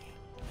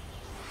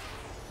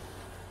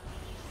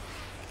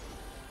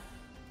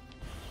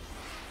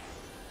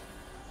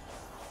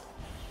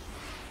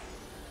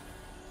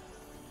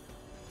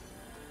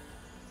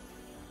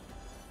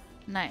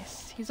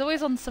 Nice. He's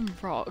always on some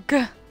rock.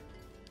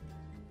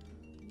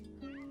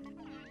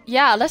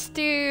 Yeah, let's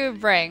do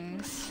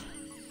rings.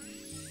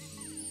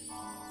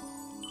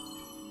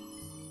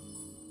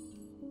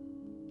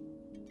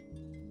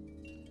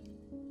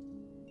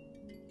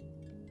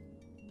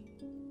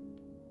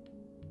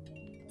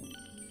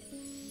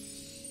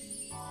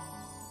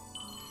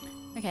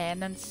 Okay,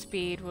 and then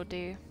speed we'll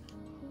do.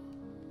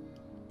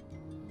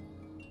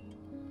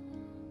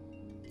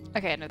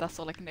 Okay, no, that's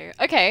all I can do.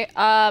 Okay,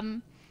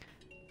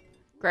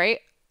 great.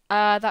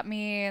 That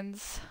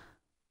means...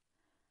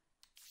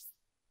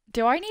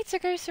 Do I need to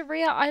go to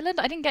Rhea Island?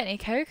 I didn't get any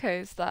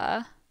Cocos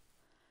there.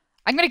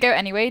 I'm gonna go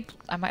anyway.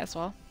 I might as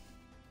well.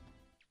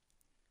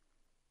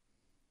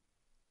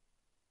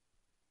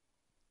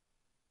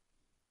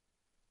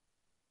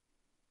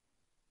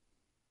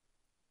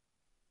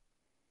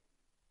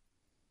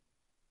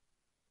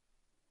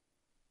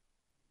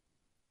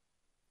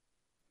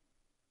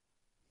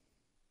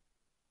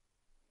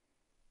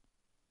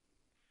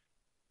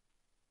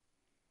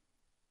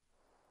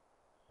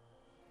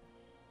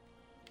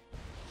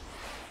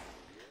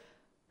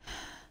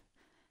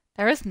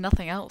 There is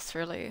nothing else,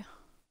 really.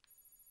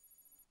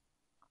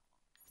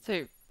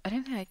 So, I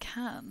don't think I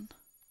can.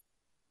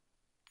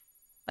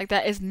 Like,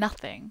 there is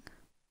nothing.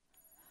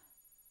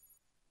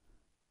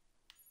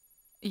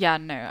 Yeah,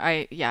 no,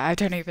 I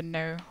don't even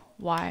know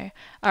why.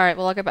 Alright,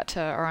 well, I'll go back to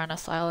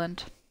Ouranos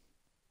Island.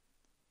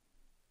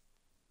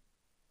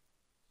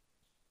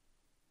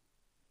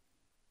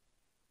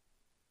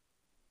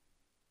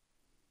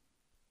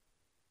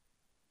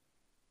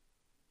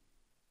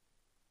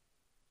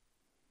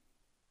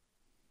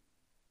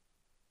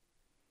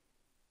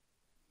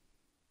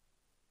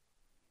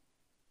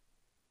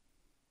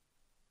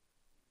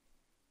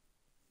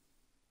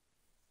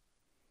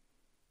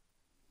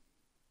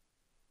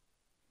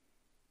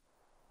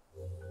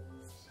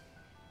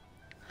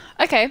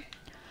 Okay.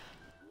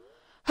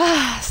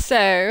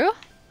 So...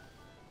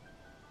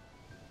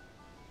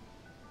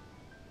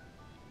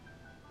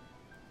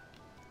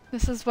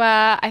 This is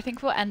where I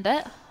think we'll end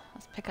it.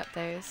 Let's pick up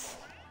those.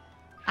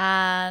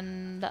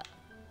 And...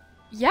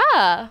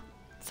 Yeah!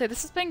 So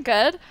this has been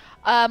good.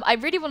 I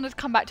really wanted to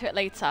come back to it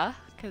later,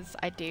 because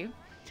I do.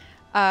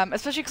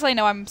 Especially because I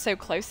know I'm so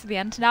close to the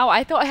end now.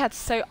 I thought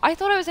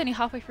I was only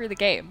halfway through the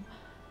game.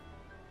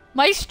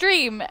 My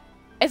stream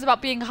is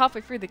about being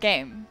halfway through the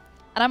game.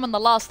 And I'm on the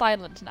last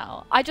island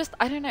now. I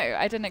don't know.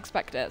 I didn't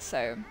expect it,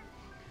 so...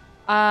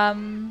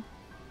 Yeah,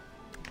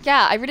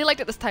 I really liked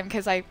it this time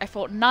because I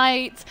fought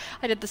knights,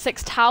 I did the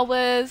 6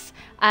 towers,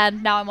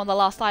 and now I'm on the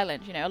last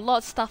island, you know. A lot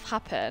of stuff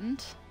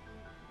happened.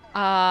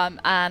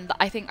 And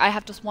I think I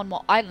have just one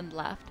more island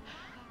left.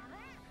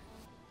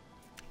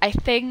 I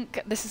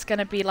think this is going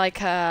to be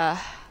like a...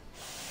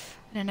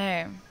 I don't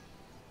know.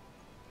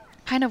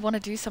 Kind of want to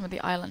do some of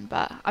the island,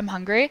 but I'm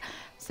hungry.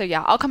 So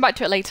yeah, I'll come back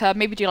to it later.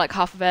 Maybe do like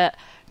half of it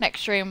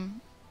next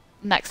stream,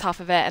 next half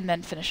of it, and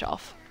then finish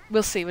off.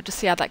 We'll see. We'll just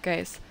see how that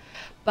goes.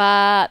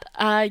 But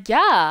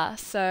yeah,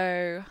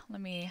 so let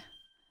me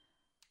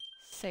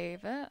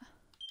save it.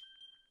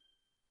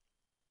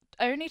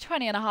 Only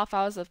 20.5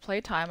 hours of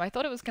playtime. I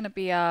thought it was going to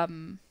be I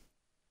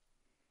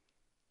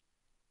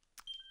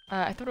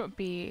thought it would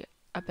be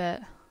a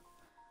bit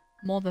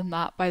more than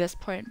that by this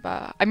point,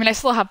 but I mean I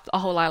still have a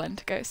whole island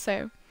to go,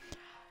 so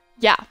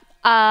yeah.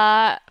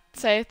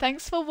 So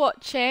thanks for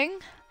watching,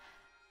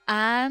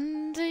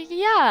 and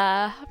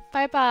yeah,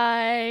 bye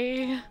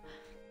bye.